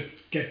I was going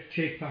to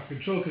take back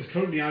control, because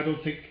currently I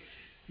don't think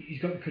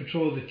he's got the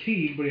control of the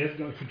team, but he hasn't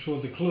got the control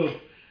of the club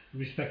in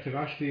respect of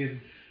Ashley,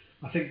 and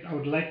I think I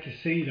would like to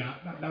see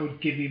that. That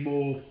would give me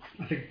more.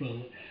 I think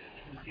will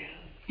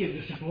give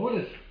the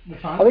supporters, the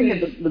fans. I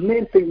think the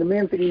main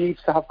thing he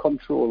needs to have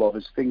control of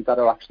is things that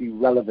are actually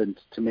relevant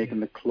to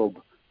making the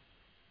club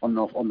on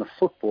the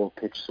football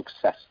pitch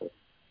successful.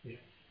 Yeah.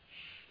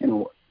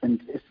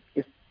 And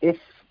if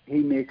he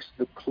makes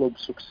the club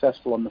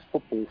successful on the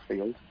football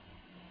field,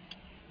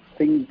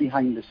 things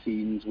behind the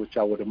scenes, which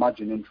I would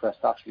imagine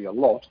interest Ashley a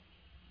lot,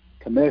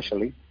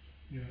 commercially,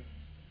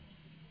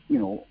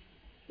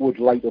 would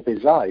light up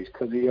his eyes,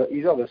 because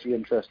he's obviously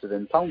interested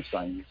in pound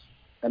signs,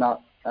 and I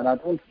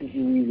don't think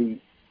he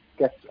really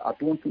gets. I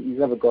don't think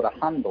he's ever got a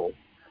handle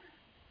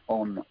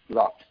on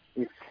that.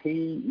 If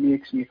he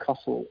makes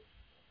Newcastle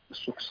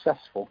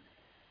successful,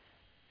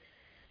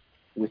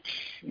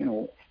 which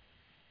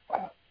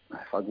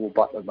if I go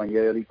back to my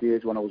early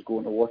days when I was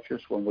going to watch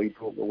us, when we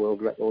broke the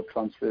world record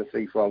transfer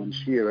fee for Alan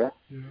Shearer,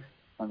 and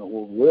the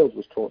whole world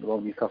was talking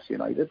about Newcastle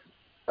United,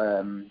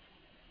 that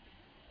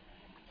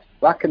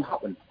can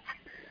happen.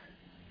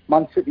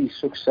 Man City's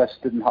success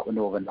didn't happen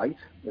overnight.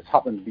 It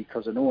happened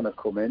because an owner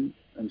come in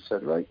and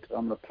said, right,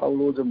 I'm going to plough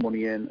loads of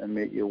money in and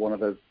make you one of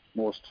the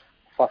most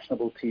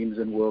fashionable teams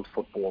in world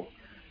football.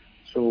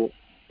 So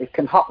it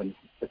can happen.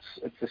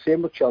 It's the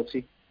same with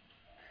Chelsea.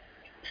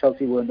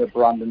 Chelsea weren't a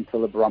brand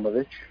until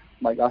Abramovich.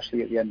 Mike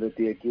Ashley, at the end of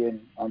the day,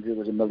 again, Andrew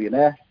was a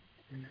millionaire.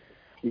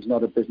 He's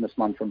not a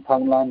businessman from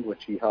Poundland,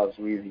 which he has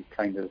really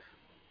kind of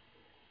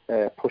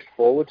pushed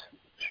forward.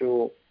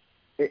 So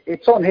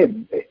it's on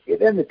him. At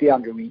the end of the day,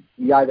 Andrew, he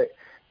either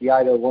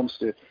wants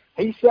to.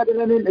 He said in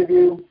an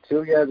interview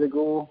 2 years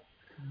ago,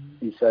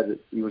 he said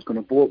he was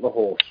going to bolt the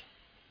horse.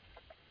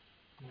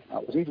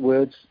 That was his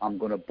words. I'm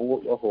going to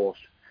bolt the horse.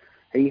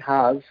 He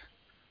has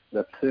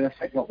the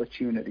perfect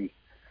opportunity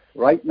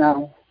right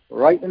now,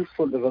 right in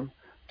front of him,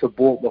 to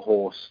bolt the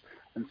horse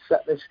and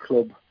set this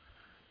club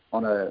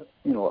on a,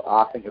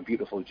 I think a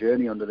beautiful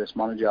journey under this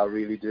manager. I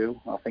really do.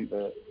 I think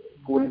that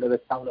going into the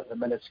town at the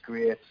minute's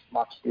great,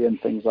 match day and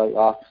things like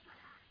that.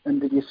 And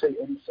did you see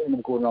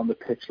him going around the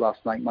pitch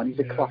last night, man? He's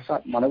a class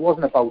act, man. It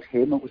wasn't about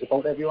him, it was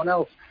about everyone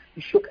else. He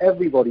shook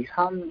everybody's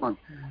hand, man.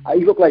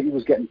 He looked like he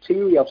was getting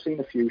teary. I've seen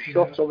a few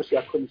shots. Obviously,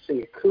 I couldn't see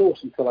it close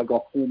until I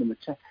got home in the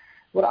tent.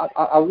 But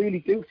I really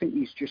do think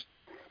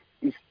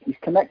he's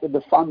connected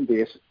the fan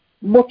base,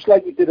 much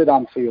like he did at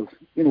Anfield.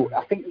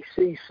 I think he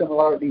sees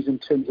similarities in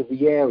terms of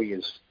the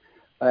areas.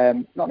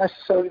 Not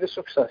necessarily the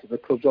success of the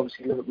clubs.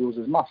 Obviously, Liverpool's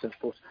is massive,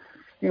 but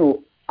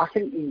I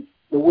think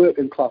the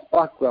working class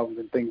background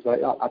and things like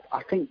that.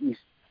 I think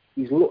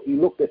he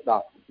looked at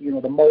that.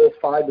 The moral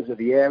fibres of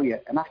the area,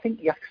 and I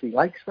think he actually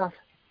likes that.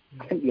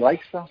 I think he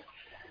likes that.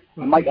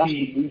 Well, Mike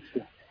Ashley needs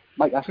to.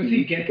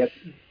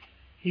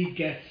 He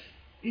gets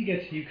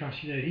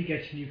Newcastle. He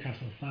gets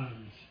Newcastle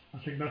fans. I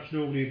think that's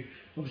normally.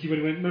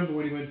 Obviously, when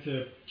he went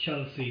to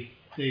Chelsea,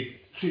 they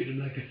treated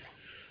him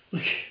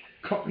like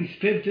Cockney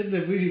spib, didn't they?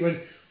 Really,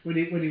 when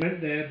he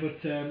went there.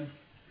 But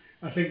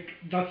I think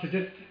that's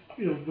it.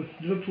 With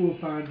Liverpool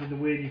fans and the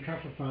way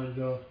Newcastle fans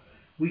are,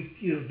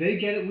 they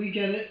get it, we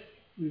get it.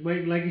 We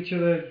might like each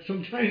other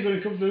sometimes when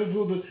it comes to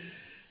Liverpool, but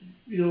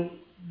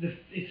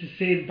it's the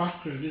same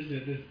background,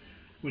 isn't it?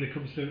 When it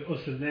comes to us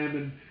and them,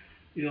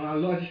 and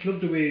I just love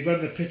the way he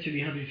ran the pitch and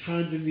he had his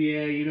hands in the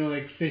air,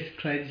 like fist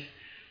clenched,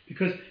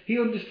 because he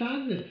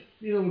understands it.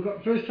 We've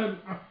got first time,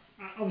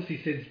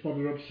 obviously since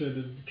Bobby Robson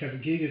and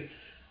Kevin Keegan,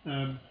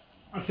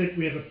 I think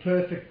we have a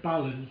perfect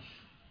balance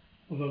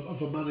of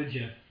a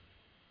manager.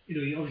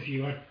 Obviously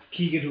you had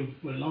Keegan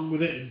who went along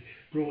with it and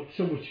brought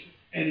so much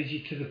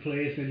energy to the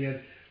place, and you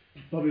had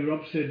Bobby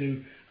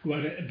Robson who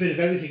had a bit of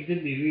everything,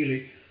 didn't he,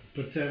 really?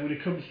 But when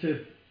it comes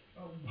to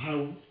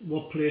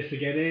what place to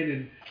get in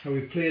and how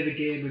we play the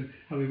game and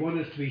how we want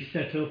us to be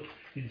set up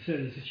in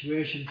certain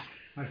situations,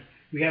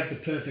 we have the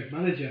perfect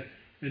manager.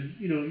 And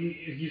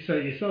you say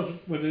it yourself,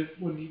 when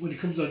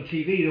it comes on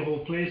TV, the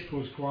whole place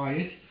goes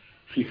quiet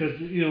because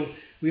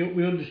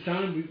we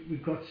understand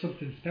we've got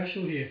something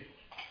special here.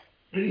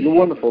 He's a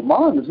wonderful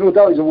man. There's no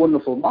doubt he's a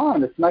wonderful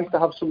man. It's nice to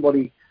have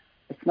somebody.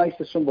 It's nice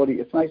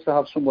to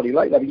have somebody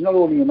like that. He's not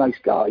only a nice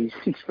guy.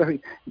 He's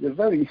a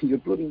very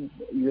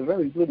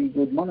bloody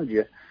good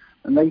manager.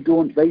 And they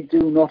do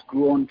not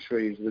grow on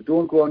trees. They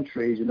don't grow on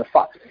trees. And the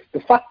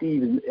fact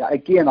even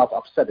again, I've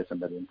said it a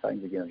million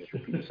times again. I just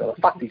repeat myself.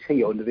 The fact he's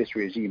here under this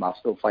regime, I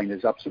still find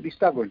is absolutely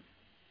staggering.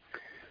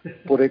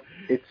 But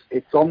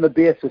it's on the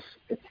basis.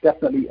 It's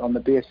definitely on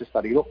the basis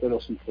that he looked at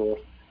us and thought,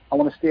 I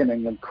want to stay in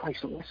England.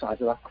 Christ, look at the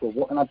size of that club.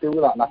 What can I do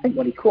with that? And I think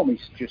when he came,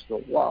 he's just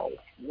thought, wow.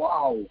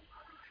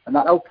 And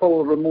that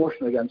outpour of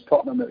emotion against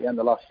Tottenham at the end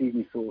of last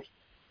season, he thought,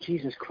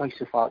 Jesus Christ,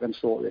 if I can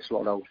sort this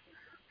lot out.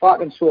 If I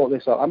can sort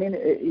this out. I mean,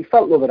 he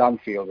felt love at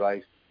Anfield,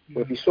 right?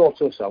 But if he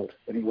sorts us out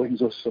and he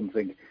wins us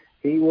something,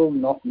 he will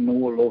not know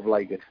love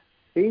like it.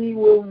 He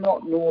will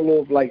not know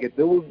love like it.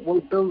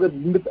 We'll build a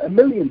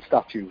million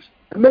statues.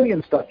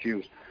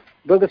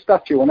 Build a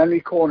statue on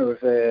every corner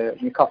of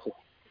Newcastle.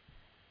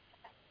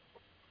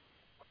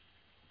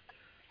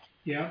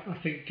 Yeah, I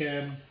think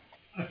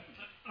I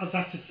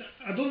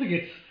don't think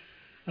it's.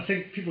 I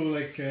think people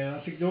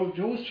I think they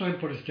always try and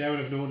put us down.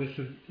 I've noticed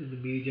in the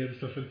media and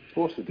stuff, and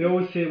they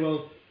always say,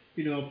 well,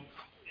 even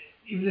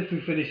if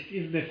we finished,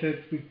 even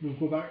if we'll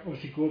go back,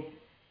 obviously go up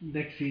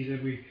next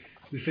season,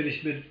 we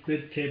finish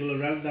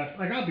mid-table around that.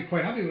 I'd be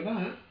quite happy with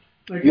that.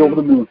 Over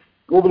the moon.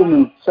 Over the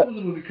moon,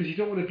 because you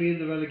don't want to be in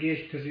the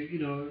relegation because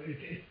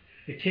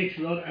it takes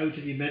a lot out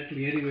of you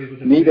mentally anyway.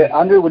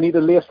 Andrew, we need to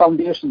lay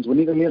foundations. We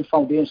need to lay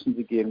foundations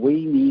again.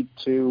 We need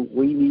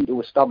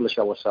to establish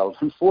ourselves.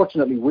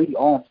 Unfortunately, we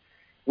aren't.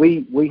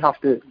 We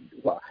have to.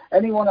 Well,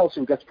 anyone else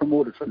who gets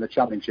promoted from the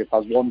Championship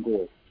has one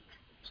goal: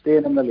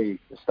 staying in the league,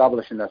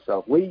 establishing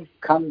themselves. We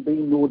can be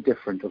no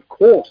different. Of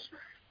course,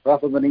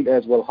 Rafa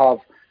Benitez will have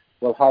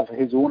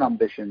his own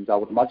ambitions. I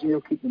would imagine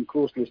he'll keep them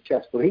close to his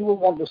chest, but he will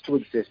want us to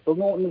exist. But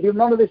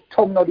none of this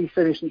Tom Noddy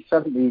finishing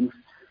 17th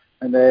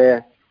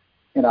and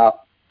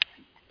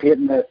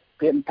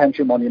Peyton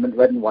Pension Monument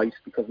red and white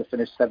because they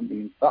finished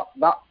 17th.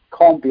 That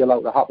can't be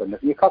allowed to happen.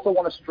 If Newcastle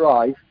want to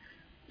strive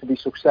to be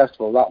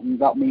successful,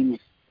 that means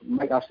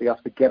Mike Ashley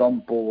has to get on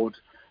board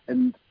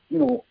and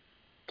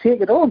take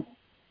it on.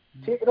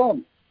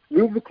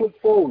 Move the club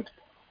forward.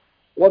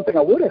 One thing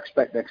I would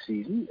expect next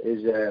season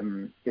is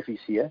if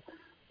he's here,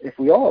 if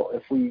we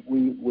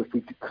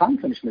can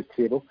finish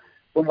mid-table,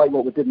 unlike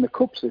what we did in the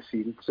cups this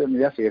season, certainly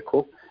the FA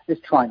Cup, is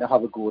trying to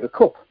have a go at the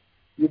cup.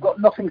 You've got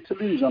nothing to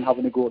lose on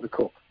having a go at the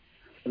cup.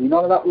 I mean,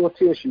 none of that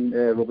rotation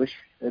rubbish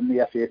in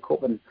the FA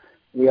Cup, and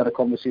we had a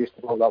conversation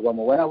about that when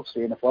we went out,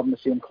 saying if we're having the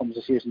same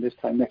conversation this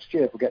time next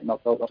year, if we're getting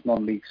knocked out, that's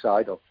non-league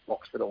side or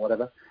Oxford or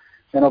whatever,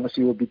 then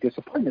obviously we'll be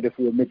disappointed if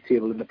we were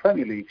mid-table in the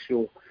Premier League.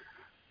 So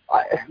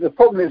the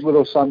problem is with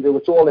us, Andrew,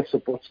 it's all ifs or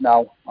buts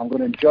now. I'm going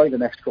to enjoy the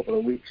next couple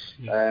of weeks.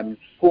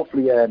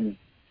 Hopefully,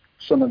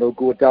 Sunderland will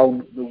go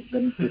down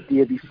the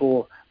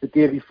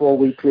day before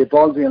we play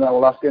Barnsley in our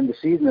last game of the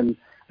season, and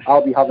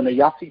I'll be having a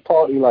Yahtzee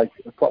party, like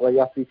a proper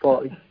Yahtzee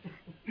party.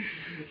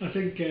 I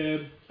think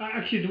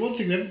actually the one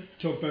thing we haven't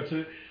talked about,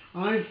 so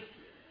I've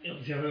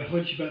obviously had a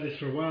hunch about this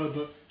for a while,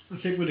 but I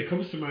think when it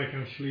comes to Mike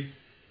Ashley,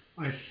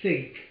 I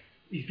think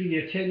he's been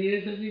here 10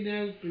 years, hasn't he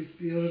now?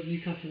 You know,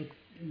 Newcastle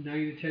 9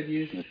 or 10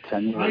 years.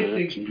 10 years. I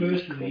think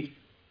personally,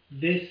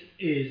 this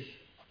is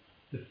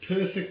the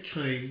perfect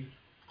time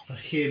for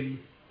him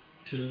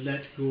to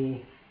let go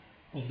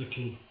of the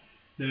club.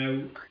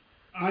 Now,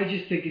 I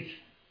just think it's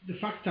the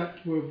fact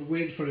that we're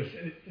waiting for a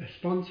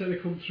sponsor to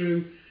come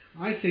through.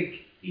 I think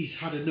he's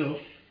had enough.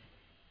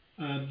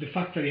 The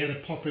fact that he had a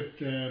pop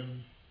at,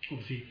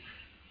 obviously,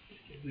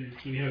 when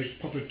he had a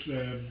pop at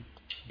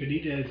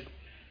Benitez,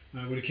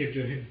 when it came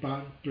to him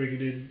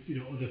bringing in, you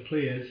know, other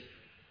players,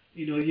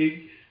 you know,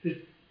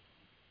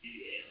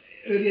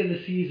 earlier in the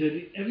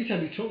season, every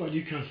time he talked about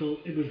Newcastle,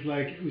 it was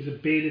like it was a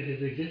bane of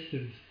his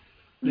existence.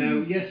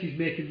 Now, yes, he's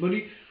making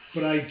money,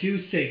 but I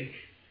do think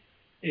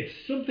if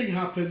something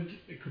happened,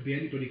 it could be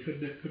anybody,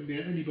 couldn't it? Couldn't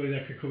be anybody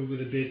that could come in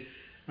with a bid.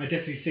 I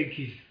definitely think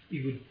he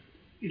would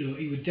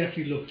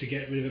definitely look to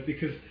get rid of it,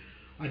 because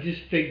I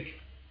just think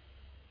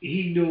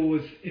he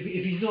knows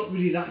if he's not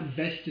really that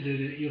invested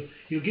in it,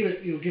 he'll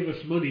give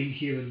us money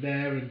here and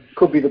there, and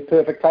could be the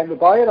perfect time to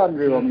buy it,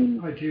 Andrew. I mean,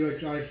 I do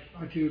agree.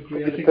 I think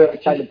think the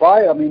perfect time to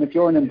buy it. I mean, if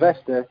you're an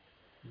investor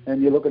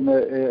and you look at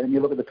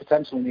the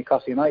potential in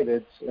Newcastle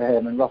United,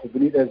 and Rafa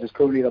Benitez is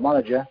currently the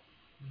manager,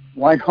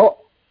 why not?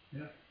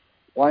 Yeah.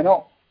 Why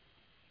not?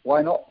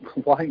 Why not?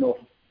 Why not?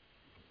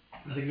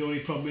 I think the only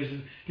problem is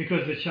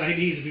because the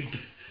Chinese have been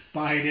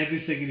buying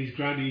everything in his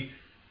granny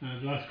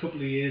the last couple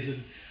of years,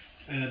 and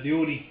the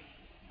only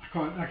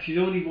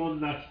one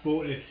that's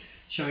bought a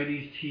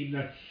Chinese team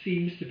that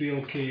seems to be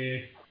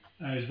okay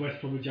is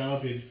West Bromwich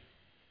Albion.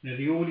 Now,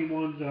 the only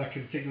ones that I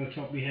can think on the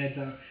top of my head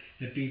that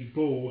have been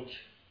bought,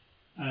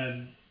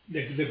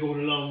 they're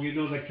going along. You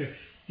know, like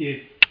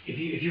if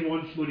he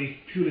wants money,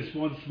 Pulis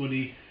wants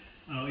money.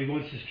 He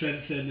wants to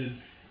strengthen and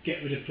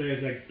get rid of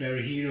players like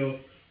Berahino.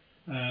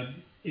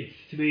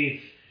 To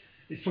me,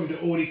 it's probably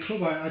the only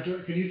club.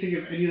 Can you think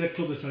of any other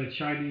club that's had a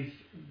Chinese?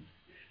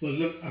 Well,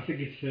 look, I think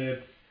it's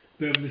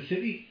Birmingham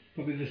City,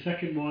 probably the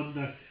second one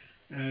that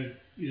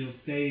you know,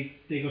 they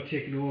got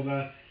taken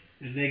over,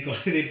 and they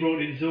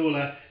brought in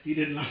Zola. He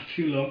didn't last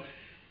too long,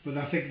 but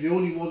I think the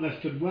only one that's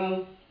done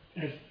well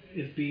has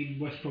been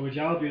West Bromwich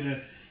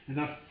Albion, and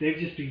that they've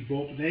just been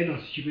bought. But they're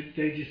not stupid.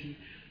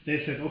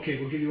 They said, okay,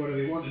 we'll give you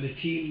whatever you want, and the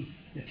team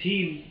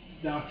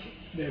that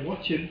they're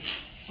watching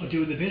are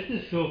doing the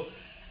business. So,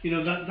 you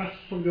know, that's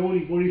probably the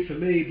only worry for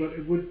me. But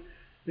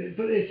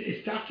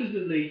it's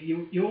definitely,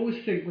 you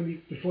always think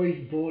before you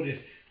even bought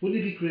it, wouldn't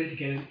it be great to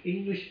get an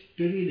English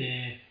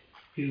billionaire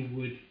who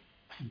would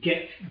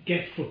get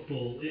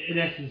football, in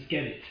essence,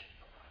 get it.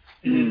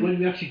 And then when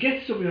we actually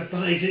get somebody that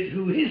buys it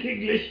who is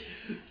English,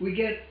 we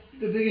get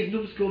the biggest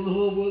numbskull in the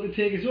whole world to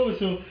take us over.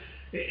 So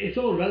it's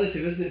all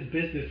relative, isn't it, in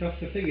business? That's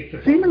the thing. It's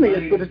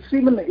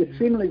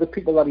seemingly the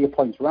people that he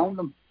appoints around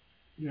them.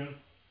 Yeah.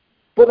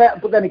 But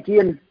then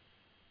again,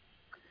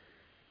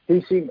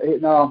 he's the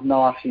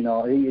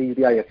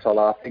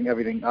Ayatollah.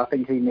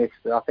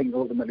 I think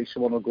ultimately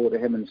someone will go to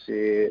him and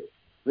say,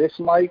 "This,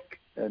 Mike,"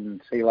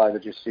 and he'll either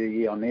just say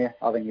yeah or nay.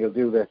 I think he'll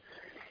do the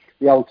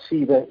old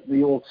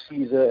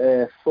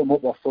Caesar thumb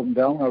up or thumb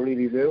down. I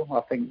really do.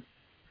 I think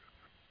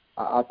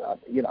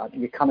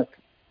you kind of,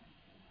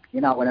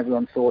 when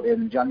everyone thought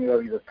in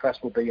January the press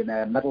would be in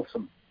there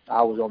meddlesome,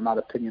 I was on that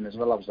opinion as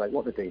well. I was like,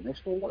 what are they doing this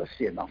for? What are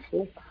they saying that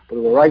for? But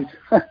they were right.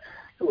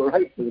 They were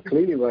right. They were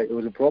clearly right. There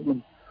was a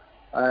problem.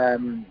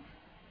 And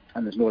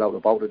there's no doubt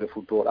about it, if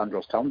we brought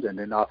Andros Townsend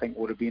in, I think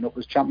would have been up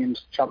as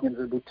champions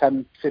about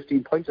 10,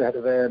 15 points ahead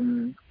of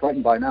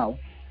Brighton by now.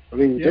 I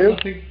really do.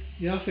 I think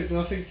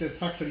the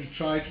fact that he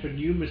tried for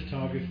numerous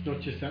targets,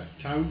 not just at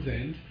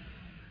Townsend,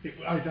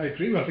 I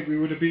agree with. I think we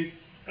would have been.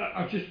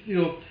 I just,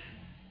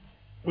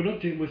 we're not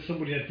dealing with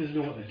somebody that doesn't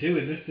know what they're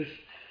doing. This,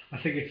 I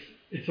think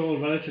it's all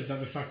relative. That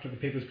the fact that the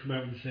papers come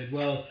out and said,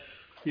 well,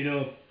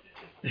 a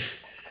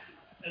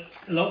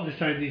lot of the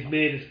time these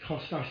made us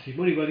cost Ashley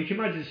money. Well, you can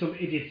imagine some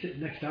idiot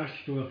sitting next to Ashley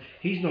going, well,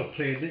 he's not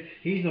playing,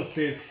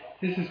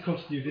 this is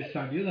costing you this,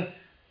 that and the other.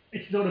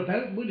 It's not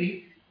about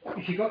money.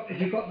 If you got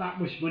that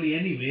much money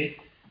anyway,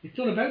 it's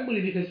not about money,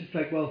 because it's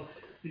like, well,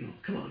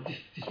 come on,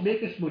 just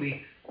make us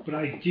money. But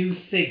I do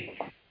think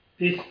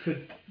this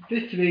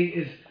to me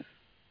is,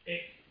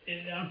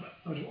 out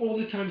of all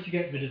the times to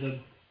get rid of them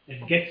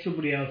and get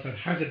somebody else that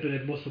has a bit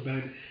of muscle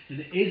behind it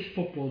and is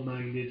football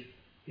minded,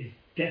 is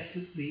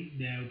definitely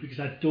now, because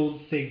I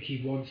don't think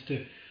he wants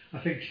to. I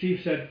think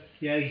Steve said,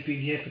 yeah, he's been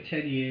here for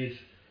 10 years.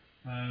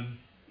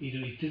 He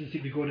doesn't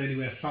seem to be going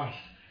anywhere fast.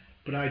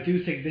 But I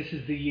do think this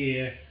is the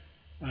year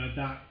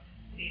that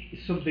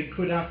something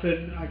could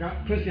happen.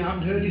 Personally, I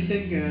haven't heard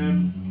anything.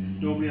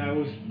 Normally I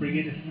always bring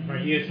in if I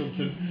hear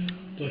something,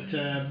 but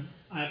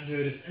I haven't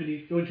heard of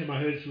any. The only time I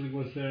heard something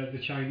was the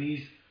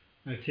Chinese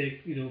might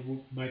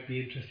be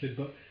interested,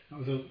 but that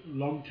was a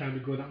long time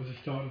ago. That was the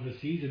start of the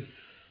season.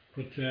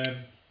 But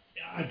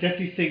I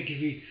definitely think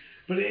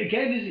but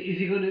again, is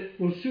he going to?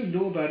 We'll soon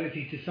know about it if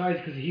he decides,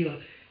 because he'll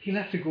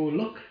have to go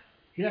look.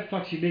 He'll have to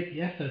actually make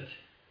the effort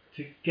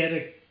to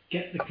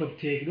get the club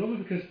taken over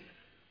because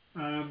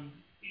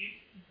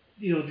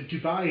the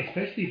Dubai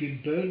especially have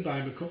been burned by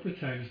him a couple of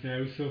times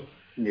now. So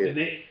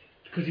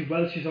because he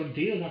Welsh is on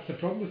deal, that's the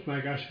problem with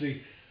Mike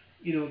Ashley.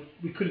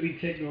 We could have been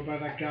taken over by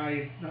that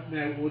guy that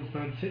now owns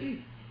Man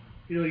City.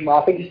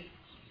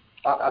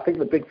 I think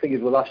the big thing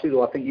is with Ashley,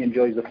 though. I think he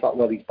enjoys the fact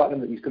he's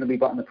going to be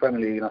back in the Premier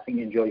League, and I think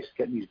he enjoys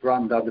getting his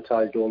brand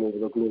advertised all over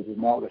the global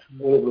market,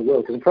 all over the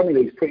world. Because the Premier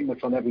League is pretty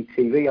much on every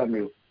TV,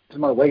 Andrew.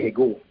 Doesn't matter where you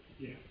go.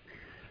 Yeah.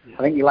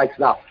 I think he likes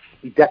that.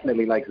 He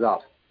definitely likes that.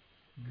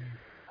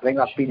 I think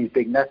that's been his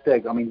big nest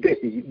egg. I mean,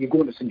 basically, you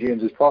go into St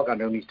James's Park,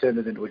 Andrew, and he's turned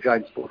it into a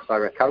giant Sports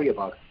Direct carrier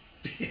bag.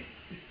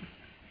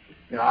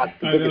 I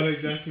know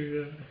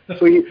exactly. Yeah.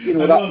 So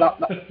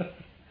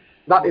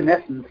that in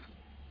essence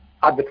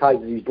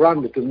advertises his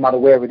brand. It doesn't matter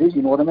where it is.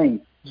 You know what I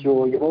mean?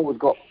 So you've always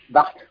got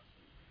that.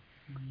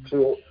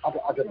 So I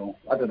don't know.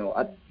 I don't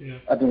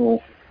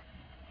know.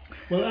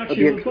 Well,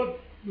 actually,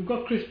 we've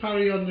got Chris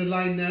Parry on the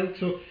line now.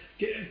 So,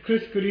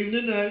 Chris, good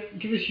evening.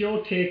 Give us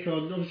your take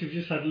on. Obviously, we've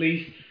just had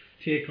Lee's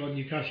take on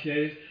Newcastle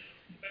United.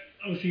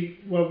 Obviously,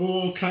 we're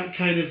all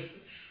kind of.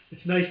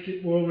 It's nice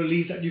that we're all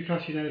relieved that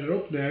Newcastle United are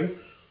up now,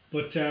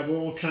 but we're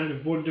all kind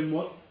of wondering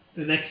what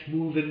the next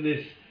move in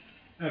this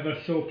ever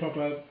so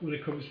proper when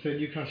it comes to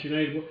Newcastle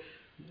United.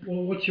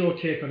 What's your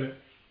take on it?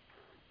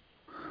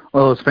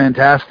 Well, it's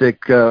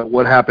fantastic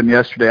what happened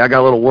yesterday. I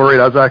got a little worried.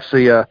 I was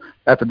actually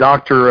at the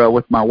doctor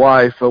with my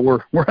wife.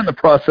 We're in the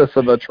process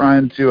of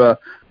trying to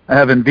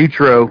have in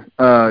vitro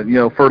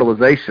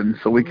fertilization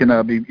so we can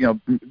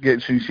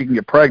she can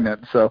get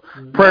pregnant. So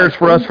prayers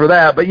for us for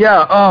that. But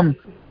yeah,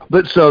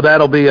 but so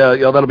that'll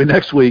be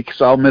next week.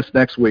 So I'll miss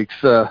next week's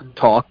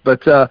talk.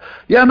 But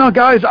yeah, no,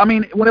 guys. I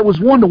mean, when it was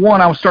 1-1,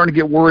 I was starting to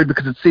get worried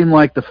because it seemed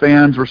like the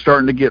fans were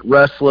starting to get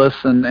restless,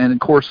 and of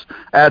course,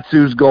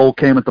 Atsu's goal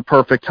came at the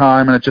perfect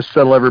time, and it just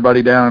settled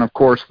everybody down. And of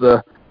course,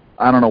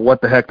 I don't know what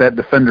the heck that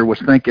defender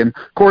was thinking.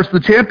 Of course, the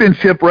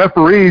championship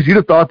referees, you'd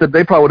have thought that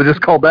they probably would have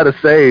just called that a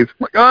save.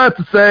 Like, it's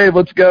a save.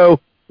 Let's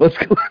go. Let's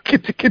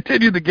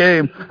continue the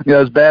game.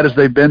 As bad as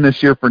they've been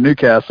this year for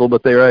Newcastle,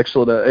 but they were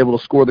actually able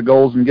to score the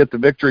goals and get the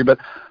victory. But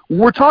when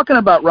we're talking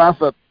about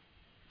Rafa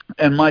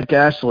and Mike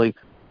Ashley,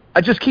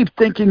 I just keep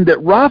thinking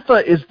that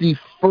Rafa is the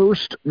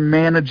first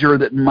manager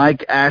that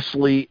Mike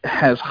Ashley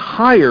has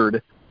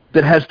hired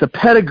that has the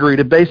pedigree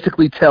to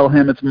basically tell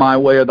him it's my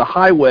way or the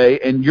highway,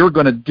 and you're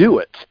going to do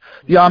it.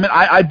 I mean,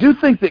 I do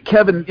think that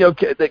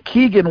that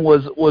Keegan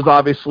was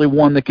obviously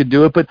one that could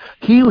do it, but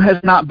he has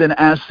not been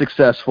as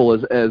successful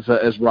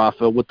as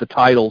Rafa with the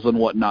titles and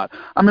whatnot.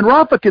 I mean,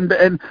 Rafa can,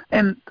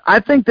 and I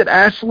think that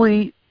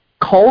Ashley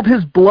called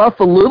his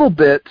bluff a little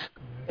bit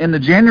in the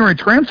January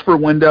transfer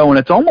window, and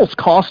it's almost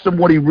cost him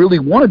what he really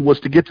wanted was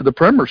to get to the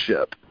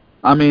Premiership.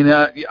 I mean,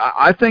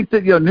 I think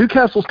that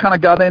Newcastle's kind of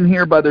got in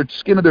here by their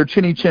skin of their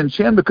chinny chin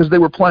chin because they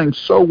were playing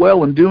so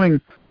well and doing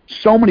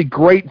so many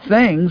great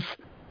things,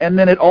 and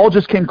then it all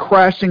just came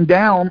crashing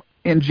down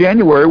in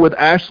January with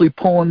Ashley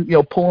pulling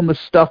the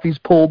stuff he's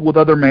pulled with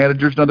other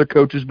managers and other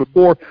coaches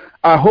before.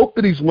 I hope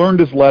that he's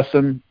learned his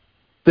lesson,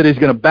 that he's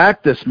going to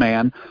back this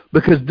man,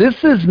 because this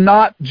is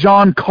not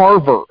John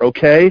Carver,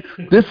 okay?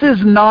 This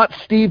is not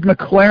Steve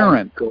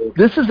McLaren.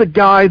 This is a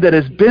guy that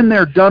has been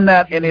there, done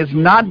that, and is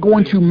not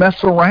going to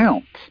mess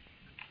around.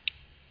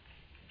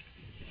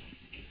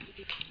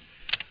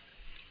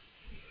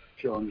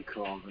 John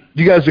Carver.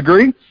 Do you guys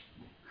agree?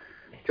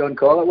 John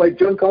Carver. Well,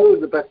 John Carver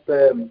was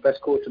the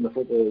best coach in the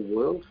football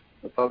world,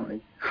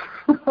 apparently.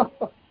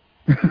 But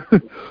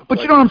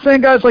you know what I'm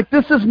saying, guys? Like,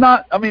 this is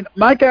not, I mean,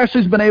 Mike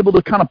Ashley's been able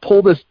to kind of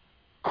pull this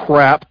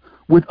crap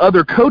with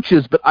other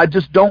coaches, but I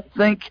just don't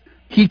think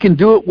he can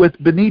do it with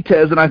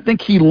Benitez, and I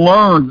think he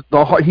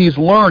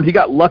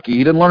got lucky.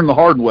 He didn't learn the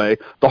hard way.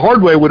 The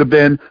hard way would have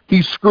been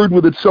he screwed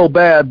with it so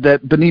bad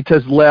that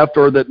Benitez left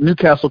or that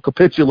Newcastle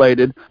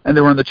capitulated and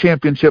they were in the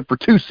championship for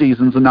 2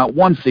 seasons and not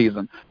 1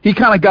 season. He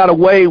kind of got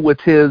away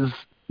with his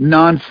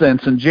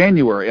nonsense in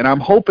January, and I'm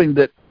hoping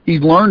that he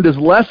learned his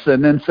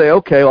lesson and say,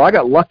 okay, well, I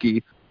got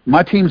lucky.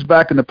 My team's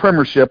back in the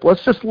Premiership.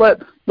 Let's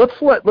let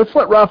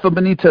Rafa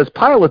Benitez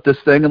pilot this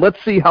thing, and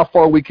let's see how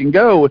far we can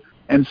go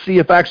and see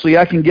if actually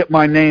I can get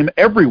my name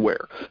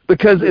everywhere.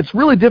 Because it's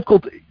really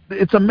difficult.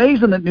 It's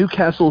amazing that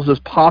Newcastle is as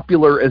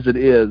popular as it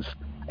is,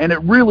 and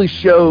it really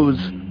shows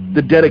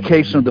the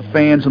dedication of the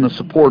fans and the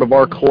support of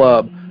our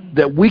club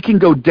that we can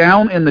go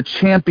down in the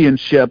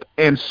championship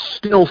and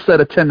still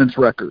set attendance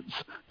records.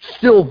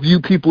 Still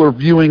people are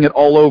viewing it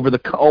all over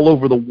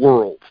the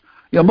world.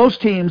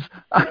 Most teams,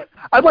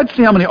 I'd like to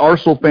see how many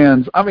Arsenal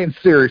fans, I mean,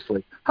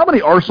 seriously, how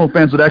many Arsenal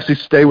fans would actually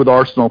stay with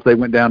Arsenal if they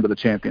went down to the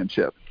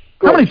championship?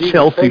 How many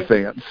Chelsea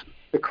fans?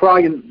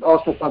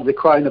 Arsenal fans are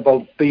crying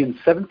about being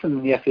 7th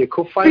in the FA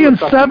Cup final. Being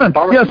 7th,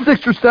 yeah,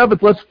 6th or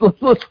 7th.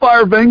 Let's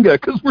fire Wenger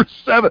because we're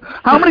 7th.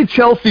 How many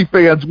Chelsea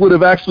fans would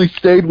have actually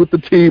stayed with the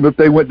team if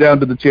they went down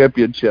to the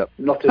championship?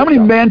 How many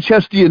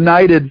Manchester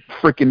United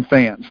freaking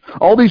fans?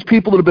 All these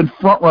people that have been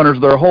front runners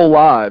their whole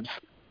lives.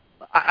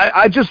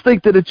 I just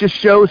think that it just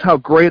shows how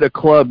great a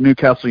club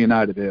Newcastle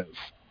United is.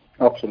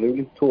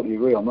 Absolutely, totally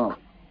agree on that.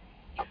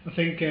 I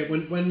think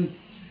when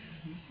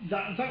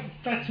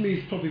that to me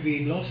is probably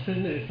being lost,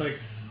 isn't it? It's like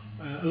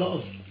a lot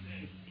of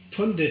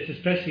pundits,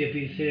 especially, have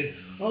been saying,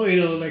 oh,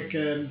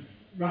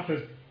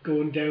 Rafa's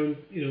going down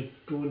to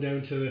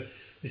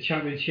the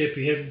championship.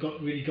 He hasn't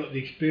really got the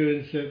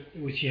experience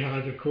which he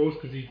has, of course,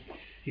 because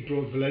he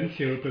brought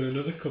Valencia up in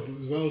another couple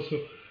as well. So,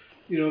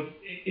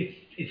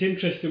 it's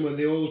interesting when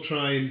they all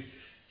try and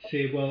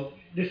say, well,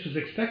 this was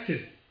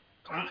expected.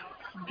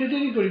 Did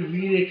anybody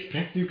really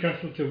expect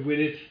Newcastle to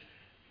win it,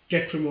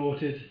 get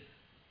promoted,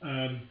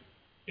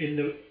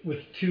 with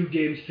 2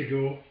 games to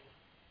go?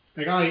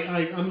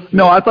 Like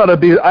No, I thought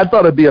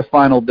it'd be a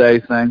final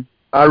day thing.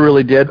 I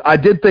really did. I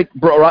did think,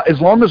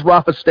 as long as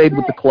Rafa stayed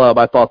with the club,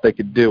 I thought they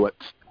could do it.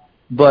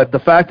 But the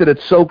fact that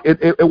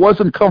it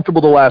wasn't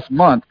comfortable the last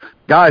month,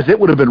 guys, it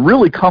would have been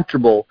really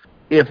comfortable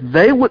if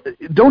they would.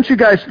 Don't you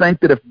guys think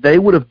that if they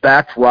would have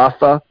backed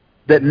Rafa,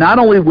 that not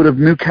only would have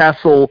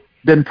Newcastle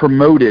been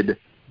promoted,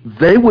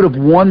 they would have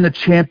won the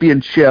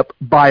championship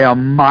by a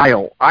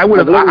mile. I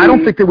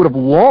don't think they would have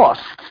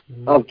lost.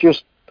 I've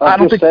just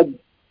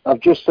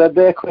said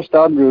there, Chris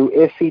Andrew,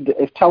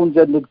 if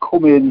Townsend had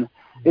come in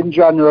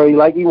January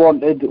like he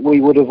wanted,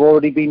 we would have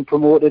already been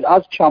promoted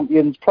as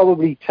champions,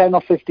 probably 10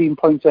 or 15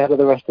 points ahead of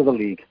the rest of the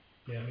league.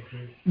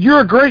 Yeah,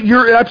 I agree.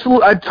 You're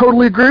absolutely. I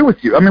totally agree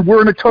with you. I mean,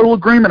 we're in a total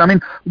agreement. I mean,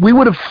 we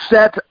would have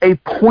set a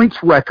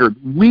points record.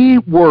 We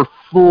were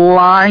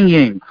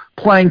flying,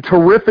 playing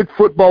terrific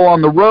football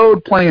on the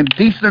road, playing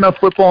decent enough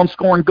football and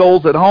scoring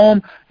goals at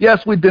home.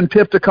 Yes, we'd been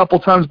pipped a couple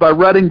times by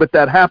Reading, but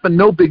that happened.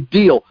 No big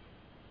deal.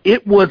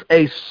 It was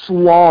a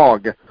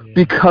slog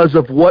because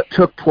of what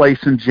took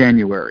place in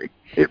January.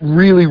 It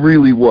really,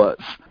 really was.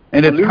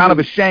 And it's kind of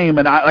a shame.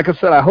 And like I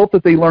said, I hope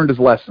that they learned his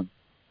lesson.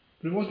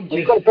 But it wasn't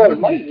You've got to bear in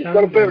mind.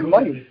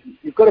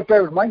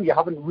 You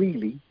haven't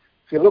really,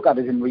 if you look at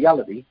it in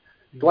reality,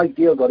 Dwight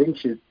Dale got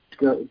injured,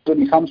 done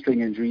his hamstring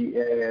injury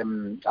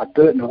at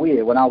Burton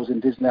away when I was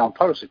in Disneyland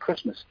Paris at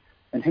Christmas,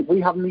 and we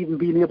haven't even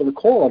been able to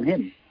call on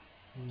him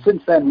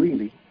since then.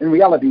 Really, in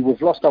reality, we've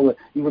lost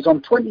He was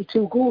on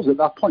 22 goals at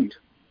that point.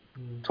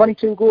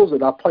 22 goals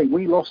at that point.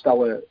 We lost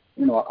our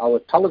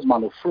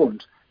talisman up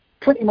front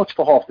pretty much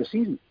for half the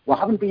season. We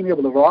haven't been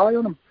able to rely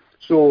on him.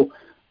 So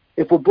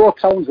if we brought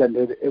Townsend,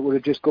 it would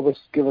have just give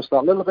us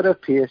that little bit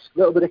of pace, a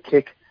little bit of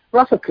kick.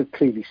 Rafa could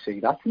clearly see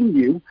that. He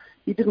knew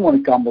he didn't want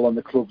to gamble on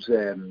the club's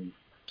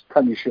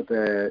Premiership,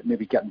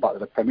 maybe getting back to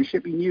the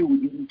Premiership. He knew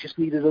he just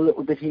needed a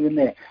little bit here and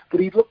there.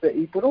 But he thought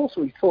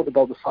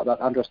about the fact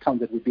that Andros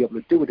Townsend would be able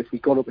to do it if we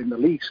got up in the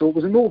league. So it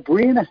was a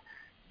no-brainer.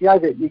 Yeah,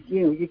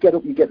 you get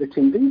up, you get the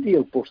TV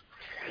deal. But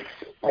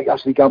like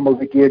Ashley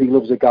gambled again. He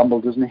loves a gamble,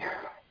 doesn't he?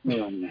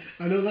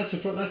 I know that's the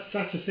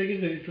thing,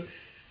 isn't it?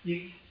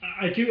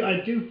 I've said it,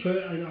 I'm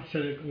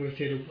going to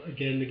say it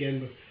again and again,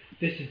 but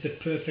this is the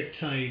perfect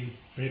time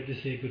for him to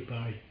say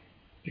goodbye,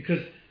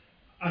 because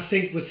I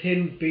think with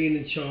him being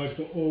in charge,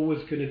 we're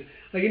always going to,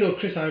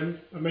 Chris, I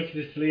mentioned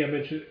this to Lee.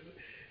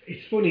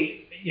 It's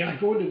funny. Yeah, I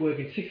go into work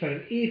in 6 out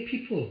of 8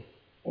 people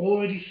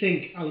already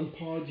think Alan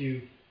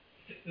Pardew.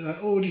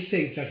 Already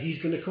think that he's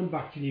going to come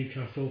back to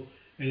Newcastle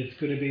and it's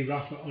going to be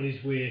Rafa on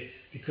his way,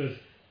 because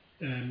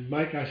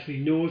Mike Ashley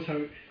knows how,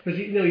 because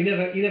he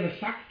never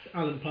sacked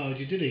Alan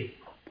Pardew, did he?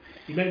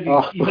 He might have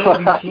been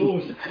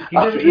close. He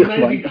might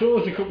have been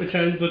close a couple of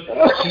times, but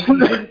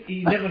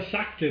he never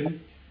sacked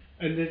him.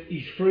 And that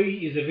he's free,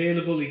 he's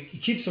available.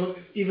 He keeps on.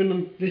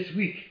 Even this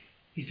week,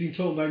 he's been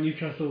talking about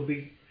Newcastle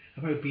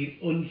about being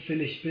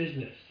unfinished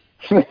business.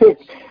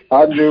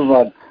 Andrew,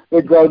 man,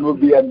 the ground would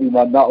be empty,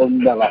 man. That will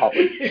never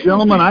happen.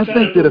 Gentlemen, I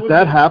think that if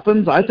that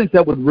happens, I think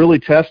that would really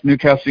test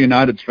Newcastle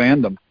United's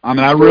fandom. I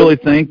mean, I really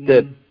think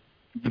that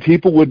the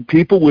people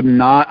would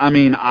not. I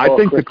mean, I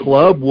think the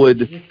club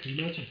would.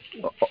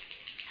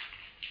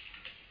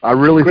 I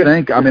really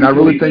think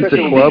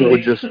the club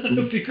would just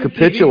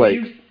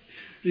capitulate.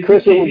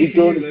 Chris, it will be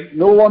done.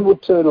 No one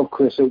would turn up,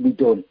 Chris. It will be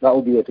done. That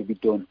will be it. It will be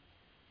done.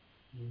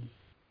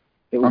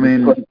 There'll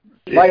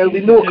be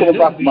no coming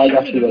back from Mike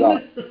Ashley with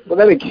that. But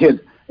then again,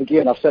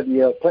 I've said to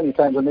you plenty of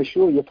times on this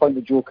show, you point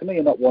the joke at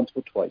me, not once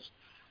but twice.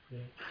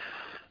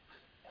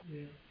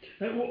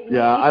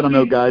 Yeah, I don't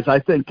know, guys. I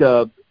think,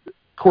 of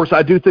course,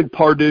 I do think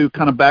Pardew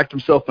kind of backed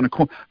himself in a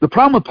corner. The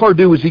problem with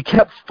Pardew is he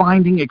kept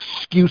finding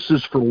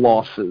excuses for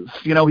losses.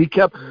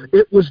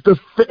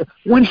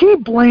 When he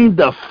blamed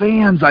the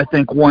fans, I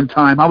think one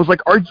time, I was like,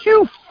 are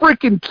you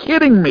freaking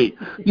kidding me?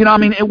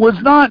 It was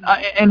not,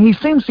 and he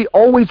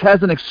always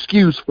has an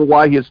excuse for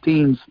why his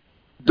teams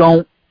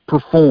don't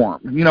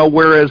perform.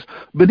 Whereas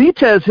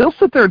Benitez, he'll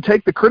sit there and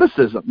take the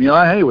criticism.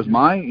 Hey, it was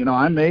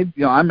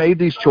I made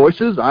these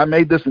choices. I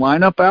made this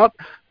lineup out.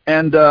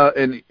 Because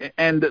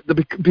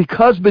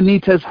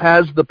Benitez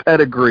has the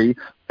pedigree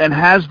and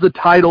has the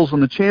titles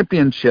and the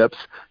championships,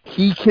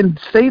 he can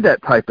say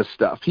that type of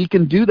stuff. He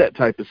can do that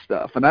type of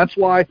stuff. And that's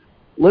why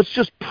let's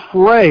just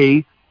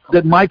pray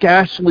that Mike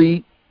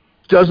Ashley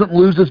doesn't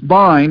lose his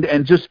mind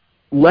and just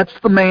lets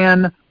the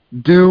man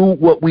do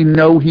what we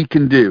know he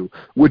can do,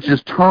 which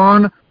is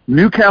turn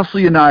Newcastle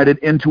United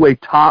into a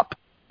top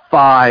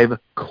 5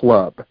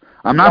 club.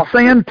 I'm not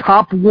saying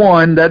top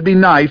 1. That'd be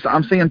nice.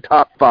 I'm saying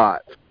top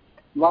 5.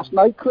 last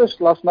night, Chris,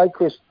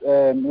 you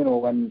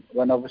know,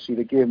 when obviously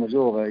the game was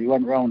over, he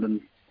went round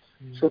and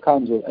shook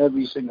hands with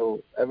every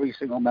single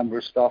member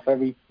of staff,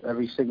 every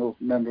single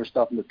member of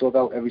staff in the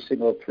dugout, every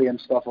single playing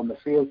staff on the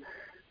field,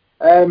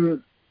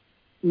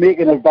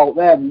 making it about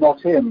them,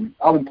 not him.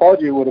 Alan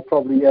Pardew would have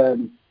probably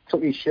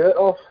took his shirt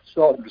off,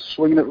 started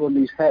swinging it around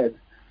his head,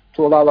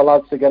 told all the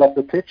lads to get off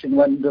the pitch, and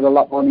went and did a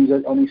lap on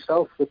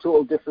himself. The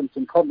total difference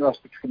and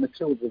contrast between the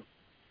two of them.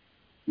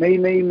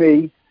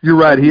 Me. You're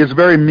right. He is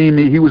very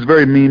me. He was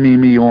very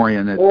me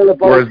oriented.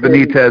 Whereas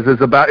Benitez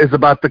is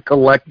about the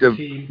collective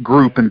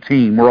group and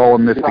team. We're all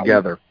in this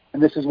together.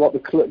 And this is what the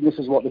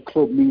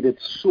club needed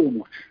so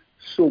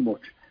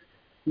much.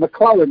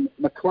 McClellan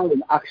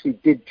actually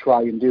did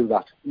try and do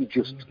that. He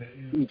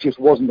just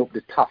wasn't up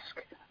to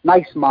task.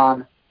 Nice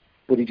man,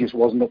 but he just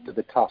wasn't up to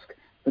the task.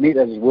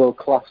 Benitez is world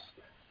class.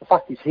 The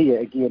fact he's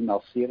here again,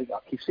 I'll see it. I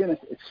keep saying it.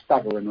 It's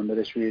staggering under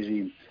this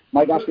regime.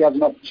 Mike Ashley has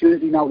an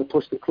opportunity now to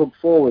push the club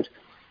forward.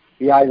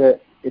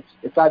 It's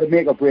either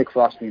make or break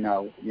for Ashley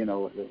now. You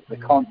know,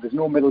 there's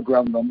no middle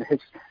ground on this.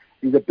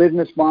 He's a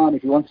businessman.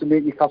 If he wants to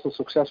make Newcastle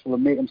successful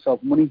and make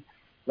himself money,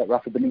 let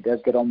Rafa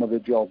Benitez get on with the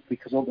job.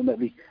 Because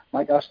ultimately,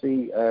 Rafa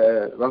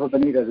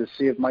Benitez has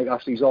saved Mike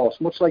Ashley's arse,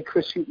 much like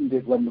Chris Hughton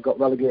did when we got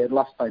relegated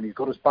last time. He's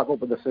got us back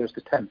up at the first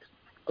attempt.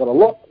 Got a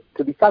lot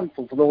to be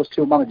thankful for those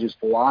two managers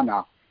for,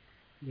 Anna.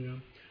 Yeah,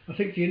 I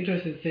think the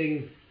interesting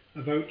thing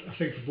for both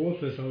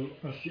of us,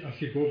 I'll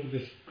see both of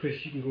this.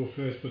 Chris, you can go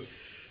first, but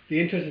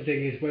the interesting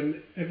thing is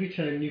when every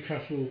time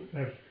Newcastle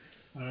have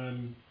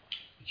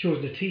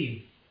chosen a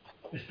team,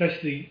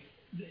 especially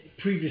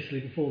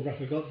previously before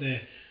Rafa got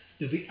there,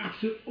 there'll be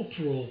absolute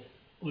uproar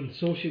on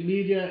social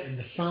media, in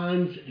the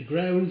fans, at the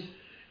grounds.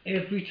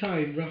 Every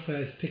time Rafa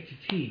has picked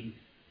a team,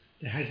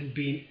 there hasn't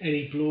been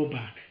any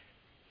blowback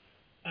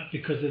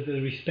because of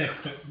the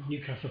respect that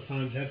Newcastle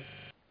fans have.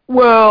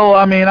 Well,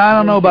 I mean, I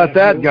don't know about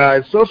that,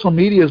 guys. Social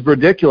media is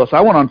ridiculous.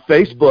 I went on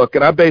Facebook,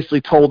 and I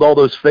basically told all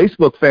those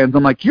Facebook fans,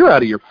 I'm like, you're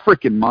out of your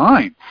freaking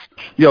mind,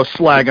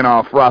 slagging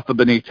off Rafa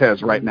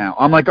Benitez right now.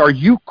 I'm like, are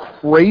you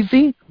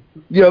crazy?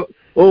 I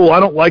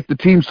don't like the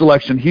team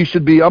selection. He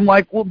should be. I'm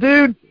like, well,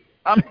 dude,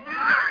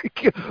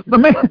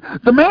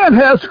 the man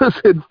has us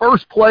in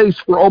first place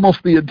for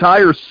almost the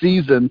entire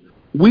season.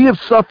 We have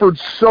suffered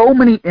so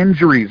many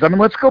injuries. I mean,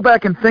 let's go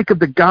back and think of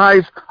the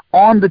guys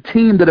on the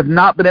team that have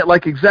not been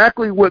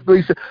exactly what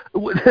they said,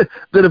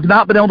 that have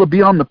not been able to be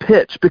on the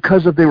pitch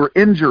because of their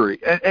injury,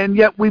 and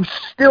yet we've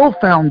still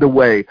found a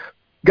way.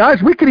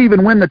 Guys, we could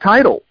even win the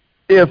title.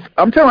 If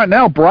I'm telling you right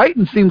now,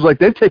 Brighton seems like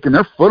they've taken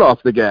their foot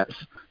off the gas.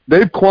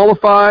 They've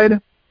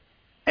qualified,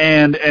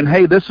 and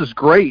hey, this is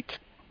great.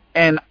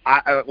 And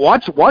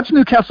watch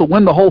Newcastle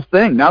win the whole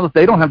thing now that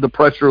they don't have the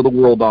pressure of the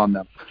world on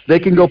them. They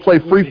can go play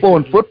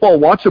free-flowing football.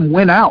 Watch them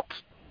win out.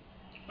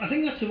 I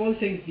think that's the one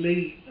thing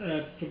Lee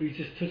probably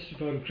just touched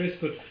upon, Chris,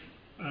 but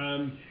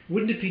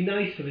wouldn't it be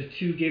nice for the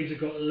 2 games that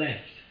got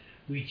left,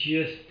 we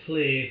just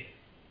play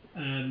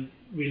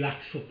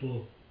relaxed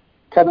football?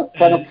 10 up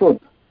front.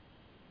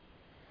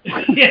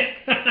 Yeah,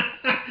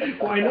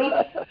 why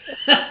not?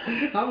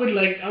 I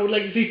would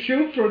like to see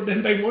 2 up front,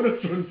 then by 1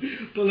 up front.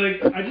 But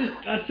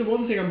that's the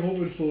one thing I'm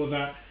hoping for,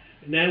 that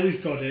now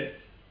we've got it.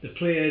 The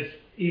players,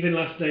 even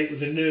last night with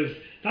the nerves,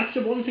 that's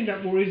the one thing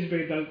that worries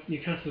me about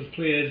Newcastle's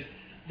players,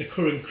 the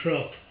current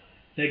crop.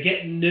 They're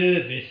getting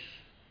nervous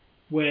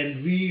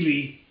when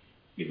really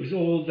it was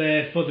all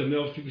there for them.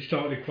 Obviously we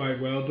started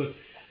quite well, but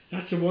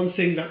that's the one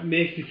thing that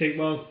makes me think,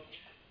 well,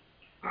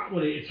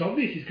 it's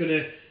obvious he's going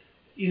to,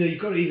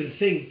 you've got to even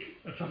think,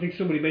 I think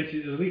somebody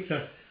mentioned it the other week,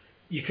 that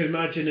you can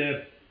imagine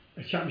a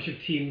championship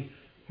team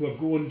who are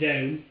going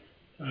down,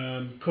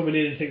 coming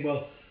in and think,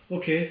 well,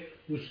 okay,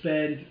 we'll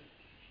spend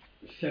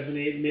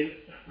 7-8 mil.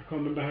 I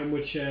can't remember how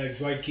much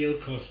Dwight Gale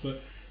cost,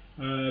 but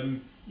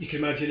you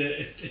can imagine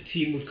a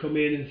team would come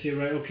in and say,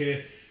 right,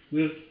 okay,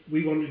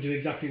 we want to do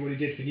exactly what he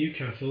did for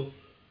Newcastle,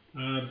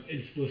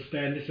 and we'll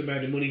spend this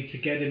amount of money to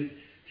get him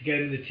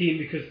in the team,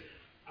 because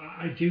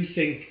I do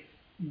think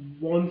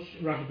once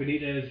Rafa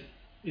Benitez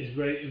is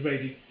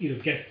ready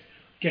to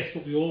guess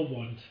what we all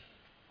want,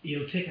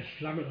 he'll take a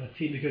slam at that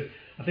team, because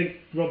I think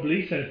Rob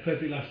Lee said it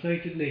perfectly last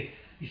night, didn't he?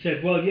 He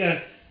said, well,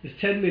 yeah, there's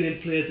 10 million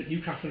players that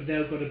Newcastle have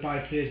now got to buy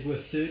players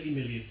worth 30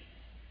 million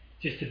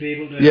just to be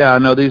able to. Yeah,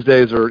 no, these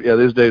days are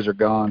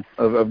gone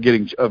of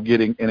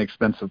getting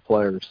inexpensive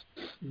players.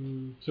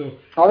 So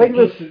I think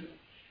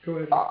go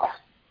ahead.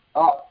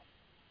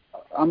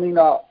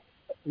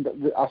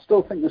 I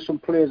still think there's some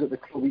players at the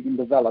club we can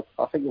develop.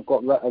 I think we've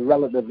got a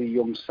relatively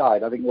young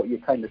side. I think what you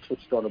kind of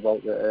touched on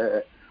about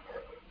the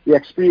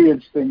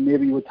experience thing,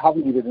 maybe you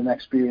haven't needed an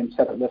experience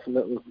set up there for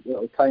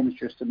little times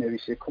just to maybe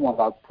say, come on,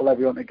 lad, pull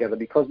everyone together,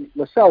 because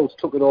Lascelles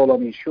took it all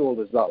on his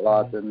shoulders, that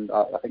lad, and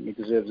I think he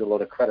deserves a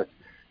lot of credit.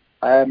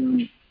 I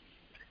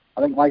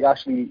think Mike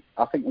Ashley,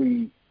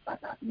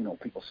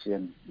 people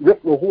saying,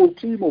 rip the whole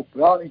team up,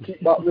 right? You keep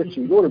that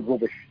Richie, load of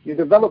rubbish. You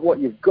develop what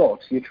you've got.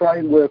 You try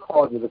and work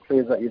hard with the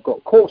players that you've got.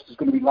 Of course, there's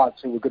going to be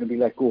lads who are going to be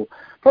let go.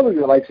 Probably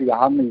the likes of your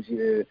Hanleys,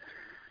 your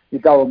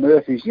Darryl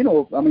Murphys.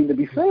 To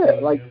be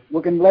fair,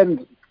 we can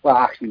lend Well,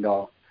 actually,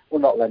 no.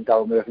 We'll not lend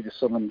Darryl Murphy to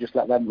Sunderland and just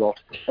let them rot.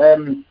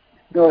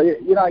 No,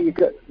 you know,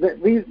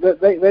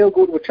 they'll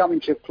go to a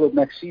championship club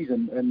next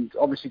season and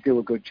obviously do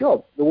a good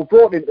job. They were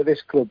brought into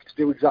this club to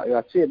do exactly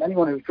that same.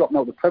 Anyone who's dropping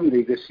out of the Premier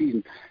League this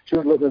season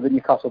should look at the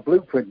Newcastle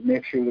blueprint and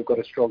make sure they've got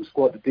a strong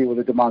squad to deal with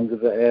the demands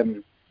of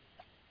the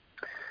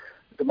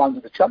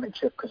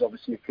championship, because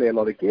obviously you play a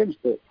lot of games.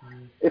 But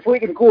if we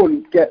can go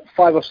and get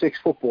 5 or 6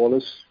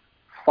 footballers,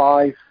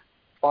 five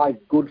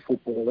good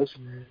footballers,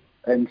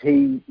 and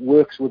he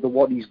works with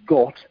what he's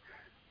got,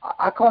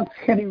 I can't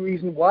see any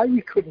reason why we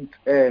couldn't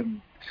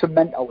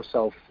cement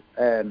ourselves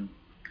in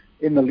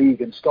the league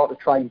and start to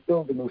try and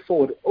build and move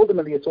forward.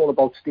 Ultimately, it's all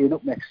about staying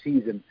up next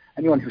season.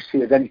 Anyone who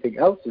says anything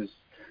else is,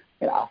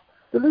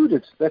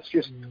 deluded. Let's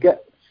just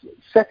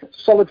set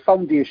solid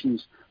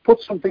foundations, put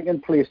something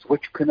in place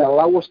which can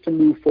allow us to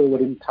move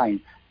forward in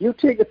time. You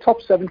take the top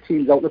 7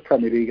 teams out of the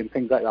Premier League and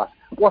things like that.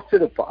 What's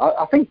it about?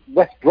 I think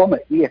West Brom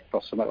at 8th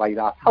or something like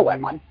that. However,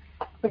 man,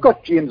 they've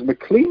got James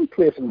McLean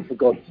playing for them, for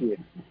God's sake.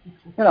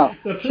 They're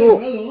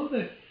playing well, aren't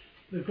they?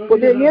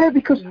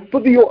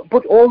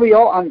 But all they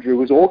are,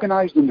 Andrew, is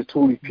organised under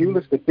Tony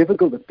Pulis. They're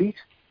difficult to beat.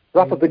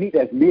 Rafa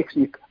Benitez makes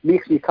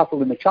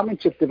Newcastle in the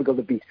Championship difficult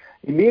to beat.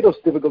 He made us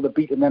difficult to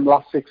beat in them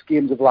last 6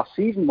 games of last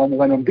season when we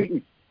went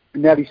unbeaten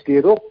and nearly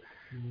stayed up.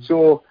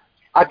 So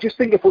I just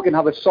think if we can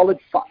have a solid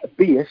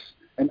base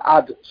and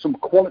add some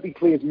quality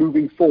players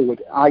moving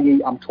forward,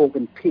 i.e. I'm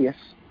talking pace,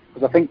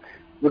 because I think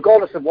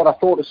regardless of what I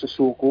thought of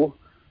Sissoko,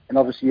 and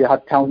obviously you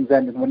had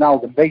Townsend and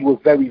Ronaldo, they were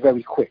very,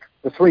 very quick.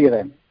 The 3 of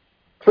them.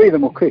 3 of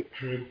them were quick.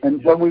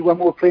 And when we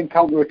were playing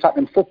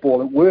counter-attacking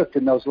football, it worked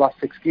in those last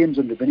 6 games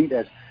under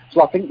Benitez.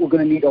 So I think we're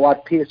going to need to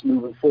add pace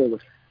moving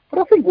forward.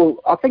 But I think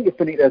if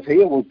Benitez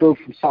here, we'll build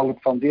some solid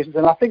foundations,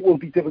 and I think we'll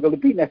be difficult to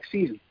beat next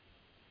season.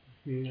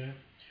 Yeah.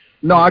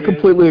 No, I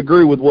completely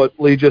agree with what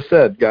Lee just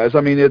said, guys.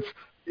 I mean, it's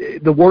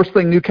the worst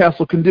thing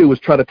Newcastle can do is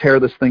try to tear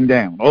this thing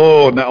down.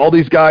 Oh, now all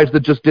these guys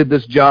that just did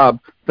this job,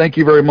 thank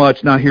you very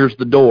much, now here's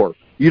the door.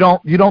 You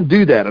don't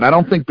do that, and I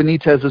don't think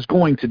Benitez is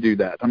going to do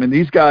that. I mean,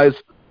 these guys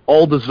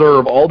all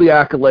deserve all the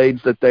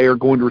accolades that they are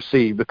going to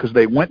receive because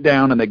they went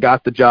down and they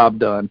got the job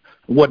done.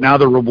 What now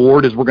the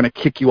reward is we're going to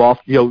kick you off,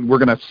 we're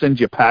going to send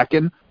you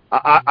packing.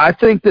 I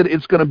think that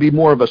it's going to be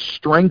more of a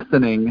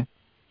strengthening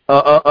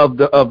of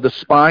the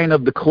spine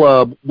of the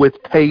club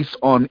with pace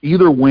on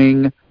either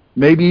wing,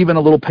 maybe even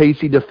a little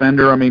pacey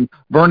defender. I mean,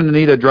 Vernon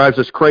Anita drives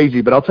us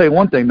crazy, but I'll tell you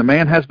one thing, the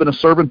man has been a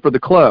servant for the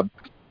club.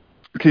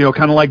 Kind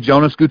of like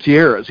Jonas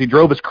Gutierrez. He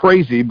drove us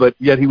crazy, but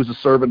yet he was a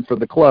servant for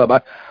the club.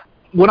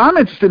 What I'm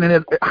interested in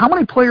is how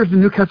many players do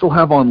Newcastle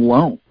have on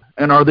loan,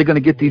 and are they going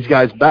to get these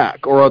guys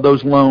back, or are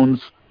those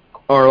loans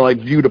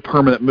viewed as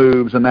permanent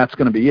moves, and that's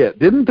going to be it?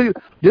 Didn't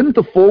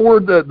the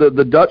forward,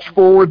 the Dutch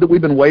forward that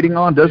we've been waiting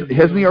on, hasn't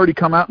he already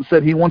come out and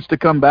said he wants to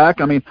come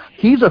back? I mean,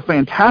 he's a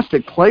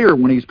fantastic player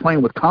when he's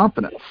playing with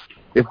confidence.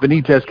 If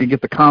Benitez can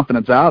get the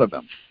confidence out of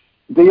him,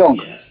 De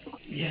Jong.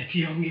 Yeah,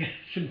 De Jong. Yeah.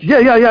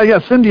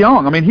 Sim De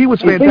Jong. I mean, he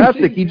was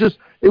fantastic.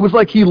 It was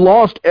like he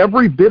lost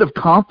every bit of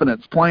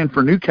confidence playing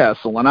for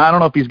Newcastle, and I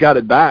don't know if he's got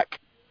it back.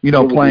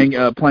 Playing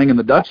in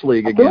the Dutch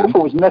league again. I don't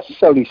know if it was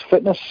necessarily his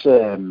fitness. He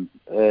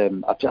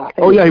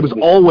was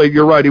always.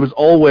 You're right. He was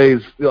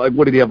always like,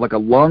 what did he have? Like a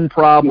lung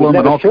problem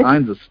and all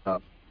kinds of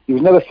stuff. He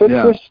was never fit,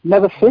 Chris.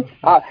 Never fit.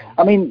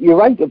 I mean, you're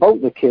right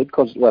about the kid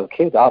because,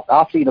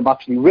 I've seen him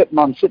actually rip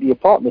Man City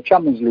apart in the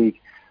Champions League.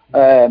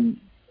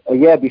 A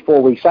year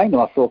before we signed him,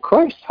 I thought,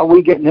 Christ, how are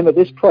we getting him at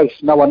this price?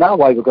 Now I know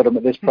why we got him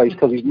at this price,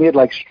 because he's made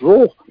like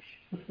straw.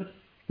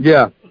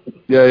 Yeah.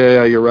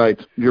 You're right.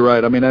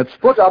 I mean, it's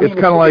kind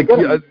of like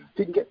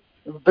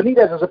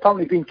Benitez has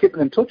apparently been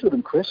keeping in touch with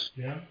him, Chris.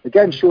 Yeah.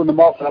 Again, showing the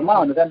mark for the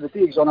man. At the end of the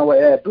day, he's on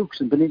our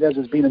books, and Benitez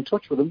has been in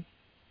touch with him.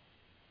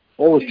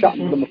 Always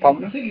chatting with him,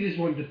 apparently. I think he just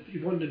wanted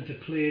him to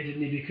play,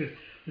 didn't he? Because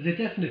there's a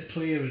definite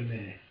player in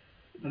there,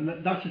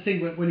 and that's the thing.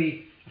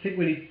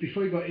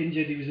 Before he got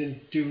injured, he was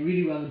doing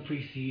really well in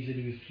pre-season.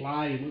 He was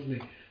flying, wasn't he,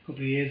 a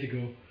couple of years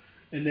ago?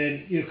 And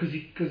then because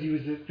he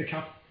was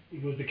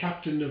the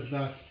captain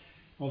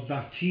of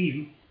that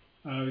team,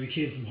 he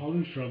came from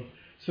Holland from.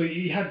 So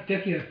he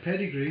definitely had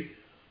pedigree,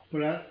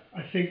 but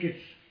I think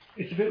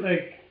it's a bit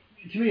like,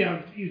 to me,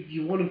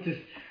 you want him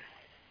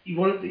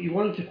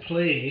to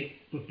play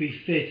but be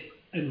fit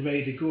and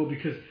ready to go,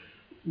 because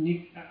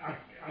I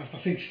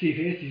think Steve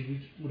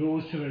Hastings would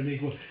always turn around and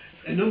go,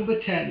 a number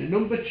 10,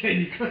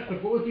 you can't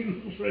afford to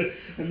look for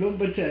a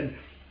number 10.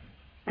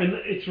 And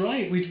it's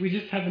right, we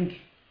just haven't.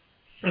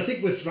 I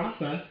think with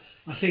Rafa,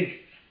 I think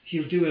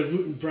he'll do a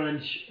root and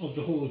branch of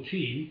the whole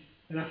team,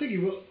 and I think he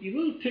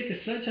will take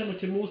a sledgehammer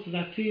to most of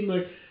that team.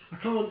 Like,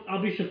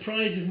 I'll be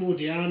surprised if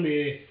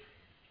Modiane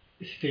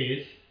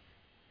stays,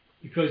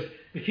 because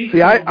if he.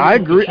 See, I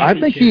agree. I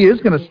think he is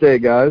going to stay,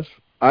 guys.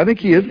 I think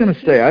he is going to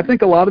stay. I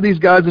think a lot of these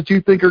guys that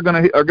you think are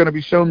going to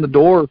be shown the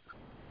door,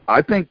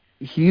 I think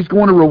he's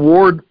going to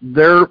reward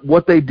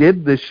what they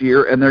did this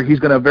year, and he's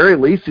going to, at very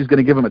least, he's going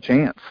to give them a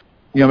chance.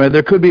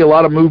 There could be a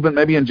lot of movement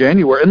maybe in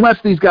January,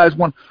 unless these guys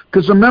want.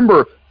 Because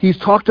remember, he's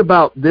talked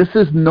about this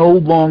is no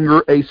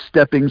longer a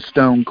stepping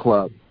stone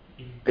club.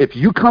 if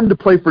you come to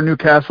play for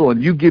Newcastle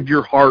and you give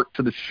your heart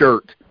to the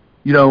shirt,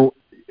 you know,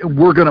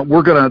 we're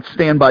gonna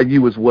stand by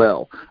you as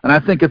well. And I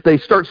think if they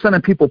start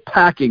sending people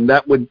packing,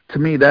 that would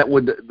be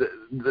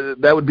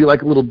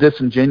like a little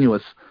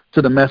disingenuous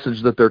to the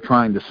message that they're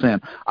trying to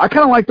send. I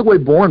kind of like the way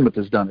Bournemouth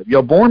has done it. You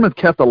know, Bournemouth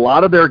kept a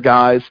lot of their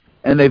guys,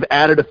 and they've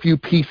added a few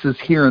pieces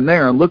here and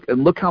there. And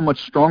look how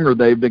much stronger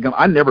they've become.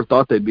 I never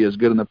thought they'd be as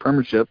good in the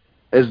Premiership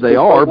as they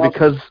are,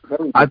 because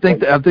I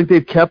think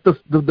they've kept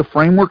the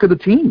framework of the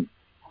team.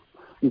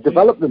 He's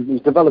developed them.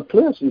 He's developed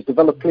players. He's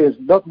developed players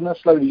not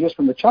necessarily just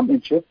from the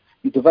Championship.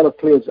 He developed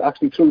players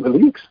actually through the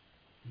leagues.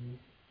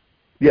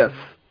 Yes,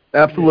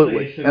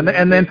 absolutely. And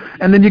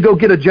then you go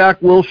get a Jack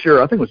Wilshere.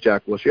 I think it was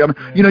Jack Wilshere. I mean,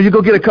 you know, you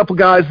go get a couple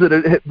guys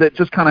that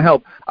just kind of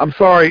help. I'm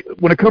sorry,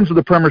 when it comes to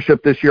the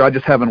Premiership this year, I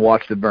just haven't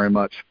watched it very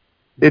much.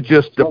 It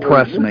just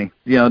depressed me,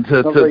 you know,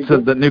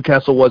 to that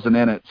Newcastle wasn't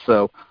in it.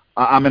 So,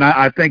 I mean,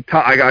 I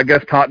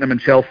guess Tottenham and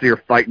Chelsea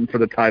are fighting for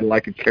the title. I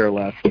could care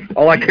less.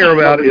 All I care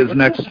about is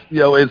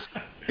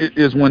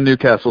is when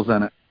Newcastle's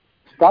in it.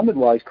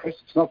 Standard-wise, Chris,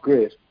 it's not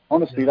great.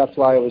 Honestly, that's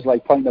why I was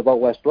like pointing about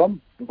West Brom.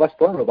 West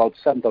Brom are about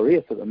 7th or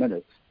 8th at the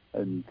minute,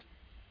 and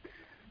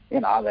you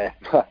know they're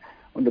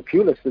under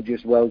Pulis. They're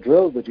just well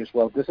drilled. They're just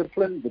well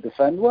disciplined. They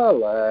defend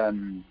well.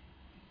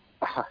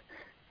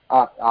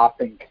 I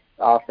think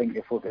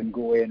if we can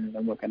go in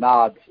and we can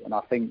add, and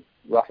I think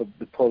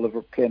the pull of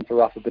playing for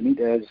Rafa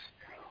Benitez,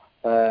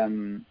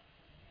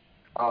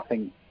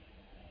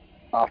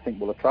 I think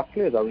we'll attract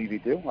players. I really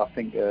do. I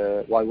think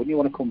why wouldn't you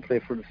want to come play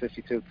for the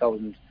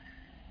 52,000?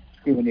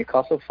 Even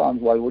Newcastle fans,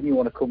 why wouldn't you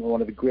want to come to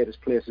one of the greatest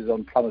places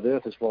on planet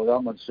Earth, as far as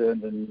I'm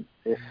concerned? And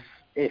if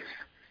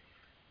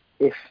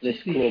this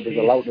club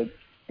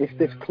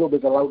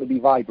is allowed to be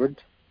vibrant,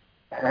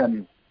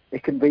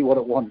 it can be what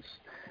it wants.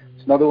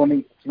 It's not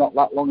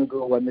that long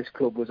ago when this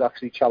club was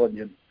actually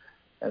challenging,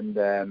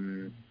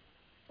 and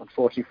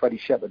unfortunately Freddie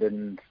Shepherd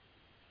and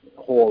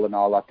Hall and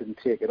all that didn't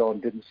take it on,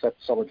 didn't set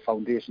solid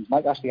foundations.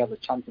 Mike actually has a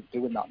chance of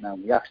doing that now.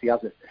 He actually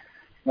has it.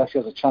 He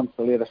actually has a chance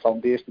to lay the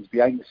foundations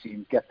behind the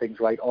scenes, get things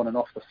right on and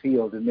off the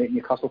field, and make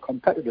Newcastle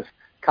competitive.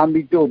 Can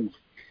be done.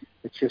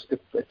 It's just.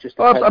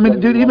 I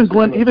mean, dude, even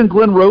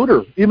Glenn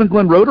Roeder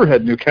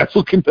had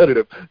Newcastle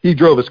competitive. He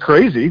drove us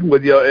crazy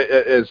with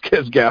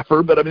as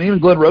gaffer, but I mean, even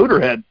Glenn Roeder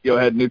had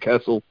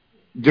Newcastle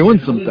doing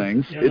some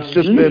things. It's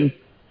just been.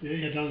 Yeah,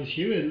 he had Alan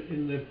Shearer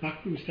in the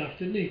backroom staff,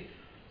 didn't he?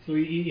 So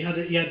he had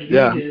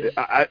leaders.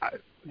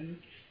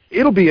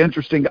 It'll be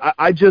interesting.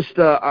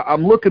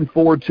 I'm looking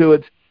forward to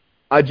it.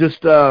 I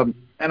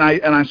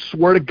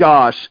swear to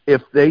gosh,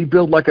 if they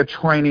build like a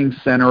training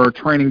center or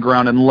training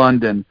ground in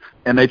London,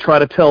 and they try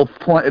to tell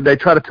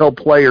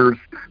players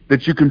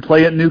that you can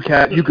play at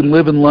Newcastle, you can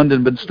live in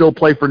London but still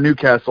play for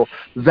Newcastle,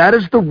 that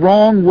is the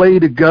wrong way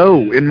to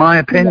go, in my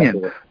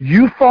opinion.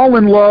 You fall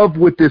in love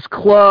with this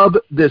club,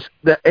 the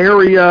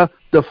area,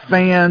 the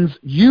fans.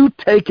 You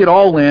take it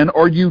all in,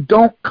 or you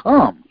don't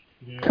come.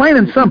 Yeah. Plain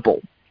and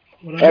simple.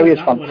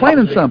 Plain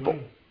and simple.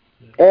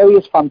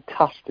 Area's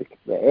fantastic.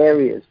 The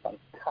area is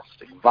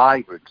fantastic,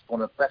 vibrant. It's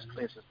one of the best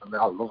places.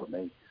 I love it,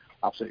 mate.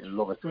 Absolutely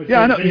love it.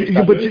 Yeah, I know.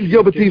 But these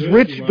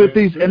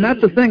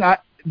that's the thing.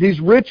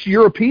 These rich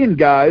European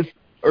guys,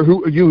 or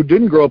who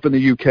didn't grow up in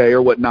the UK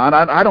or whatnot,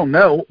 I don't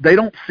know. They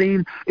don't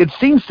seem. It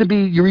seems to be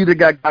you either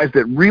got guys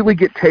that really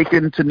get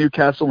taken to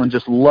Newcastle and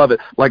just love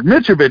it. Like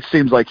Mitrovic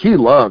seems like he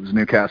loves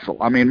Newcastle.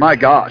 I mean, my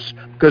gosh,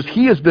 because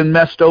he has been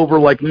messed over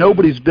like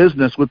nobody's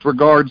business with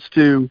regards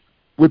to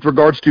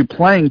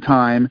playing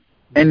time.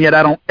 And yet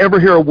I don't ever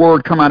hear a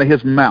word come out of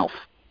his mouth,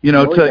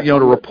 to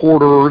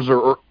reporters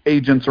or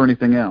agents or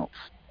anything else.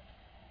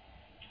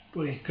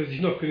 Well, because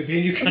he's not going to be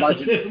in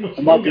Newcastle.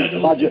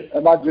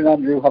 Imagine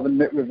Andrew having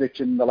Mitrovic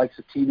and the likes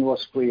of Tino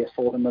Asprey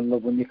falling in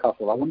love with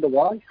Newcastle. I wonder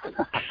why.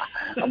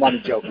 I'm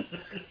only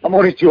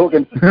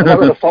joking.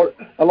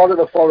 A lot of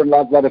the foreign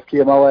lads that have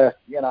came over,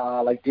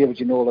 like David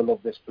Ginola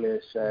love this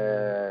place.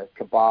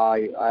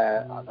 Kabai,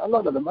 a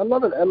lot of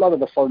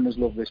the foreigners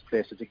love this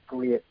place. It's a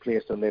great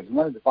place to live.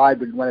 When it's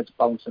vibrant, when it's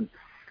bouncing,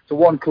 it's a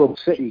one-club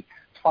city.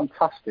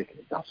 Fantastic,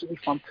 it's absolutely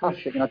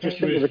fantastic, and I just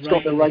think if it's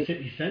got the right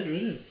city centre,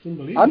 isn't it? It's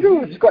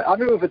unbelievable. If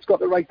it's got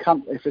the right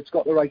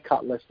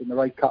catalyst, and the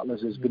right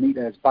catalyst is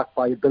Benitez, backed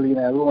by a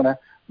billionaire owner,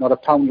 not a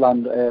pound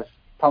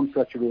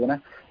stretcher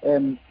owner,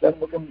 then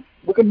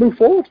we can move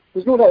forward.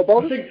 There's no doubt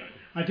about it.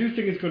 I do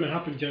think it's going to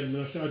happen,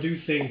 gentlemen. I do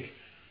think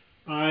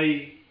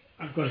I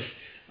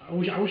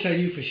wish I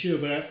knew for sure,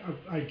 but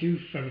I do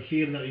have a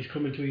feeling that it's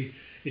coming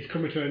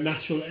to a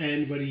natural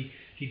end where he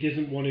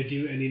doesn't want to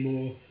do it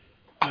anymore,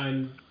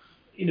 and.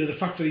 The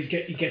fact that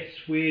he gets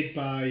swayed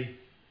by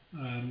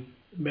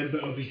member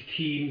of his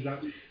teams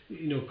that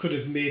could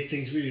have made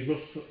things really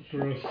rough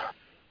for us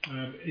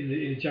in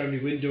the January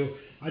window.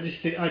 I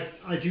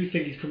do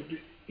think he's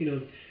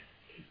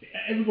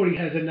everybody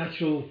has a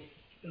natural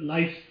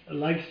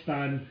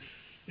lifespan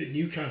at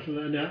Newcastle,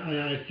 and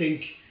I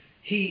think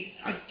he's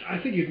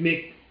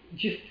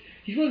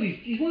one of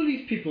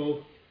these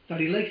people that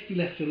he likes to be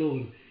left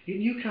alone. In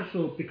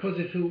Newcastle, because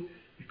he's who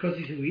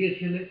he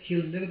is,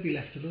 he'll never be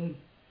left alone.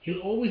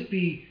 He'll always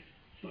be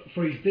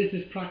for his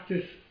business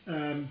practice.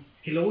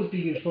 He'll always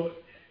be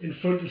in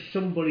front of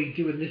somebody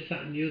doing this,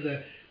 that, and the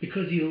other,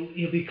 because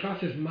he'll be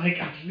classed as Mike,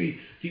 actually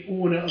the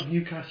owner of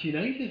Newcastle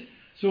United.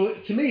 So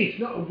to me, it's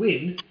not a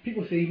win.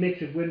 People say he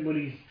makes a win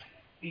when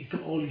he's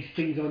got all these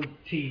things on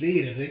TV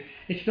and everything.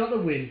 It's not a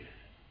win.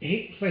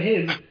 For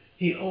him,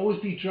 he'll always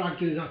be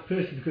dragged in as that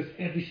person, because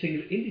every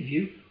single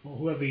interview or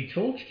whoever he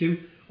talks to,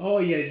 oh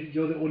yeah,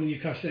 you're the owner of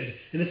Newcastle United.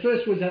 And the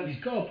first words out of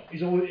his gob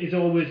is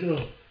always,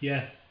 oh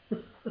yeah.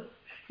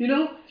 You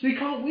know, so he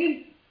can't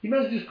win. He might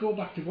as well just go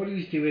back to what he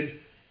was doing,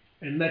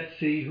 and let's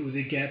see who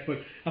they get. But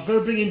I've got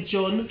to bring in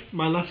John,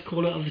 my last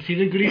caller of the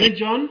season. Good evening,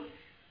 John.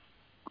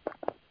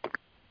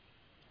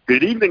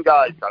 Good evening,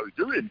 guys. How are you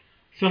doing?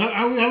 So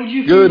how would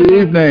you feel Good about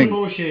evening.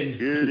 promotion?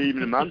 Good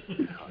evening, man.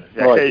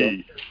 Right,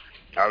 Hey,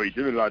 how are you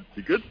doing, lads?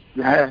 You good?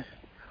 Yeah.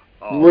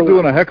 We're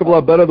doing a heck of a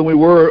lot better than we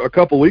were a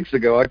couple weeks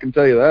ago, I can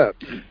tell you that.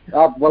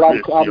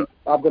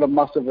 I've got a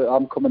massive.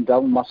 I'm coming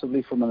down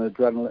massively from an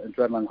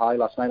adrenaline high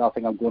last night. I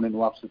think I'm going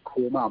into absolute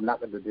coma. I'm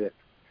knackered today.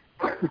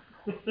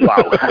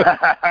 Wow.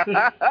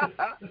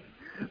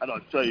 And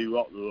I'll tell you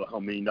what, though, I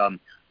mean,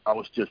 I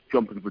was just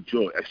jumping for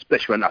joy,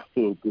 especially when that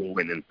third goal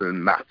went in for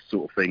Matt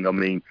sort of thing. I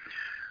mean,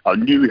 I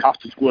knew we have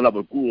to score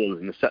another goal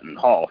in the second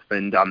half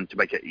and to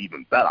make it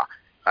even better.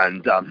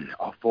 And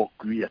I thought,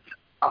 great,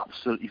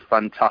 absolutely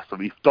fantastic.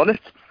 We've done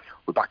it.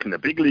 We're back in the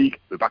big league.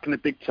 We're back in the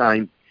big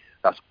time.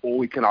 That's all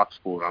we can ask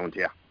for around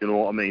here. You know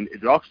what I mean?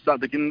 If you asked at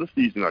the beginning of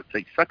the season, I'd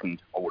take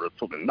second. I would have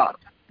taken that.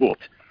 But,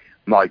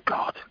 my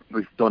God,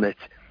 we've done it.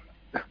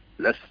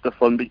 Let's the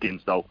fun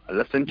begins, though.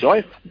 Let's enjoy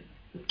it.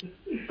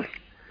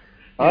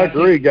 I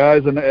agree,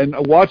 guys, and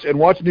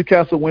watch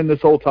Newcastle win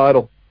this whole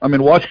title. I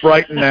mean, watch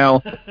Brighton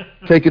now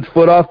take its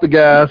foot off the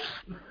gas.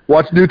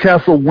 Watch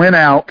Newcastle win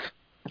out,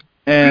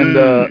 and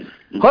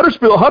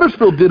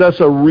Huddersfield did us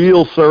a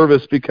real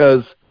service,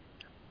 because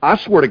I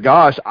swear to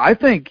gosh, I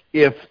think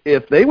if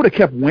they would have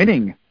kept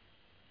winning,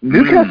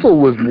 Newcastle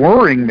was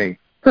worrying me.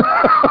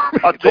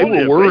 They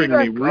were worrying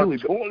me really.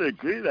 I totally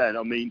agree then.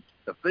 I mean,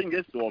 the thing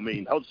is, though, I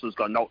mean, Huddersfield's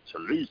got nothing to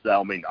lose there.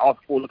 I mean,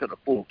 after look at the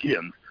 4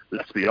 games,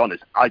 let's be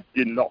honest, I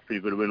did not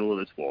think we would win all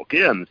those 4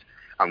 games.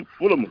 And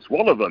Fulham was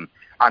one of them.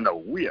 And the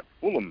way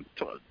Fulham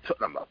took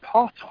them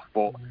apart, I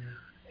thought,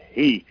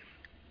 hey,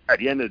 at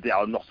the end of the day,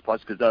 I'm not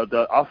surprised,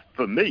 because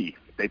for me,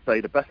 they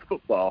play the best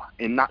football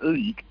in that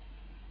league,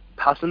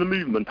 passing the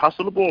movement,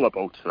 passing the ball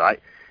about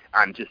tonight,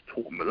 and just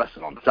taught them a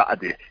lesson on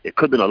Saturday. It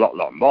could have been a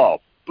lot more.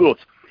 But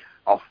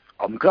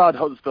I'm glad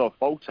Huddersfield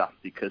fought that,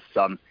 because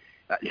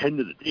at the end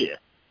of the day,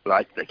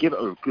 right, they give it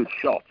a good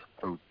shot,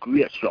 a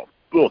great shot.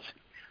 But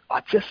I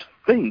just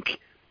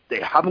think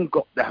they've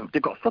got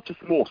such a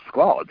small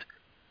squad,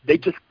 they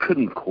just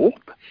couldn't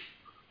cope,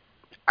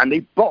 and they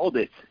bottled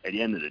it at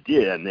the end of the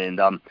day, and then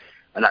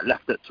and that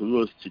left it to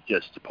us to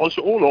just polish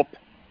it all up,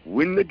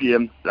 win the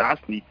game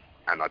last night,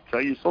 and I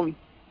tell you something,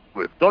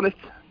 we've done it,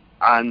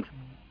 and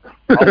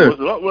I was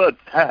not words.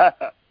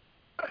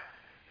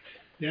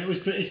 Yeah,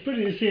 it's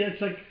pretty to see. It's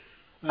like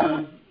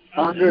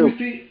Andrew,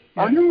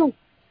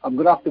 I'm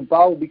going to have to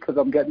bow, because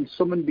I'm getting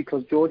summoned,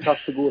 because George has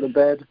to go to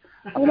bed.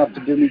 I'm going to have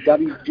to do my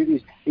daddy's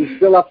duties. He's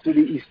still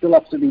absolutely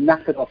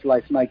knackered off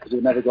last night, because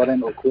we never got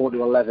in until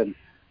 11:15.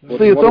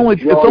 See, it's only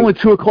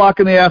 2:00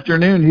 in the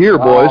afternoon here,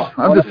 boys.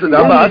 I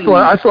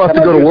still have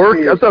to go to work.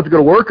 I still have to go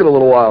to work in a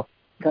little while.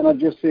 Can I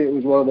just say, it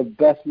was one of the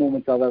best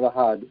moments I've ever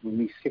had with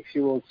my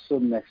 6-year-old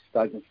son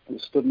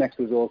stood next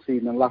to us all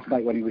season, and last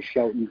night when he was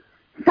shouting,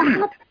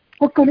 "Dad,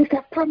 we're going to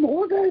get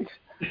promoted!"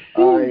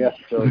 Yes,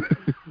 so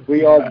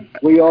we are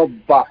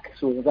back.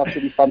 So it was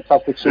absolutely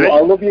fantastic. So I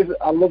love you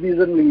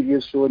and leave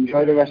you. So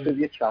enjoy the rest of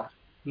your chat.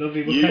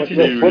 Lovely. We'll catch you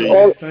next week.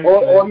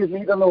 All you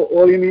need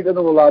to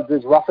know, lads,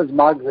 is Rafa's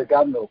mags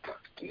again, though.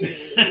 He's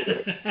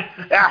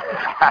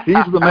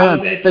the man.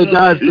 Hey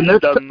guys,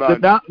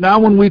 now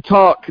when we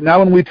talk,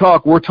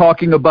 we're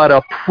talking about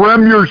a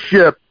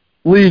Premiership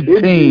League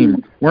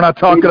team. We're not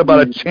talking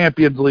about a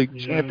Champions League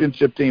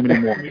championship team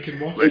anymore.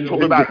 Let's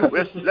talk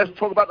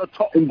about the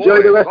top.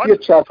 Enjoy the rest of your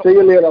chat. See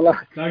you later,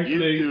 lad. Thanks,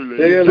 Lee. See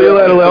you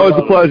later. Always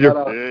a pleasure.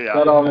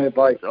 Get on, mate.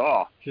 Bye.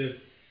 Oh. Cheers.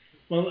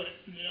 Well,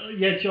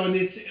 yeah, John.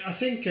 I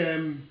think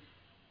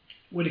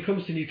when it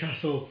comes to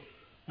Newcastle,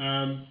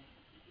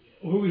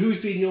 who's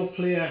been your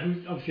player?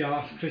 Obviously, I'll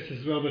ask Chris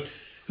as well. But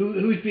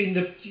who's been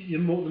the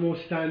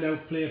most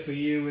standout player for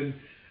you?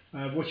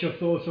 And what's your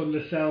thoughts on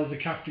Lascelles, the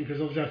captain? Because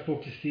obviously I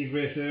spoke to Steve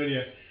Wraith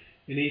earlier,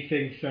 and he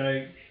thinks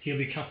he'll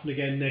be captain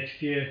again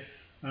next year.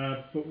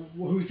 But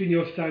who's been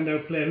your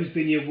standout player? Who's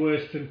been your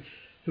worst? And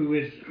who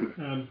is?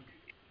 Do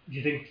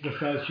you think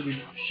Lascelles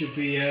should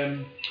be?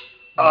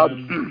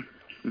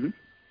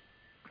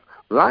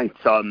 Right.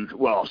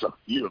 Well, so a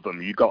few of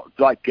them. You got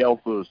Dwight Gale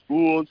for his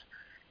scores.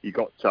 You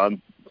got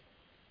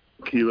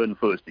Kieran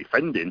for his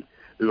defending,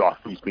 who I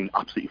think has been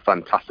absolutely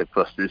fantastic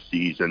for us this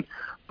season.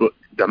 But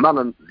the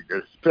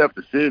player of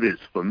the series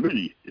for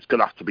me is going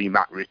to have to be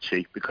Matt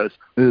Ritchie, because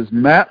it's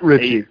Matt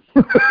Ritchie. He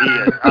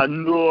is,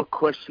 and no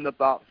question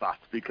about that,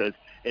 because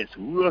his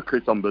work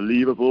is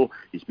unbelievable.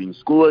 He's been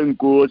scoring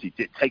goals. He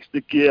takes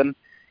the game,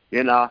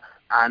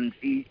 and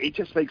he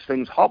just makes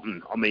things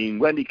happen. I mean,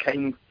 when he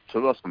came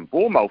to us from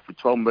Bournemouth for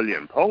 £12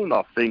 million,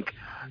 I think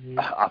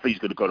he's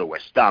going to go to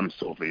West Ham,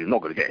 so he's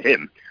not going to get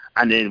him.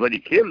 And then when he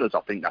came to us,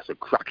 I think that's a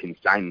cracking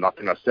sign. I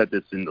think I said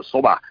this in the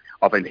summer.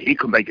 I think he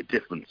can make a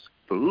difference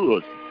for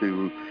us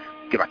to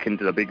get back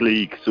into the big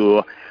league.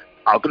 So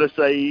I'm going to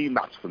say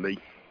Matt for me.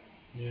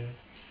 Yeah.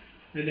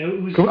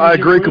 I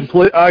agree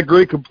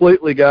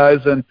completely,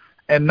 guys. And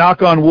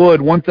knock on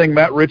wood, one thing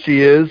Matt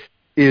Ritchie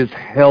is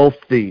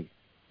healthy.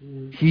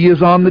 He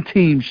is on the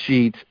team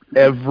sheet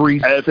every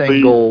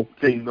single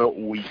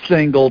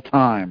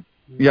time.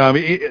 Yeah, I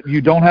mean, you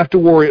don't have to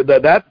worry.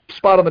 That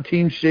spot on the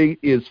team sheet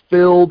is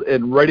filled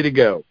and ready to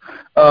go.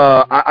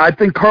 I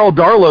think Carl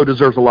Darlow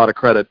deserves a lot of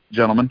credit,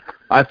 gentlemen.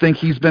 I think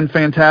he's been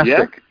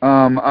fantastic.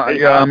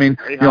 Yeah.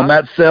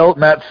 Matt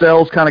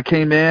Sells kind of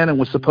came in and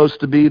was supposed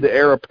to be the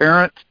heir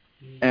apparent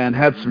and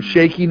had some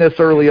shakiness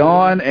early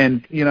on,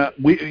 and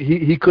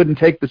he couldn't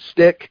take the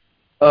stick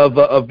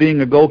of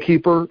being a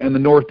goalkeeper in the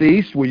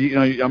Northeast.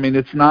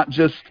 It's not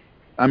just.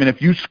 I mean,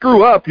 if you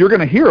screw up, you're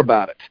going to hear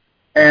about it.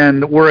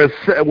 And whereas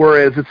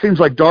it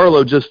seems like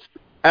Darlow just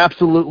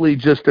absolutely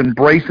just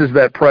embraces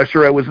that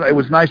pressure. It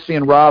was nice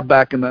seeing Rob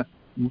back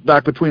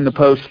between the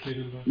posts,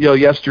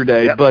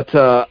 yesterday. Yeah. But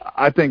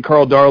I think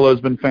Carl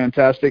Darlow's been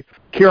fantastic.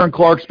 Kieran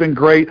Clark's been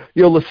great.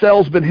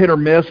 Lascelles been hit or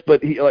miss,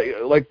 but he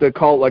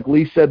like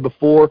Lee said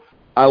before.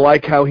 I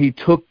like how he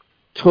took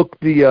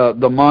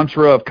the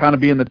mantra of kind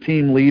of being the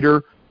team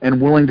leader and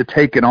willing to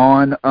take it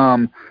on.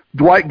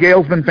 Dwight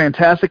Gale's been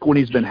fantastic when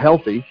he's been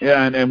healthy,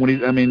 and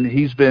when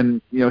he's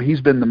been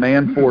the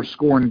man for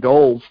scoring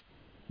goals.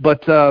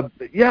 But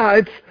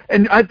guys,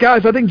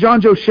 I think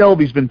John Joe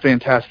Shelby's been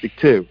fantastic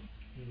too.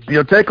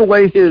 Take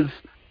away his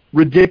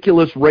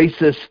ridiculous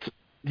racist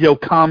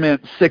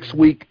comment 6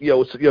 week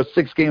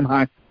 6 game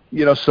high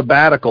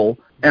sabbatical,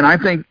 and I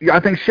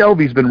think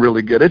Shelby's been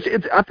really good.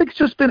 I think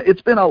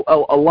it's been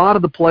a lot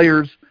of the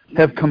players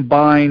have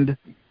combined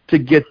to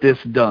get this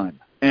done.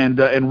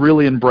 And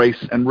really embrace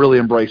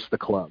the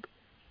club.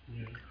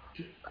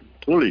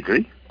 Totally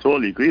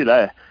agree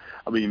there.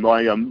 I mean,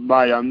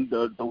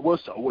 the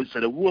worst, I would say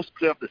the worst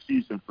player of the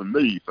season for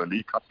me, for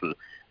Newcastle,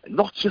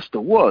 not just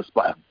the worst,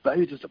 but I'm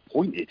very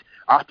disappointed.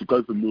 I have to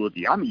go for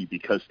Murdiami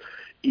because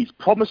he's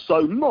promised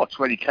so much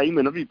when he came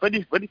in. When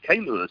he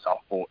came to us, I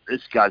thought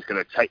this guy's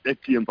going to take the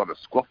team by the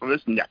scruff of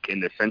his neck in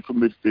the central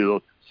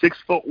midfield,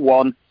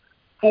 6'1",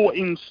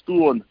 14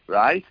 stone,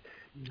 right?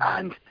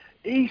 And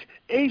he's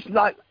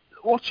like.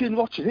 Watching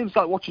him, it's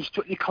like watching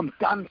Strictly Come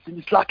Dancing.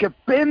 It's like a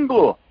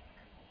bimbo.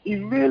 He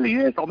really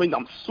is. I mean,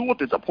 I'm so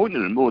disappointed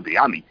in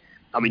Murdiami.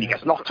 I mean, he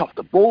gets knocked off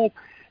the ball.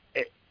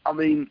 I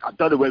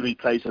don't know whether he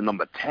plays a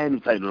number 10,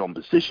 playing a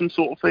non-position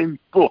sort of thing,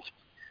 but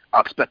I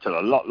expected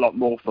a lot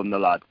more from the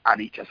lad, and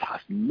he just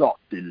has not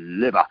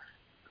delivered.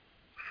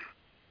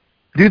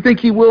 Do you think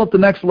he will at the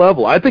next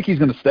level? I think he's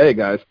going to stay,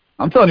 guys.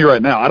 I'm telling you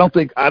right now. I don't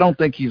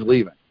think he's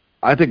leaving.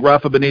 I think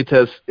Rafa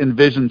Benitez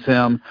envisions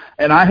him,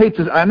 and I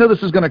know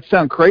this is going to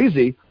sound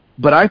crazy,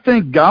 but I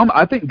think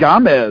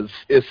Gomez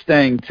is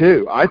staying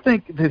too. I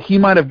think that he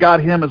might have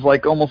got him as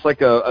almost like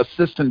a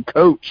assistant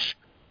coach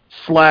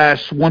 /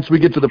 once we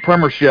get to the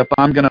Premiership,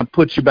 I'm going to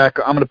put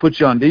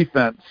you on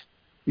defense.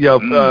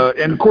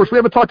 And of course we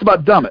haven't talked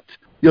about Dummett.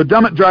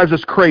 Dummett drives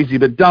us crazy,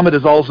 but Dummett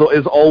is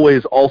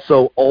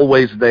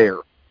always there,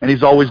 and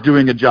he's always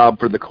doing a job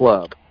for the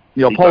club.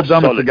 Paul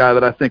Dummett's the guy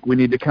that I think we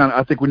need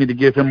to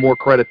give him more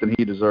credit than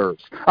he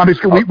deserves.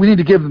 We need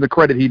to give him the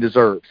credit he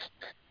deserves.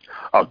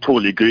 I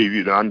totally agree with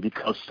you, Dan,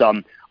 because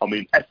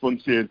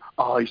everyone's saying,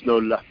 he's no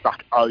left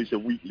back, he's a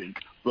weak link,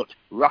 but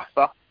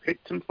Rafa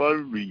picked him for a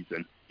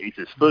reason. He's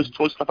his first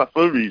choice left back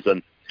for a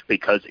reason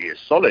because he is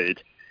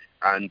solid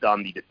and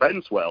he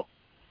defends well.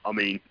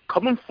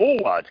 Coming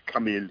forward,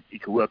 he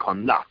can work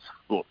on that,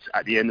 but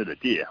at the end of the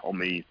day,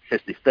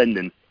 his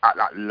defending at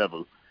that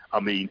level. I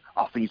think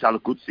he's had a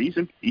good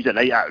season. He's an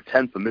 8 out of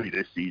 10 for me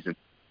this season.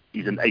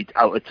 He's an 8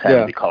 out of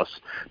 10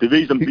 because the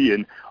reason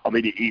being,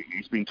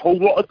 he's been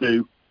told what to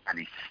do and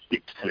he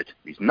sticks to it.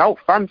 He's not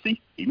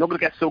fancy. He's not going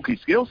to get silky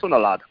skills on a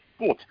lad,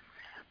 but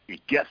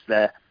he gets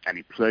there and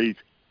he plays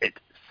it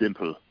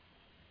simple.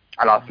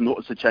 And I've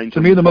noticed a change. To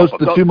me,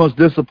 the two most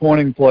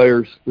disappointing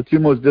players,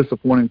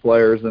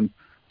 and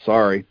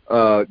sorry,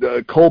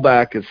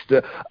 Colback is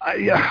still.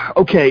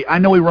 Okay, I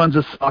know he runs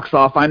his socks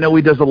off. I know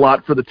he does a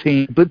lot for the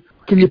team, but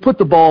can you put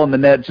the ball in the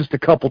net just a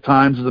couple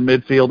times as a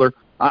midfielder?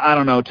 I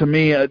don't know. To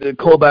me,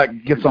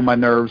 Colback gets on my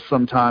nerves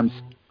sometimes.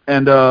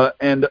 And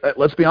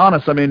let's be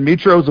honest.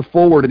 Mitro's a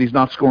forward and he's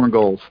not scoring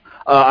goals.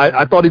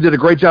 I thought he did a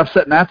great job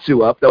setting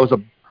Atsu up. That was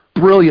a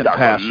brilliant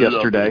pass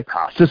yesterday.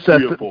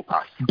 Beautiful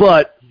pass.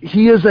 But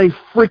he is a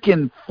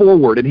freaking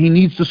forward and he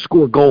needs to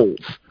score goals.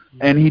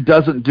 And he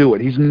doesn't do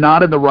it. He's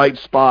not in the right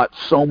spot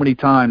so many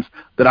times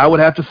that I would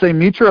have to say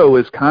Mitro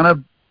has kind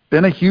of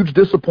been a huge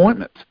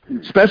disappointment,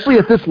 especially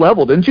at this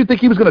level. Didn't you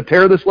think he was going to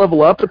tear this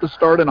level up at the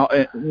start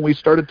when we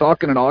started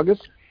talking in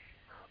August?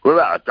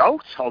 Without a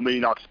doubt.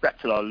 I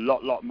expected a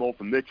lot more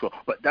from Mitro.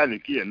 But then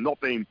again,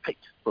 not being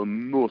picked for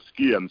most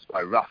games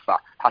by Rafa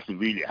hasn't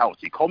really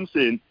helped. He comes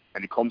in,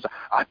 and he comes.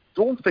 I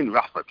don't think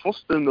Rafa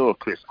trusts him though,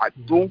 Chris. I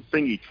don't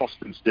think he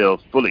trusts him still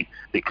fully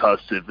because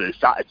of his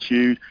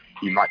attitude.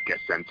 He might get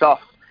sent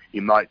off. He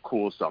might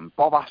cause some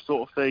bother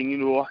sort of thing, He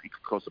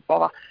could cause a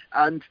bother.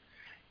 And,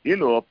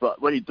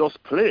 but when he does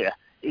play,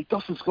 he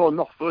doesn't score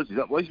enough for us.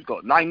 He's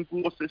got 9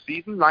 goals this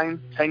season,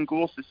 10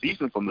 goals this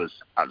season from us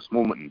at this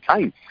moment in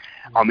time.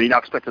 I mean, I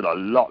expected a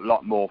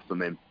lot more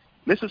from him.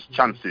 Misses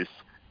chances,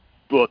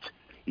 but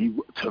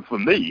for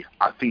me,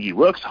 I think he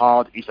works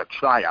hard. He's a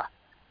trier.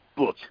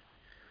 But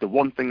the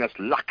one thing that's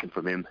lacking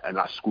from him, and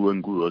that's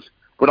scoring goals.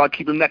 Would I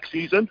keep him next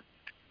season?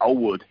 I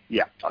would.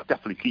 Yeah, I'd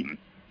definitely keep him.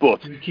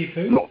 But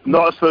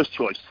not as first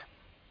choice.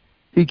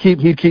 He'd keep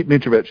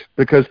Mitrovic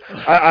because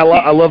I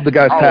love the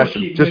guy's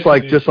passion. Just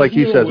like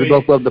he says, we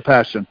both love the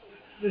passion.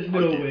 There's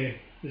no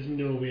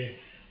way.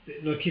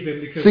 No, keep him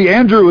because see,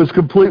 Andrew has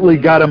completely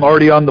got him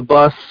already on the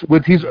bus.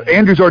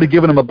 Andrew's already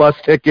given him a bus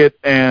ticket,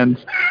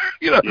 and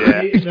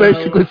he's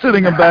basically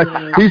sending him back.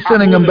 He's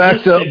sending him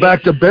back to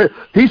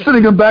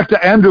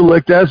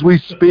Anderlecht as we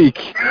speak.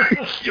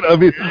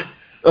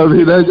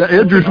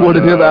 Andrew's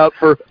wanted him out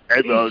for.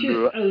 It's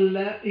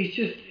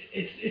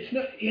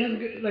not. He hasn't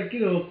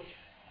got,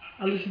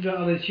 I listen to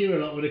Alan Shearer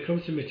a lot when it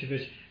comes to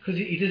Mitrovic because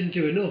he doesn't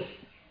do enough.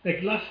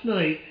 Like last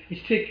night,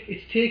 it's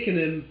taken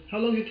him. How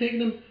long has it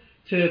taken him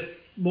to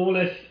more or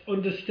less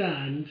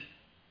understand?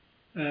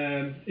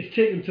 It's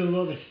taken him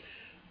to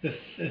the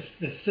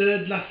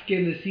third last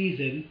game of the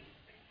season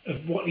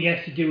of what he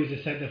has to do as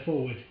a centre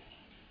forward,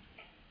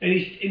 and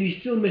he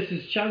still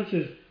misses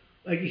chances.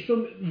 Like he's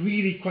still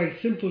really quite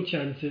simple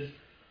chances,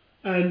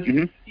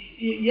 and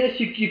yes,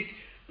 you.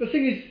 The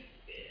thing is,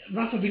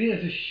 Rafa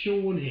Benitez has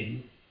shown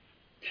him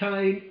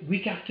time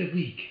week after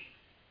week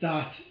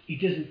that he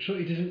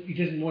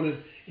doesn't want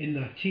him in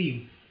that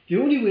team. The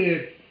only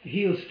way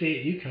he'll stay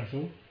at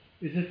Newcastle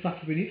is if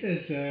Rafa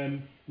Benitez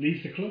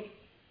leaves the club.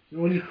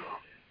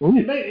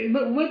 It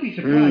might be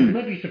surprising. It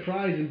might be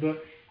surprising,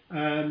 but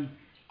I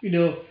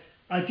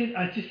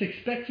just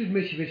expected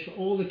Mitrovic, for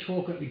all the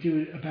talk that we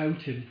do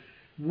about him,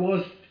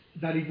 was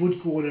that he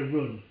would go on a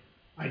run.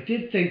 I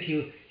did think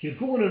he'll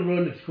go on a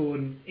run that's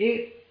going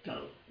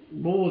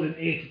more than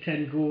 8 to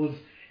 10 goals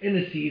in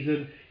a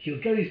season.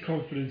 He'll get his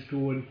confidence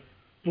going.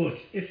 But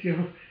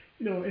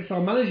if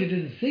our manager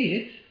doesn't see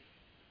it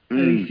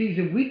and he sees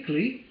it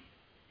weekly,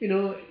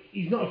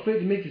 he's not afraid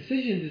to make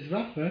decisions as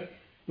Rafa,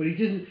 but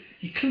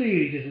he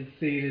clearly doesn't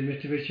see it in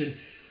Mitrovic, and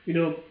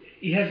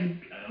he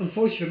hasn't,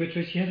 unfortunately for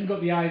Mitrovic, he hasn't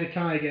got the eye of the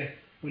tiger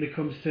when it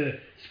comes to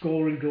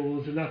scoring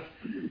goals, and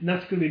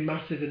that's going to be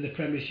massive in the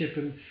Premiership,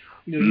 and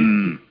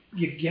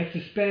you have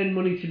to spend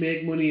money to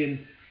make money,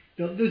 and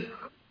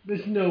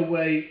there's no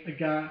way a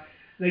guy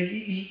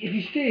if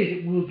he stays,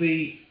 it will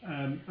be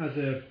as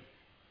a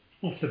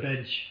off the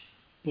bench.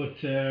 But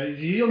he's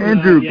a young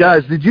Andrew, lad,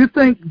 guys, did you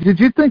think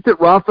that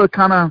Rafa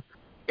kind of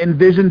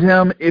envisioned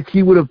him if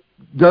he would have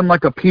done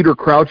like a Peter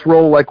Crouch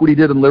role like what he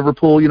did in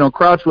Liverpool?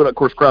 Crouch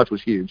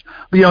was huge.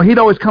 But, he'd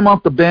always come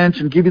off the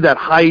bench and give you that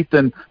height,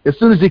 and as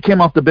soon as he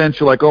came off the bench,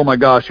 you're like, oh my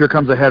gosh, here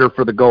comes a header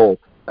for the goal.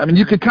 I mean,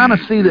 you could kind of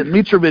see that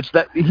Mitrovic,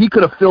 that he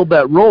could have filled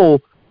that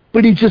role,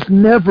 but he just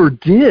never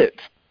did.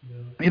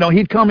 Yeah.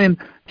 He'd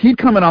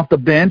come in off the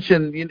bench,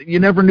 and you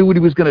never knew what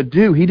he was going to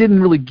do. He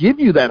didn't really give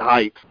you that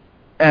height,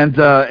 and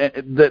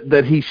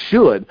that he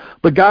should.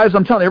 But guys,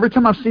 I'm telling you, every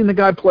time I've seen the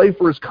guy play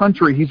for his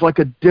country, he's like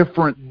a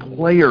different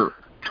player.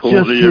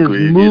 Totally just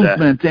his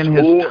movement and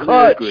his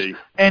touch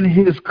and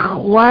his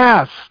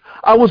class.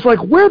 I was like,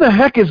 where the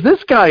heck is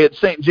this guy at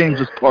St.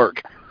 James's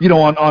Park,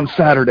 on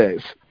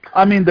Saturdays?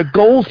 I mean, the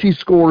goals he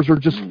scores are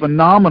just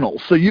phenomenal.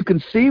 So you can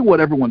see what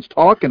everyone's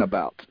talking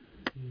about.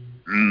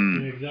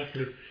 Yeah,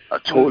 exactly. I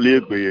totally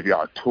agree with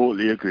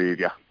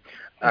you.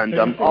 And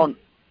on.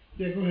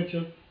 Yeah, go ahead,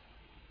 John.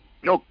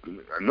 No,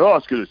 I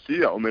was going to see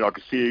that. I mean, I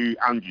could see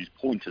Andrew's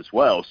point as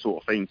well,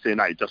 sort of thing, saying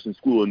that he doesn't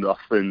score enough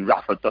and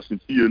Rafa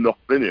doesn't see enough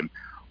in him.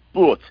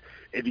 But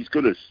if he's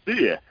going to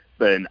stay,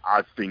 then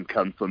I think,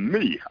 for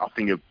me, I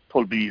think it'd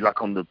probably be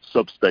like on the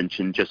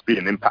suspension, just be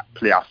an impact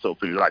player, sort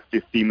of thing, like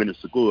 15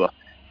 minutes ago,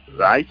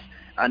 right?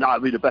 And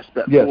that'd be the best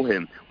bet for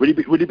him. Would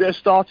he be a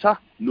starter?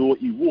 No,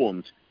 he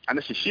won't. And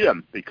it's a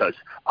shame because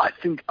I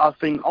think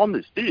on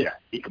this day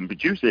he can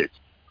produce it,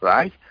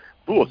 right?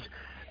 But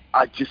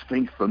I just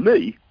think for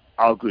me,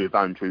 I'll agree with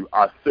Andrew.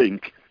 I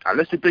think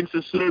unless he brings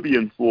the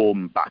Serbian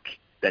form back,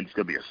 then it's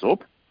going to be a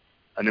sub,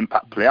 an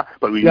impact player.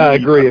 But I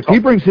agree. If he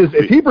brings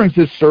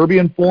his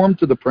Serbian form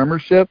to the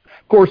Premiership,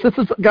 of course,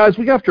 guys.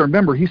 We have to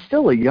remember he's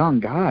still a young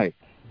guy.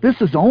 This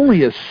is only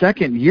his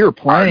second year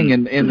playing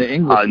in the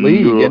English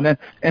league,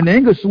 and the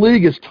English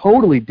league is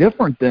totally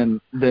different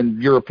than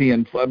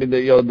European. I mean,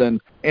 than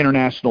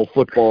international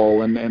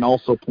football, and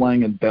also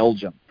playing in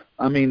Belgium.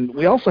 I mean,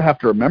 we also have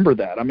to remember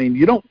that. I mean,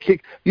 you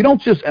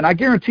don't just, and I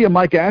guarantee you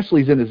Mike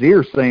Ashley's in his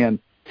ear saying,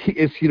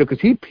 because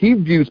he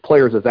views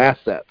players as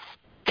assets,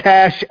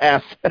 cash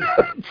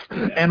assets.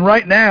 And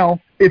right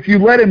now, if you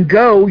let him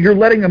go, you're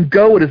letting him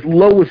go at his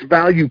lowest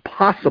value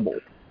possible.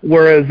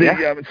 Whereas,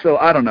 so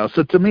I don't know.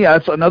 So to me,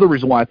 that's another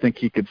reason why I think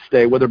he could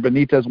stay, whether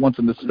Benitez wants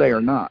him to stay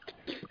or not.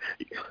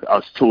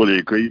 I totally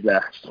agree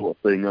there, sort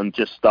of thing. And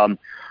just,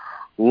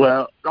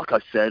 well, like I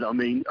said, I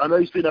mean, I know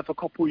he's been there for a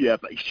couple of years,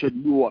 but he should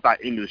know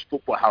about English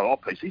football, how it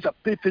operates. He's a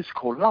big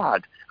physical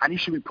lad, and he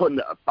should be putting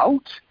it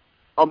about.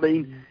 I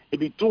mean, if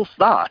he does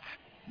that,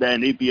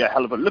 then he'd be a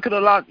hell of a... Look at the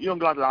lad, young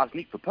lad last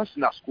night for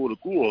Preston that scored a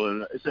goal.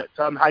 And is it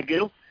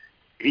Haggill?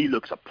 He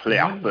looks a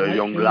player for a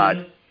young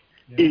lad.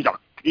 Yeah.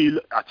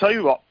 I tell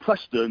you what,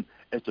 Preston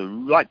is the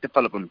right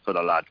development for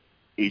the lad.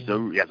 He has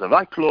the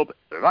right club,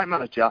 the right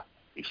manager.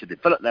 He should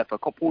develop there for a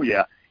couple of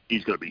years.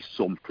 He's going to be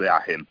some player,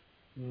 him.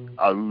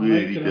 I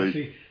really do.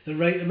 Actually, the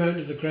right amount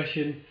of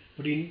aggression,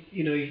 but it's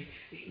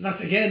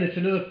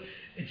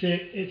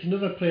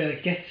another player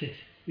that gets it.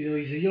 You know,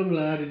 he's a young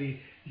lad, and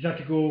he's had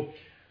to go.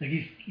 Like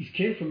he's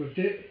came from an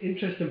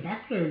interesting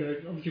background.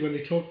 Obviously, when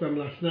they talked to him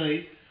last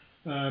night,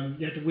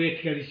 he had to wait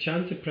to get his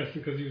chance at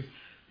Preston because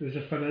there was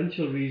a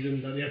financial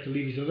reason that he had to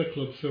leave his other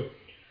club. So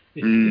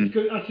it's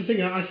good. That's the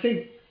thing. I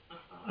think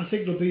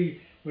there'll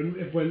be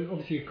when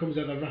obviously it comes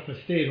out of Rafa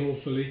staying,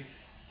 hopefully,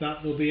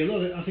 that there'll be a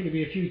lot of. I think there'll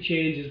be a few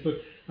changes,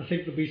 but I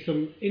think there'll be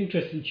some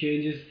interesting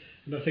changes,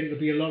 and I think there'll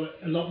be a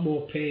lot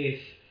more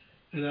pace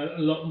and a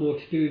lot more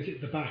experience at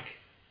the back.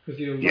 Because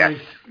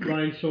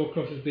Ryan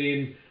Sawcross is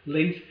being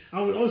linked. I'd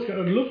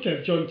love to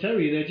have John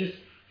Terry in there just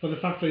for the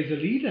fact that he's a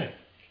leader.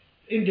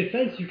 In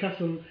defence,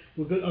 Newcastle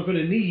are going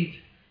to need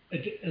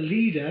a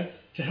leader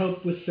to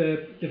help with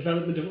the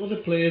development of other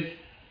players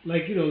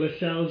like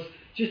Lascelles,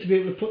 just to be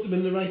able to put them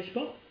in the right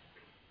spot.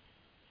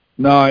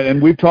 No,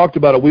 and we've talked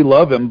about it. We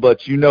love him,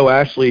 but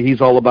Ashley,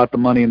 he's all about the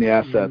money and the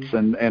assets,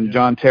 and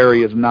John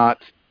Terry is not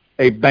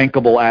a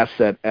bankable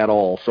asset at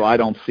all, so I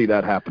don't see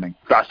that happening.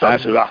 But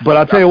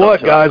I'll tell you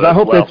what, guys, I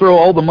hope they throw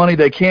all the money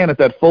they can at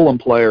that Fulham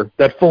player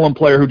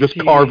who just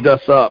carved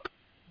us up,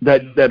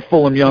 that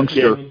Fulham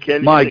youngster.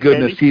 My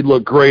goodness, he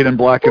looked great in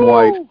black and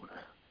white.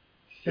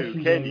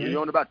 Kenny,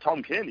 you're on about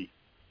Tom Kenny.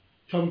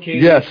 Tom Kenny.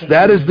 Yes,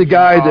 that is the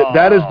guy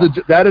that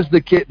is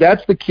the kid.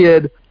 That's the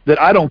kid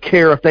that I don't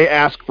care if they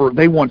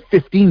want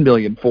 $15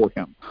 million for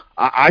him.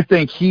 I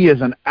think he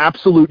is an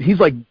absolute. He's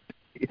like.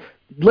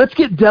 Let's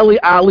get Dele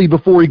Alli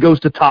before he goes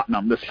to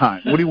Tottenham this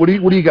time. What do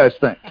you guys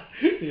think?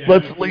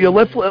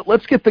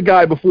 Let's get the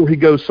guy before he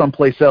goes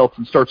someplace else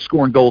and starts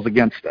scoring goals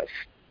against us.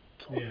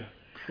 Yeah.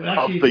 Well,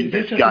 actually,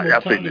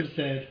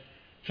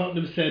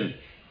 Tottenham said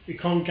we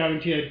can't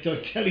guarantee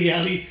Dele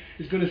Alli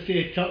is going to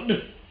stay at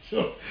Tottenham.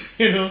 So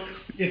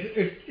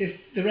if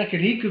they reckon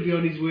he could be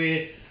on his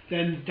way,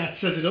 then that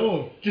says it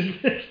all.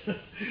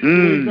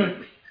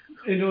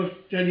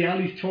 Dele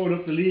Alli's torn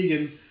up the league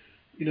and.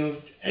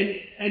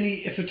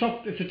 If the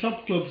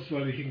top clubs,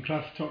 well, you can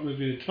class Tottenham as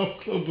being a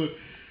top club, but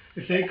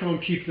if they can't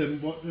keep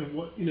them, I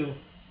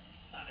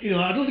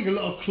don't think a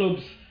lot of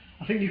clubs.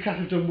 I think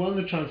Newcastle have done well in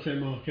the transfer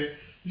market.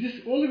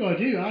 All they've got to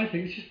do, I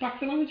think, is just back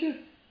the manager.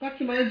 Back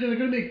the manager. They're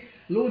going to make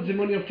loads of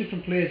money off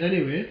different players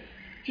anyway.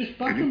 Just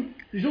back him.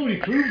 He's already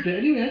proved it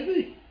anyway, hasn't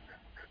he?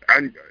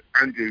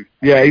 Andrew.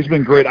 Yeah, he's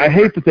been great. I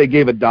hate that they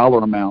gave a dollar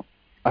amount.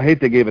 I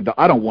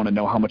don't want to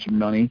know how much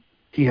money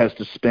he has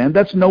to spend.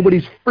 That's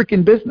nobody's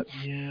freaking business.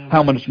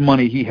 How much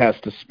money he has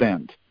to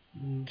spend.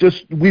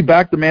 Just we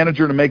back the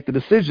manager to make the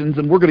decisions,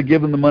 and we're going to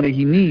give him the money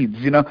he needs.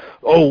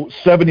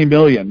 $70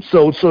 million.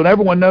 So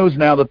everyone knows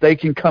now that they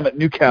can come at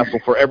Newcastle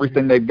for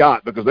everything they've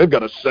got because they've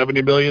got a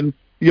 $70 million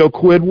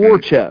quid war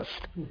chest.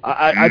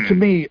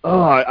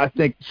 I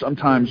think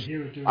sometimes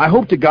I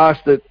hope to gosh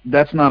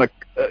that's not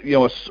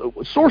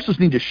sources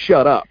need to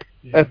shut up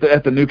at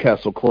the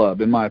Newcastle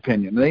club, in my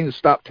opinion. They need to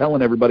stop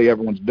telling everybody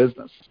everyone's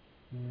business.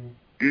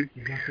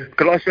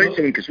 Could I say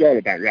something as well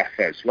about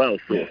Rafa as well,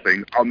 sort of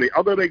thing? I mean,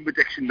 I'm going to make a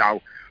prediction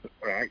now,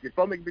 right? If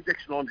I make a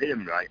prediction on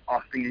him, right, I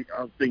think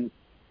I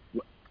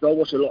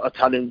watch a lot of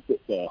Italian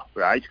football,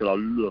 right? Because I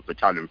love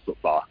Italian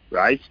football,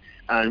 right?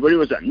 And when he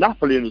was at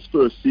Napoli in his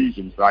first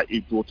season, right,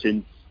 he brought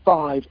in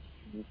 5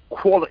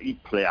 quality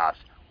players,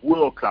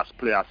 world-class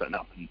players at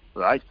Napoli,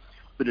 right?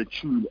 For the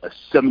tune of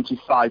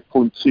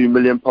 £75.2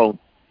 million.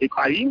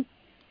 Higuain,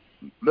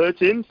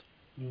 Mertens,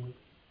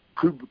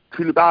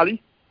 Koulibaly,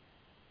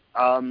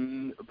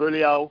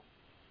 Berliel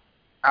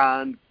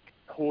and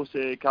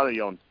Jose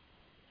Carillon.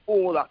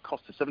 All that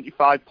cost us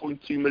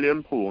 £75.2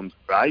 million,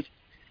 right?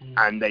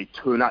 And they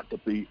turn out to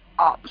be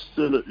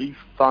absolutely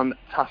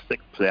fantastic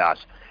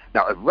players.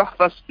 Now, if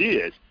Rafa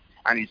stays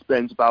and he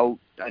spends and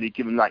he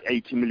given like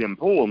 £80 million,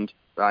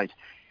 right?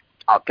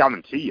 I'll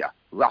guarantee you,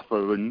 Rafa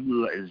will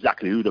know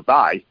exactly who to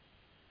buy,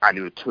 and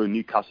he will turn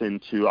Newcastle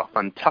into a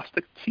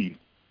fantastic team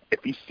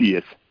if he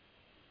stays.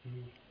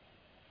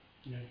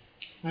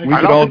 We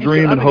could all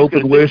dream and hope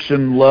and wish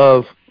and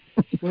love.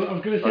 Well, I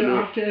was going to say,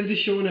 I have to end the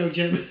show now,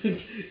 gentlemen.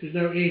 It's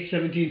now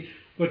 8:17.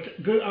 But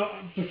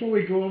before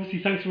we go,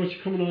 obviously, thanks so much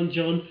for coming on,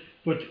 John.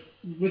 But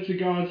with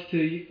regards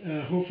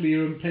to hopefully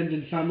your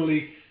impending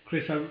family,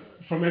 Chris,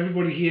 from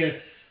everybody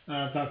here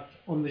that's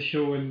on the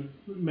show and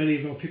many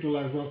of our people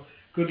as well,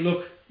 good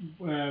luck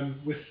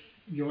with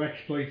your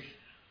exploits.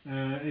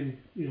 and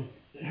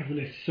having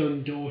a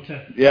son,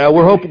 daughter. Yeah,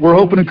 we're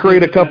hoping to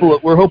create a couple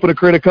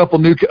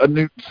new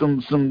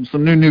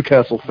new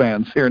Newcastle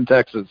fans here in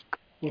Texas.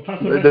 Well,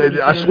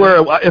 I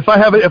swear, if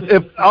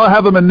I'll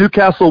have them in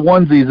Newcastle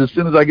onesies as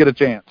soon as I get a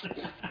chance.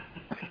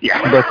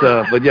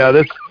 Yeah. But yeah,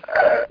 this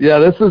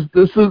is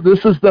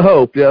the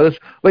hope. Yeah,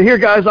 But here,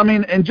 guys, I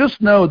mean, and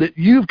just know that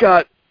you've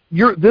got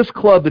this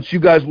club that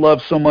you guys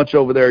love so much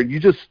over there.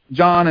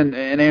 John and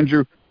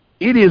Andrew,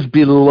 it is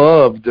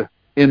beloved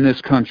in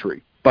this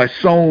country by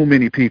so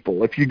many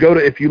people. If you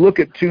look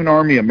at Toon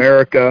Army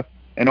America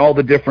and all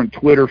the different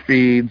Twitter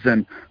feeds,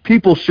 and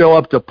people show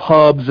up to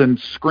pubs and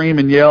scream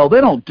and yell. They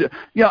don't.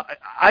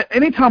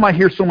 Anytime I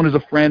hear someone who's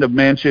a friend of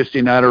Manchester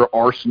United or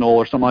Arsenal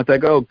or something like that, I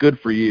go, oh, good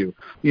for you.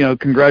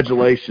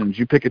 Congratulations.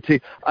 You pick a team.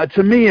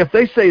 To me, if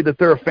they say that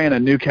they're a fan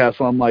of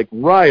Newcastle, I'm like,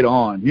 right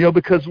on.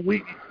 Because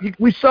we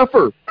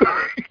suffer.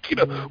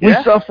 We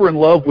suffer in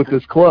love with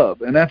this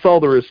club, and that's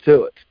all there is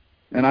to it.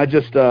 And I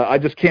just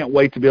can't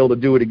wait to be able to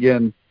do it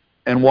again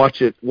and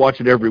watch it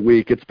every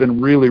week. It's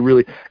been really,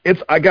 really.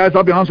 Guys,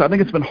 I'll be honest. I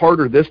think it's been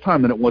harder this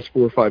time than it was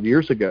 4 or 5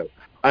 years ago.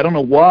 I don't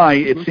know why.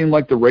 It seemed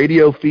like the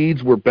radio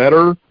feeds were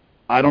better.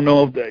 I don't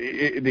know if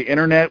the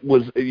internet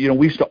was. I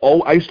used to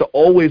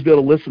always be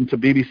able to listen to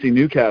BBC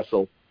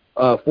Newcastle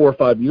 4 or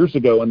 5 years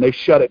ago, and they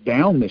shut it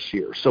down this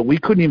year, so we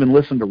couldn't even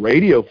listen to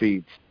radio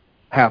feeds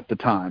half the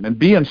time. And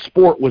beIN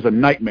Sport was a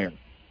nightmare.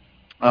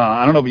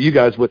 I don't know about you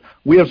guys, but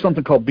we have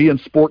something called beIN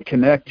Sport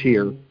Connect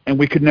here, and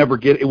we could never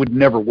get it. It would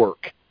never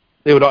work.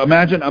 They would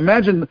imagine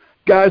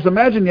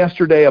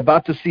yesterday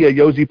about to see a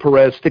Jose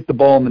Perez stick the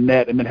ball in the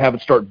net and then have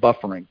it start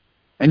buffering,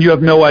 and you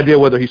have no idea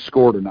whether he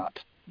scored or not.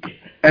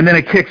 And then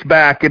it kicks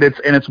back and it's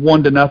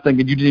 1-0, and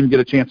you didn't even get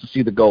a chance to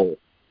see the goal.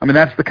 I mean,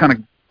 that's the kind of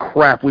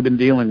crap we've been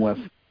dealing with,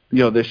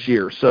 this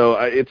year. So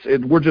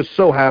we're just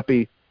so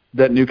happy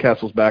that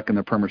Newcastle's back in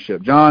the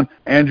Premiership. John,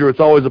 Andrew,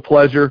 it's always a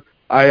pleasure.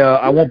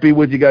 I won't be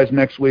with you guys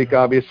next week,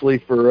 obviously,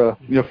 for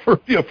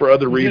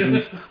other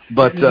reasons,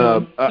 but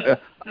we're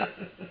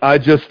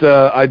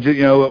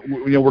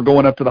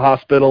going up to the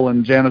hospital,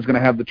 and Jana's going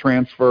to have the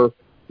transfer,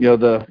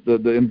 the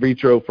in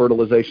vitro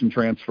fertilization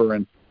transfer,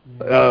 and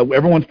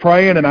everyone's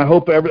praying, and I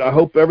hope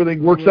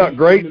everything works out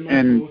great.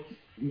 And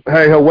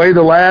hey, away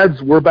the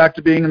lads! We're back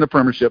to being in the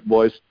Premiership,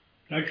 boys.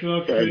 Thanks a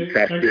lot.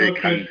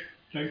 Fantastic.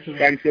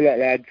 Thanks a lot,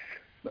 lads.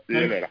 See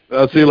you later.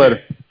 I'll see you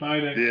later.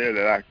 Bye, then. See you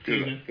later.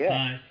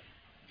 Bye.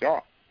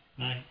 Sure.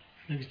 Bye.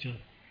 Thanks, John.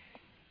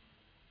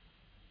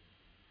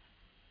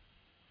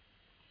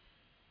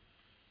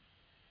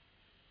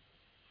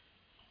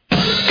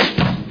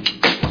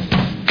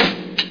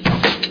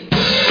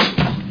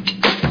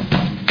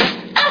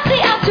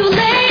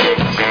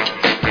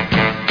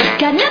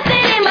 Got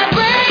nothing in my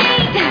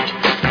brain.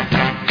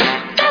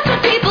 That's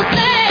what people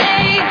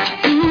say.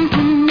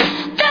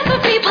 That's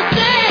what people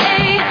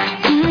say.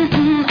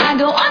 I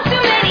go on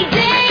too many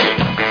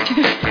dates,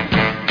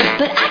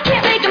 but I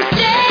can't make them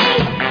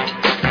stay.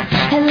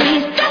 At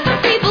least that's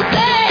what people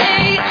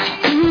say.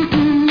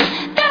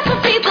 That's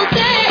what people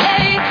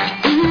say.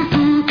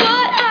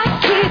 But I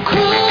keep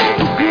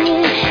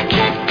cruising,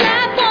 can't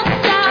stop, won't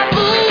stop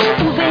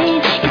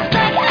moving. It's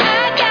like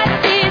I got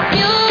this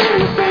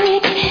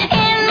music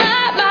in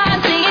my mind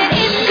singing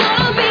it's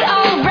gonna be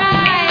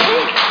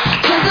alright.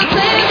 'Cause the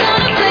player's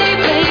gonna play,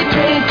 and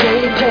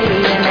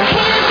the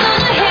haters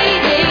gonna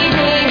hate, baby.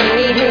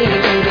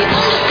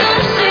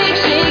 I'm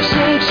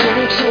just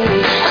gonna shake. I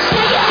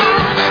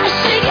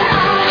shake it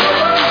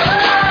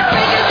off.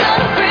 Breakers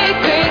gonna break,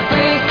 and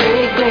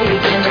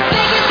the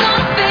fakers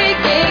gonna fake,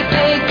 baby.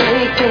 I'm just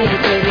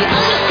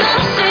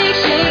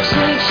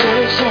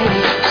gonna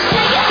shake.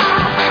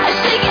 I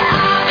shake it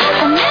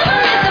off. I never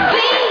miss a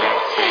beat.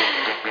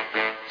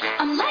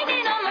 I'm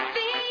lightning on my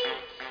feet.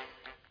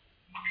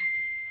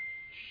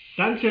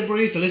 Thanks,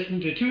 everybody, for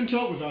listening to Toon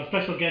Talk with our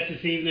special guest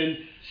this evening,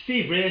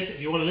 Steve Wraith. If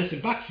you want to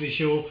listen back to the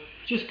show,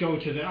 just go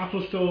to the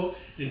Apple Store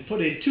and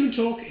put in Toon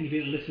Talk, and you'll be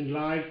able to listen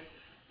live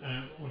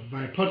or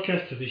via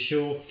podcast to the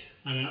show.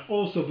 And I'll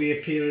also be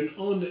appearing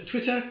on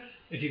Twitter.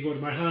 If you go to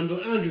my handle,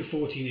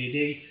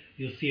 Andrew14AD,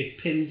 you'll see it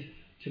pinned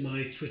to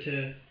my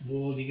Twitter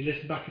wall. You can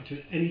listen back to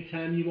it any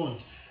time you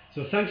want.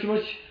 So thanks so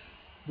much.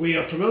 We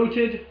are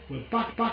promoted. We're back